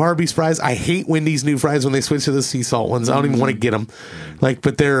big fan of Arby's fries. I hate Wendy's new fries when they switch to the sea salt ones. I don't even want to get them.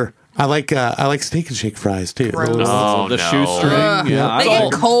 But they're I like Steak and Shake fries too. Gross. Those- Oh, the no. shoestring. Ugh. Yeah, They I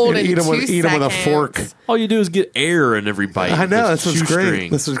get cold in eat 'em 2 with- eat 'em with a seconds. fork. All you do is get air in every bite. I know With this was great.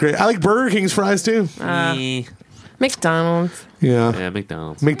 shoestring. This was great. I like Burger King's fries too. Eh. McDonald's. Yeah. Yeah,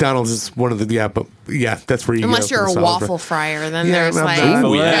 McDonald's. McDonald's is one of the that's where you Unless go you're for a solid waffle bread. fryer, then Yeah, there's not like that.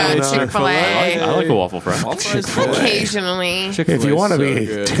 Oh, yeah. Chick-fil-A. I like a waffle fry. Occasionally. If you want to be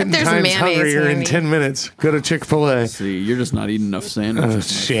 10 There's times mayonnaise hungrier in handy. 10 minutes, go to Chick-fil-A. See, you're just not eating enough sandwiches. my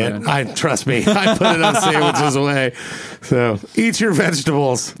Shit, friend. trust me. I put enough sandwiches away. So eat your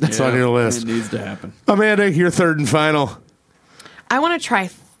vegetables. That's on Yeah, your list. It needs to happen. Amanda, your third and final. I want to try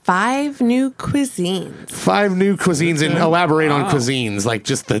 5 new cuisines. 5 new cuisines and elaborate on cuisines, like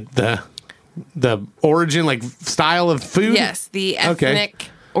just the origin, like style of food. Yes, the ethnic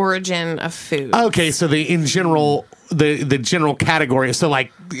origin of food. Okay, so in general, the general category. So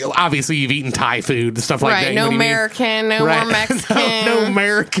like, obviously, you've eaten Thai food, stuff like that. Right, You know no what I mean? American, no Right. more Mexican. no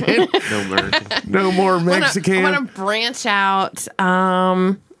American, No American. no more Mexican. I want to branch out.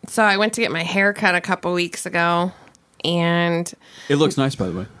 So I went to get my hair cut a couple weeks ago, and It looks nice, by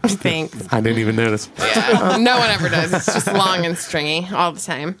the way. thanks. I didn't even notice. No one ever does. It's just long and stringy all the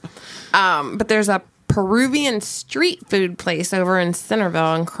time. But there's a Peruvian street food place over in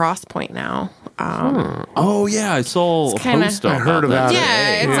Centerville and Cross Point now. Oh, yeah. I saw a kinda- post I heard about it. Yeah,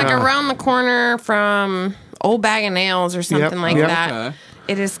 it's like Yeah. around the corner from Old Bag of Nails or something like yep. that. Okay.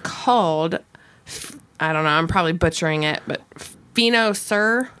 It is called, I don't know, I'm probably butchering it, but Fino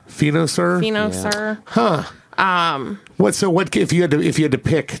Sir. Fino, sir. Fino Sir. What if you had to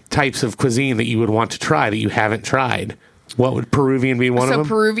pick types of cuisine that you would want to try that you haven't tried? What would Peruvian be one of So them?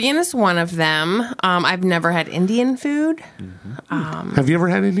 Peruvian is one of them. I've never had Indian food. Have you ever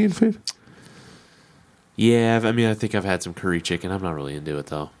had Indian food? Yeah, I think I've had some curry chicken. I'm not really into it,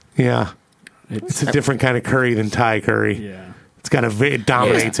 though. Yeah, it's a different kind of curry than Thai curry. Yeah. It's got it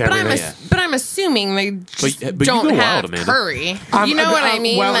dominates But I'm, everything. but I'm assuming they just but you don't go have wild, Amanda. curry. You know what I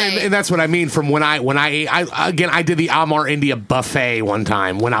mean? Well, Like- and that's what I mean. From when I ate, I did the Amar India buffet one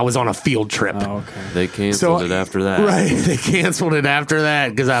time when I was on a field trip. Oh, okay. They canceled it after that. Right, they canceled it after that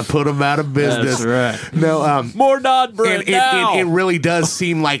because I put them out of business. That's right. No, More naan bread and now. it really does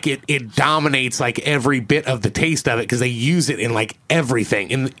seem like it dominates like every bit of the taste of it because they use it in like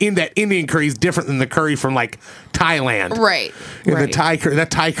everything. In that Indian curry is different than the curry from like Thailand. right. And right. the Thai curry, that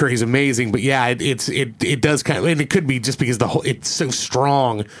Thai curry is amazing, but yeah, it does kind of, and it could be just because it's so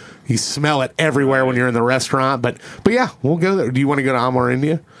strong. You smell it everywhere when you're in the restaurant. But yeah, we'll go there. Do you want to go to Amar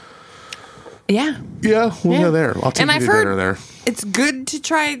India? Yeah. Yeah, we'll Yeah. go there. I'll take And you I've to heard dinner there. it's good to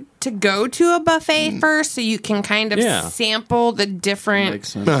try to go to a buffet first so you can kind of Yeah. sample the different Makes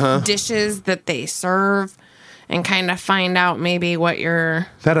sense. dishes that they serve and kind of find out maybe what you're.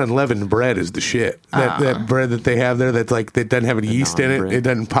 That unleavened bread is the shit. That bread that they have there that doesn't have any yeast in naan it. bread. It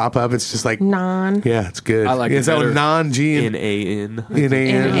doesn't pop up. It's just like Naan. Yeah, it's good. I like yeah, it is that better. non G and N-A-N.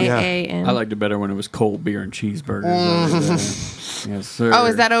 N-A-N? Yeah. NAAN. I liked it better when it was cold beer and cheeseburgers. Yes, sir. Oh,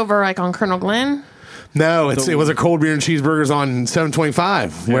 is that over like on Colonel Glenn? No, it was a cold beer and cheeseburgers on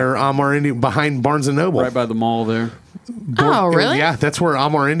 725 where Amar India behind Barnes and Noble. right by the mall there? Oh, really? Yeah, that's where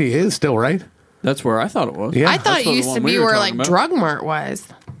Amar India is still, right? That's where I thought it was. Yeah. I thought That's it the used one to we be were where talking like about. Drug Mart was.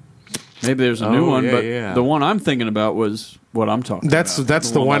 Maybe there's a new one, yeah, but yeah. the one I'm thinking about was what I'm talking That's about.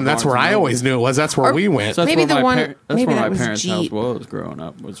 the one. by That's where Barnes I and always Noble. knew it was. That's where we went. So that's Maybe where the my one- that's maybe where that my was parents' house Jeep. was growing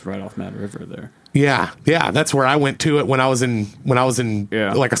up. Was right off Mad River there. Yeah, that's where I went to it when I was in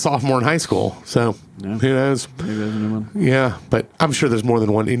Yeah. like a sophomore in high school. So Yeah. who knows? Maybe there's a new one. Yeah, but I'm sure there's more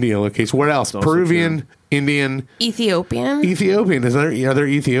than one India location. What else? also Peruvian, Indian, Ethiopian. Ethiopian. Are there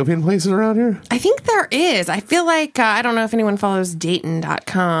Ethiopian places around here? I think there is. I feel like I don't know if anyone follows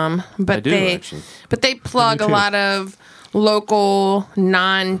Dayton.com, but I do, they actually. but they plug a too. lot of local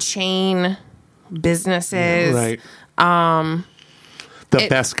non-chain businesses. Right. The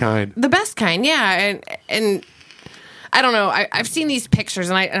best kind. The best kind, yeah. And I don't know. I've seen these pictures,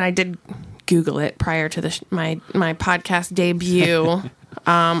 and I did Google it prior to the my podcast debut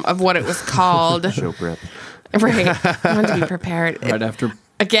of what it was called. Show prep. Right, I wanted to be prepared. Right after.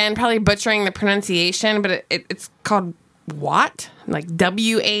 Again, probably butchering the pronunciation, but it's called Wat, like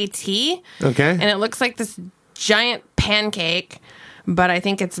W-A-T. Okay. And it looks like this giant pancake, but I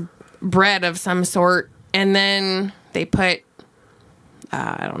think it's bread of some sort. And then they put,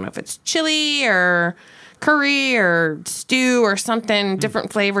 I don't know if it's chili or curry or stew or something,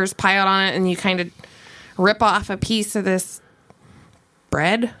 different flavors piled on it, and you kind of rip off a piece of this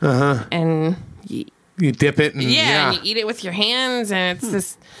bread and You dip it and and you eat it with your hands, and it's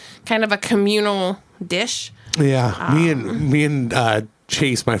this kind of a communal dish. Yeah, me and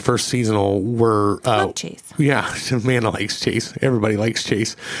Chase, my first seasonal, were Love Chase. Yeah, Amanda likes Chase. Everybody likes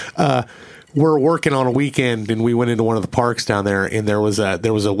Chase. We're working on a weekend, and we went into one of the parks down there, and there was a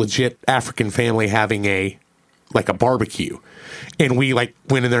legit African family having a like a barbecue. And we like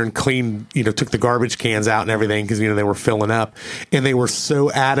went in there and cleaned, took the garbage cans out and everything because, they were filling up. And they were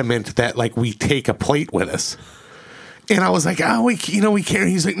so adamant that like we take a plate with us. And I was like, oh, we can't.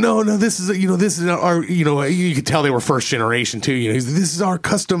 He's like, no, this is, this is our, you could tell they were first generation too. He's like, this is our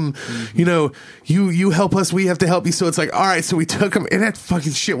custom, you help us, we have to help you. So it's like, all right. So we took him, and that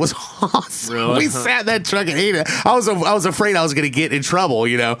fucking shit was awesome. Really? We sat in that truck and ate it. I was afraid I was going to get in trouble,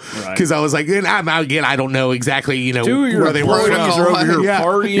 because I was like, and I don't know exactly, where they were. Are over here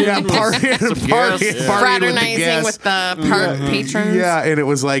partying. Yeah, partying Fraternizing with the park patrons. Yeah, and it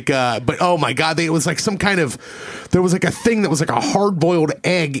was like, but oh my God, it was like some kind of, there was like a thing that was like a hard-boiled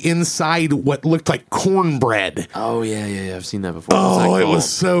egg inside what looked like cornbread. Oh yeah. I've seen that before. Oh, it was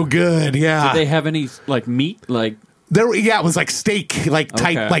so good. Yeah. Did they have any like meat? Like it was like steak, like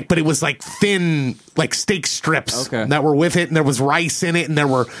type, Okay. like, but it was like thin, like steak strips that were with it, and there was rice in it, and there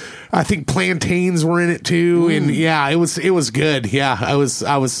were, I think, plantains were in it too, and yeah, it was good. Yeah,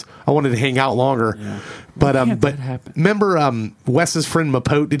 I wanted to hang out longer, but that happen? remember Wes's friend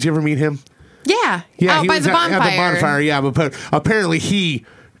Mapote? Did you ever meet him? Yeah. Yeah, out he by was the bonfire. at the bonfire. Yeah, but apparently he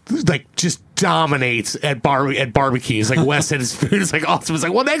like just dominates at barbecues. Like Wes said, his food is like awesome. It's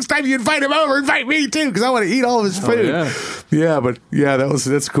like, well, next time you invite him over, invite me too, because I want to eat all of his food. Yeah, but yeah,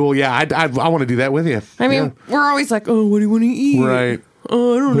 that's cool. Yeah, I want to do that with you. I mean, we're always like, oh, what do you want to eat? Right.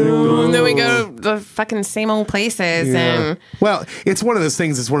 Oh, I don't know. And then we go to the fucking same old places. And well, it's one of those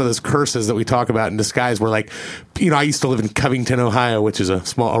things. It's one of those curses that we talk about in disguise. Where, like, I used to live in Covington, Ohio, which is a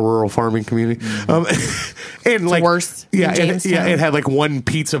rural farming community, and like worse. Yeah, than Jamestown. it had like one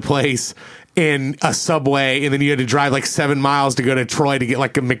pizza place and a Subway, and then you had to drive like 7 miles to go to Troy to get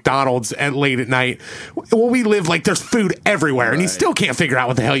like a McDonald's at late at night. Well, we live like there's food everywhere, and you still can't figure out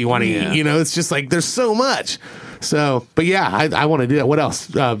what the hell you want to eat. It's just like there's so much. So, but yeah, I want to do that. What else?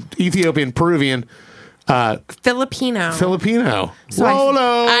 Ethiopian, Peruvian, Filipino. So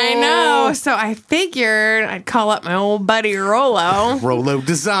Rolo. I know. So I figured I'd call up my old buddy Rolo. Rolo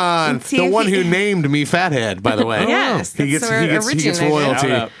Design, the one who named me Fathead, by the way. Yes, he gets originated.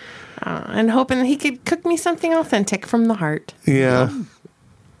 royalty. And hoping he could cook me something authentic from the heart. Yeah.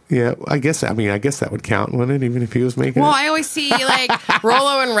 Yeah, I guess that would count, wouldn't it? Even if he was making Well, it. I always see like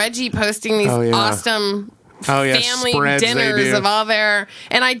Rolo and Reggie posting these awesome family spreads dinners of all their,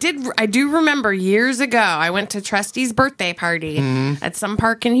 and I do remember years ago I went to Trusty's birthday party at some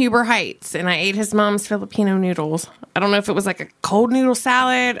park in Huber Heights, and I ate his mom's Filipino noodles. I don't know if it was like a cold noodle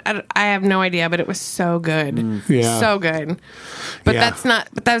salad. I have no idea, but it was so good. Yeah. So good. But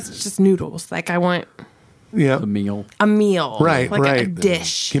that's just noodles. Like I want a meal. Right, like right. a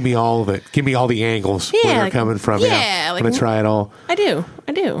dish. Give me all of it. Give me all the angles where they're like- coming from. yeah, I'm like- gonna try it all. I do.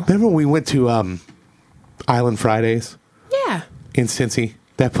 Remember when we went to Island Fridays Yeah. in Cincy?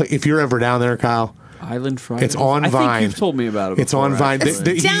 That place. If you're ever down there, Kyle, Island Fridays. it's on I Vine. think you've told me about it. It's before, on Vine.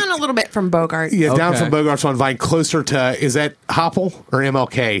 actually. Down a little bit from Bogart. Yeah, down Okay. from Bogart's on Vine, closer to, is that Hopple or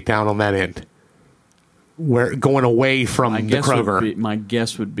MLK down on that end? Where going away from the Kroger. My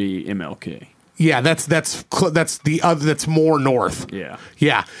guess would be MLK. Yeah, that's the other. That's more north. Yeah.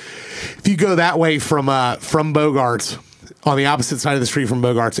 Yeah. If you go that way from Bogart's, on the opposite side of the street from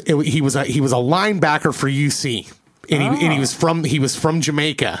Bogart's, he was a linebacker for UC, and he was from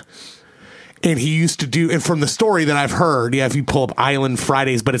Jamaica, and he used to do. And from the story that I've heard, if you pull up Island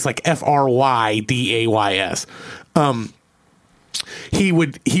Fridays, but it's like FRYDAYS.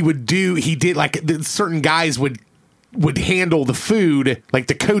 He did like certain guys would handle the food, like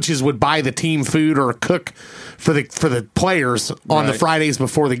the coaches would buy the team food or cook for the players on the Fridays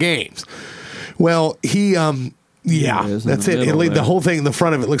before the games. Well, he that's it. The whole thing in the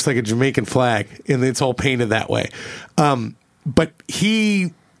front of it looks like a Jamaican flag, and it's all painted that way. But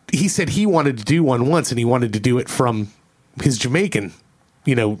he said he wanted to do one once, and he wanted to do it from his Jamaican,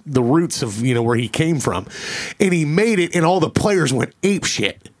 the roots of, where he came from. And he made it, and all the players went ape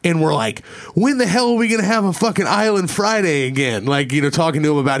shit. And we're like, when the hell are we going to have a fucking Island Friday again? Like, talking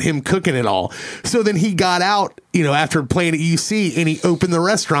to him about him cooking it all. So then he got out, after playing at UC, and he opened the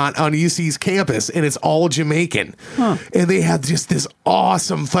restaurant on UC's campus, and it's all Jamaican. And they had just this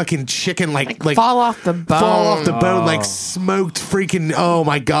awesome fucking chicken, like fall off the bone. Like smoked freaking, oh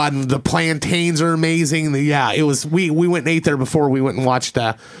my God. And the plantains are amazing. It was, we went and ate there before we went and watched,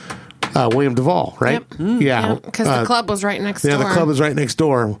 William Duvall, right? Yep. Yeah. Because the club was right next door. Yeah, the club was right next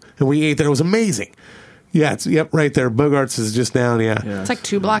door, and we ate there. It was amazing. Yeah, it's right there. Bogart's is just down. Yeah. It's like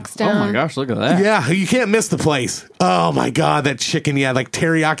 2 blocks down. Oh my gosh, look at that. Yeah, you can't miss the place. Oh my God, that chicken. Yeah, like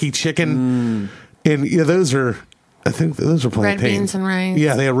teriyaki chicken, and those are I think those were plantains. Red beans and rice.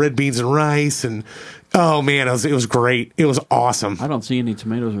 Yeah, they had red beans and rice, and oh man, it was great. It was awesome. I don't see any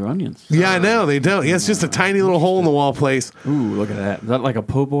tomatoes or onions. Yeah, I know they don't. Yeah, it's just a tiny little hole in the wall place. Ooh, look at that. Is that like a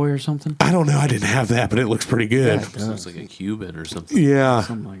po' boy or something? I don't know. I didn't have that, but it looks pretty good. Yeah. Looks like a Cuban or something. Yeah,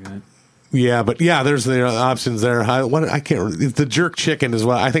 Something like that. yeah, but yeah, there's the options there. I can't. It's the jerk chicken as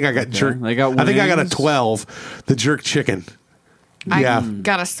well. I think I got jerk. They got I think I got a wings. 12. The jerk chicken. I Yeah.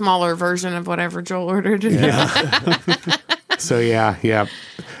 got a smaller version of whatever Joel ordered. So yeah,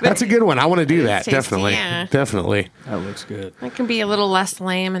 that's a good one. I want to do that. tasty, Definitely, yeah. definitely. That looks good. It can be a little less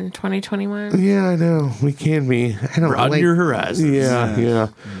lame in 2021. Yeah, I know we can be. I don't Broaden like your horizons. Yeah.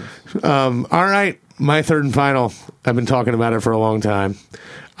 All right, my third and final. I've been talking about it for a long time.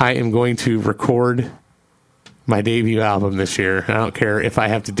 I am going to record my debut album this year. I don't care if I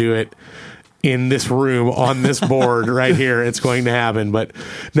have to do it in this room on this board right here. It's going to happen. But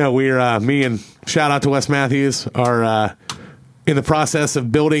no, we're me and shout out to Wes Matthews are in the process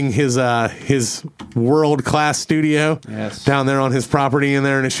of building his world class studio down there on his property in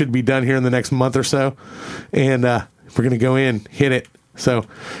there, and it should be done here in the next month or so. And we're gonna go in, hit it. So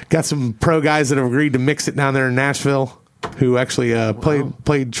got some pro guys that have agreed to mix it down there in Nashville, who actually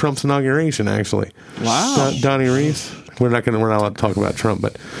played Trump's inauguration. Actually, Wow. Donnie Reese. We're not allowed to talk about Trump,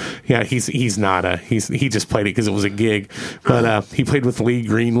 but yeah, he just played it because it was a gig. But he played with Lee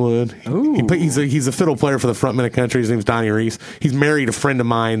Greenwood. Ooh. He's a fiddle player for the frontman of country. His name's Donnie Reese. He's married a friend of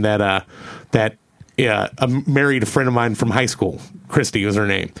mine married a friend of mine from high school. Christy was her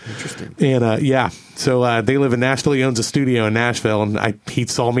name. Interesting. And so they live in Nashville. He owns a studio in Nashville, and he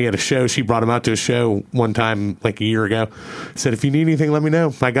saw me at a show. She brought him out to a show one time, like a year ago. Said, if you need anything, let me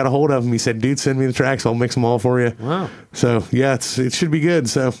know. I got a hold of him. He said, dude, send me the tracks. I'll mix them all for you. Wow. So yeah, it should be good.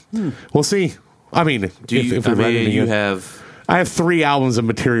 So we'll see. I mean, if we write anything, I have 3 albums of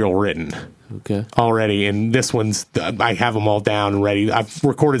material written. Okay. Already, and this one's I have them all down and ready. I've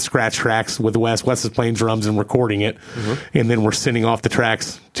recorded scratch tracks with Wes. Wes is playing drums and recording it, and then we're sending off the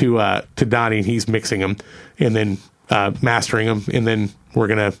tracks to Donnie, and he's mixing them and then mastering them, and then we're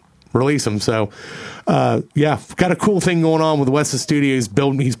gonna release them. So yeah, got a cool thing going on with Wes's studio.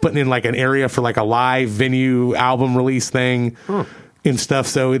 He's putting in like an area for like a live venue album release thing. And stuff,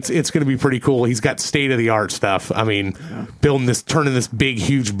 so it's going to be pretty cool. He's got state of the art stuff. I mean, turning this big,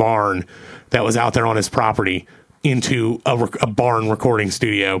 huge barn that was out there on his property into a barn recording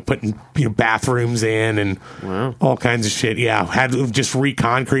studio, putting bathrooms in and all kinds of shit. Yeah, had just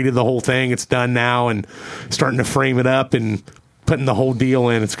reconcreted the whole thing. It's done now, and starting to frame it up and putting the whole deal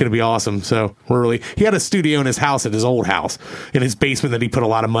in. It's going to be awesome. So he had a studio in his house at his old house in his basement that he put a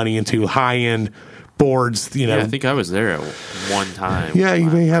lot of money into, high end boards, Yeah, I think I was there at one time. Yeah, you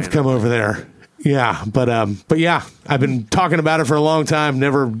may have come over there. Yeah, but yeah, I've been talking about it for a long time.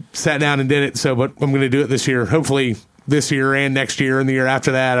 Never sat down and did it. So, but I'm going to do it this year. Hopefully, this year and next year and the year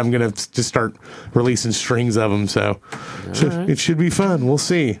after that, I'm going to just start releasing strings of them. So, it should be fun. We'll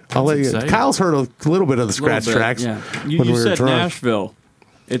see. I'll let you. exciting. Kyle's heard a little bit of the scratch Little bit, tracks. Yeah. when You we were said drunk. Nashville.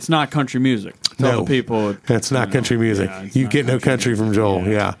 It's not country music. Tell No. the people. That's not country music. Yeah, it's You not get no country from Joel.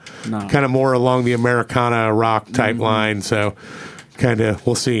 Yeah. No. Kind of more along the Americana rock type line. So kind of,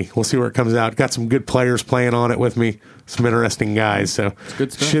 we'll see. We'll see where it comes out. Got some good players playing on it with me. Some interesting guys. So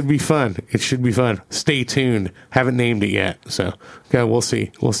good stuff. Should be fun. It should be fun. Stay tuned. Haven't named it yet. So okay, we'll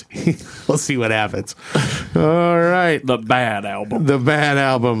see. We'll see. We'll see what happens. All right. The bad album. The bad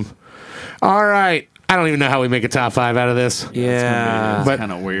album. All right. I don't even know how we make a top 5 out of this. Yeah. It's but-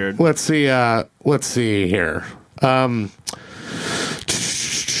 kind of weird. Let's see. Let's see here.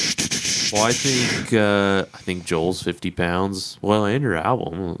 Well, I think Joel's 50 pounds. Well, and your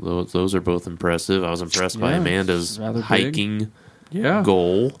album, those are both impressive. I was impressed by Yeah, Amanda's rather big. hiking Yeah.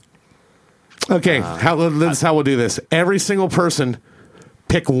 goal. Okay, this is how we'll do this. Every single person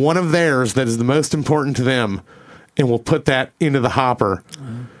pick one of theirs that is the most important to them, and we'll put that into the hopper,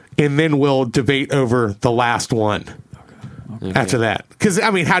 and then we'll debate over the last one. After that, because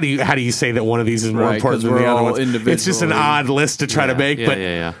I mean, how do you say that one of these is more Right, important 'cause than the we're other all ones? It's just an individually- odd list to try to make. Yeah, but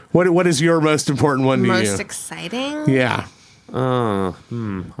yeah. what is your most important one to Most you? exciting? Yeah. I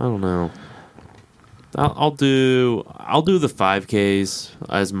don't know. I'll do the 5Ks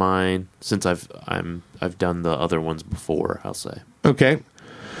as mine since I've done the other ones before. I'll say. Okay.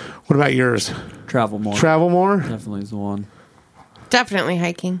 What about yours? Travel more. Travel more, Definitely is the one. Definitely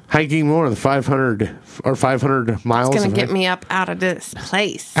hiking. hiking more, the 500 or 500 miles. It's going of to get hike- me up out of this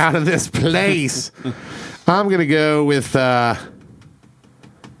place. out of this place. I'm going to go with, I'm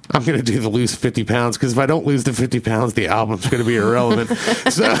going to do the lose 50 pounds because if I don't lose the 50 pounds, the album's going to be irrelevant.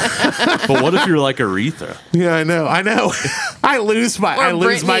 So, But what if you're like Aretha? yeah, I know. I I lose my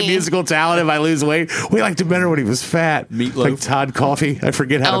Britney. musical talent if I lose weight. We liked him better when he was fat. Meatloaf. Like Todd Coffey. I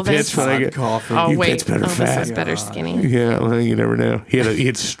forget how to Elvis. pitch when I get Coffee. Oh You wait, pitch better Elvis fat. was better skinny. Yeah, well, you never know. He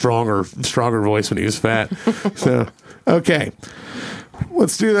had stronger voice when he was fat. So okay,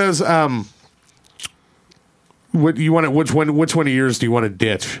 let's do those. What do you want to? Which one of yours do you want to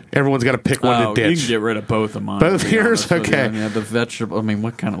ditch? Everyone's got to pick one to You ditch. can get rid of both of mine. Both to be yours? honest with you. Okay. Yeah, the vegetable. I mean,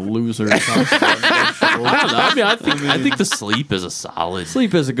 what kind of loser talks about vegetables? I mean, I think the sleep is a solid.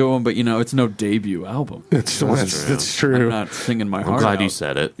 Sleep is a good one, but it's no debut album. That's true. I'm not singing my I'm heart glad out. you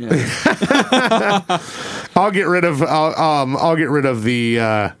said it. Yeah. I'll get rid of. I'll get rid of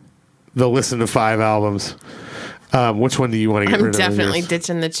the listen to 5 albums. Which one do you want to get I'm rid of? definitely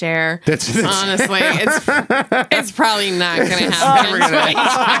ditching the chair. Ditching the chair. Honestly, it's probably not going to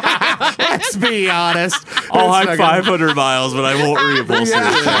happen. Let's be honest. I'll It's hike not gonna- 500 miles, but I won't reupholster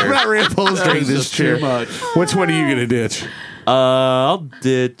Yeah, the I'm chair. not reupholstering That's this just chair. too much. Which one are you going to ditch? I'll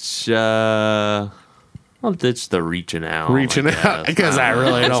ditch the reaching out. Reaching I out guess. because I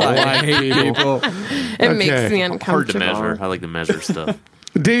really don't I like hate people. people. It makes Okay. me Hard to uncomfortable. measure. I like to measure stuff.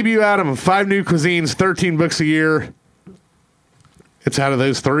 Debut album, 5 new cuisines, 13 books a year. It's out of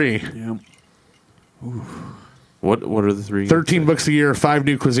those 3. Yeah. What are the 3? 13 books a year, 5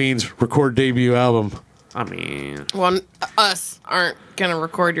 new cuisines, record debut album. I mean, Well, us aren't going to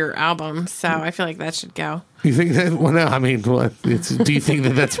record your album, so I feel like that should go. You think that? Well, no. I mean, do you think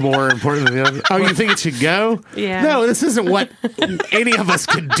that that's more important than the other? Oh, you think it should go? Yeah. No, this isn't what any of us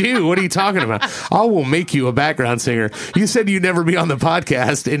could do. What are you talking about? I will make you a background singer. You said you'd never be on the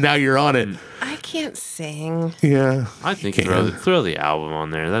podcast, and now you're on it. I can't sing. Yeah. I think Can't. throw the album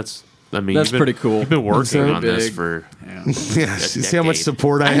on there. That's That's pretty cool. You've been working So on this big. for Yeah. See how much decade.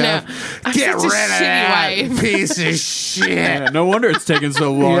 support I have? I'm Get such a rid of that shitty wife. piece of shit. Yeah, no wonder it's taking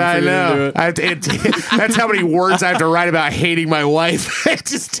so long Yeah, for I you to do know. it. That's how many words I have to write about hating my wife. It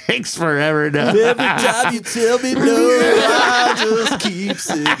just takes forever to. every time you tell me no, I just keep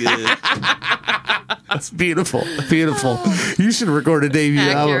singing. That's beautiful. Beautiful. You should record a debut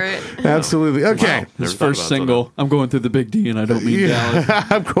Accurate. album. Absolutely. Okay. His first single, I'm going through the big D and I don't mean Dallas. Yeah.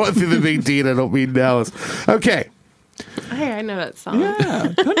 I'm going through the big D and I don't mean Dallas. Okay. Hey, I know that song.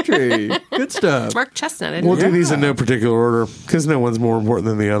 Yeah, country. Good stuff. Mark Chestnut. Isn't We'll it? do these in no particular order because no one's more important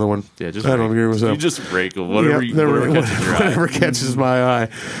than the other one. Yeah, just I don't agree with that. You just rake them. Whatever, Yep, whatever catches your eye. whatever catches my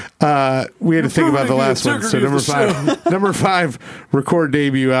eye. We had to think about the last one. So number 5. Number 5, record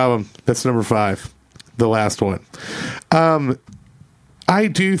debut album. That's number 5. The last one. I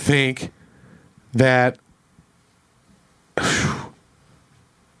do think that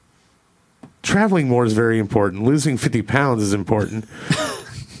traveling more is very important. Losing 50 pounds is important.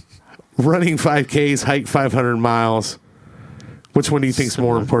 Running 5Ks, hike 500 miles. Which one do you think is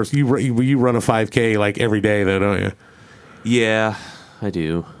more important? You run a 5K like every day, though, don't you? Yeah, I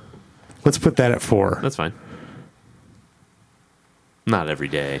do. Let's put that at 4. That's fine. Not every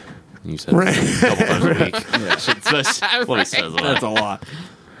day. You said Right. a couple times a week. Yeah, let me says That's a lot.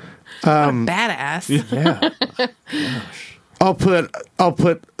 Badass. Yeah. I'll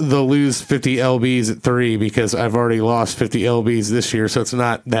put the lose 50 lbs at 3 because I've already lost 50 lbs this year, so it's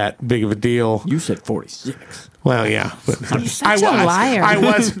not that big of a deal. You said 46. Well, yeah, but such a liar.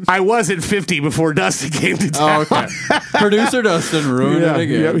 I was at 50 before Dustin came to town. Oh, okay. Producer Dustin ruined it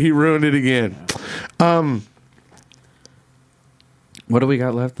again. Yep, he ruined it again. What do we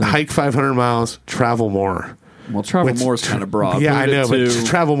got left? Then? Hike 500 miles, travel more. Well, travel Which- more is kind of broad. Yeah, I Move it know, but to-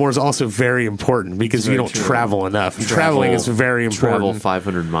 travel more is also very important because you very don't true. travel enough. Traveling is very important. Travel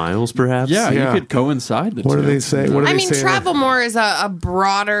 500 miles, perhaps. yeah, Yeah. you could coincide the What two. do they say? What do I they mean, say? travel more is a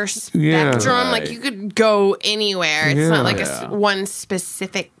broader spectrum. Yeah. Like you could go anywhere. It's not like Yeah. one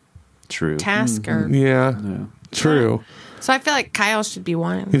specific True. task or. Yeah, true. So I feel like Kyle should be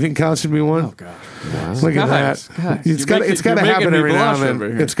one. You think Kyle should be one? Oh gosh. Look at Guys, that. guys, It's got you're to making happen me every now blush and over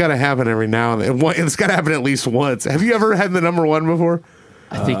then. here. It's got to happen every now and then. It's got to happen at least once. Have you ever had the number 1 before?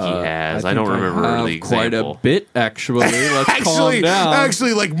 I think he has. I think don't remember have the quite example. a bit, actually. Let's calm down.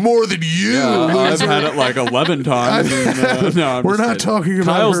 Actually, like more than you. Yeah, I've loser. had it like 11 times. And, no, I'm We're just not kidding. talking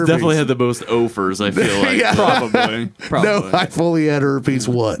about Kyle's herpes. definitely had the most offers, I feel like. Yeah. Probably. No, I fully had herpes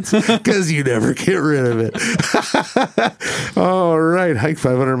once because you never get rid of it. All right, hike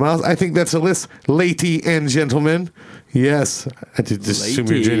 500 miles. I think that's a list, lady and gentlemen. Yes, I did just assume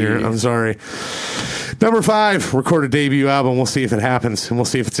you're Lady. junior. I'm sorry. Number 5, record a debut album. We'll see if it happens, and we'll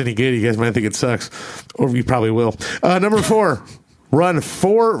see if it's any good. You guys might think it sucks, or you probably will. Number 4, run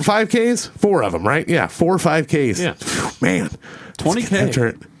 4 5Ks, 4 of them, right? Yeah, 4 5Ks. Yeah. Man, 20K. After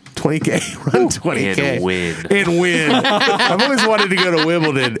it. 20K. Run 20K. And win. And win. I've always wanted to go to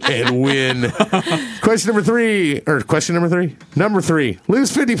Wimbledon and win. Question number three. Number three.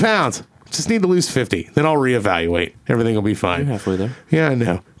 Lose 50 pounds. Just need to lose 50. Then I'll reevaluate. Everything will be fine. You're halfway there. Yeah, I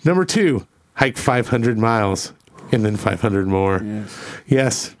know. Number two. Hike 500 miles. And then 500 more.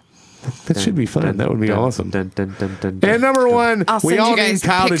 Yes. That should be fun. That would be awesome. And number one, I'll we send all you need guys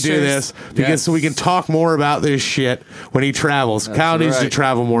Kyle to do pictures. this because so we can talk more about this shit when he travels. Kyle needs to right.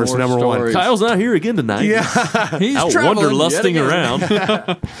 travel more. It's More number stories. one. Kyle's not here again tonight. Yeah. He's Out traveling wanderlusting yet again. around.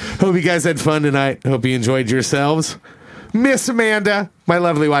 Hope you guys had fun tonight. Hope you enjoyed yourselves. Miss Amanda, my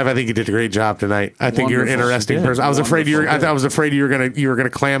lovely wife, I think you did a great job tonight. I think you're an Wonderful. interesting Yeah. person. I was afraid you were. I was afraid you were gonna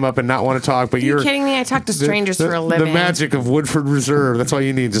clam up and not want to talk. But Are you kidding me? I talk to strangers for a living. The magic of Woodford Reserve. That's all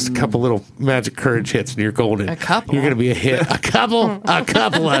you need. Just a couple little magic courage hits, and you're golden. A couple? You're gonna be a hit. A couple of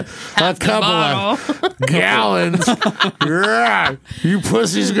gallons. Yeah. You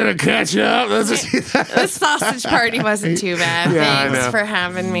pussy's gonna catch up. The sausage party wasn't too bad. Yeah, I know. Thanks for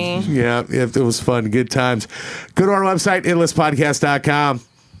having me. Yeah, it was fun. Good times. Go to our website, endlesspodcast.com.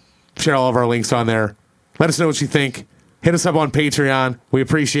 Share all of our links on there. Let us know what you think. Hit us up on Patreon. We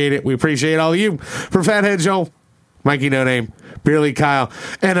appreciate it. We appreciate all of you. For Fathead Joe, Mikey No Name, Beerly Kyle,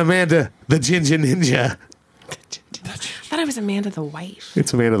 and Amanda the Ginger Ninja. I thought I was Amanda the wife.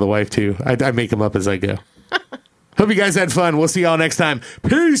 It's Amanda the wife, too. I make them up as I go. Hope you guys had fun. We'll see y'all next time.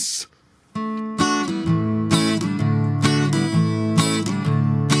 Peace.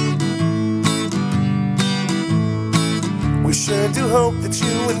 We sure do hope that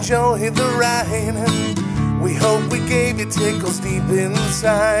you enjoy the ride. We hope we gave you tickles deep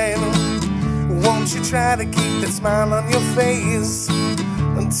inside. Won't you try to keep that smile on your face?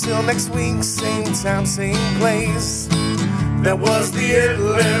 Until next week, same time, same place. That was the hit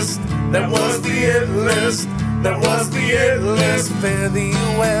list. That was the hit list. That was the hit list. Fare thee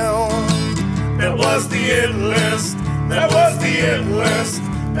well. That was the hit list. That was the hit list.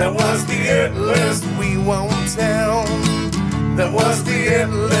 That was the hit list. We won't tell. That was the hit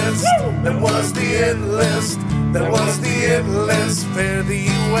list. That was the hit list. That was the hit list. Fare thee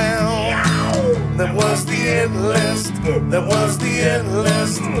well. That was the hit list. That was the hit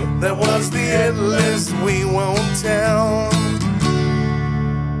list. That was the hit list. We won't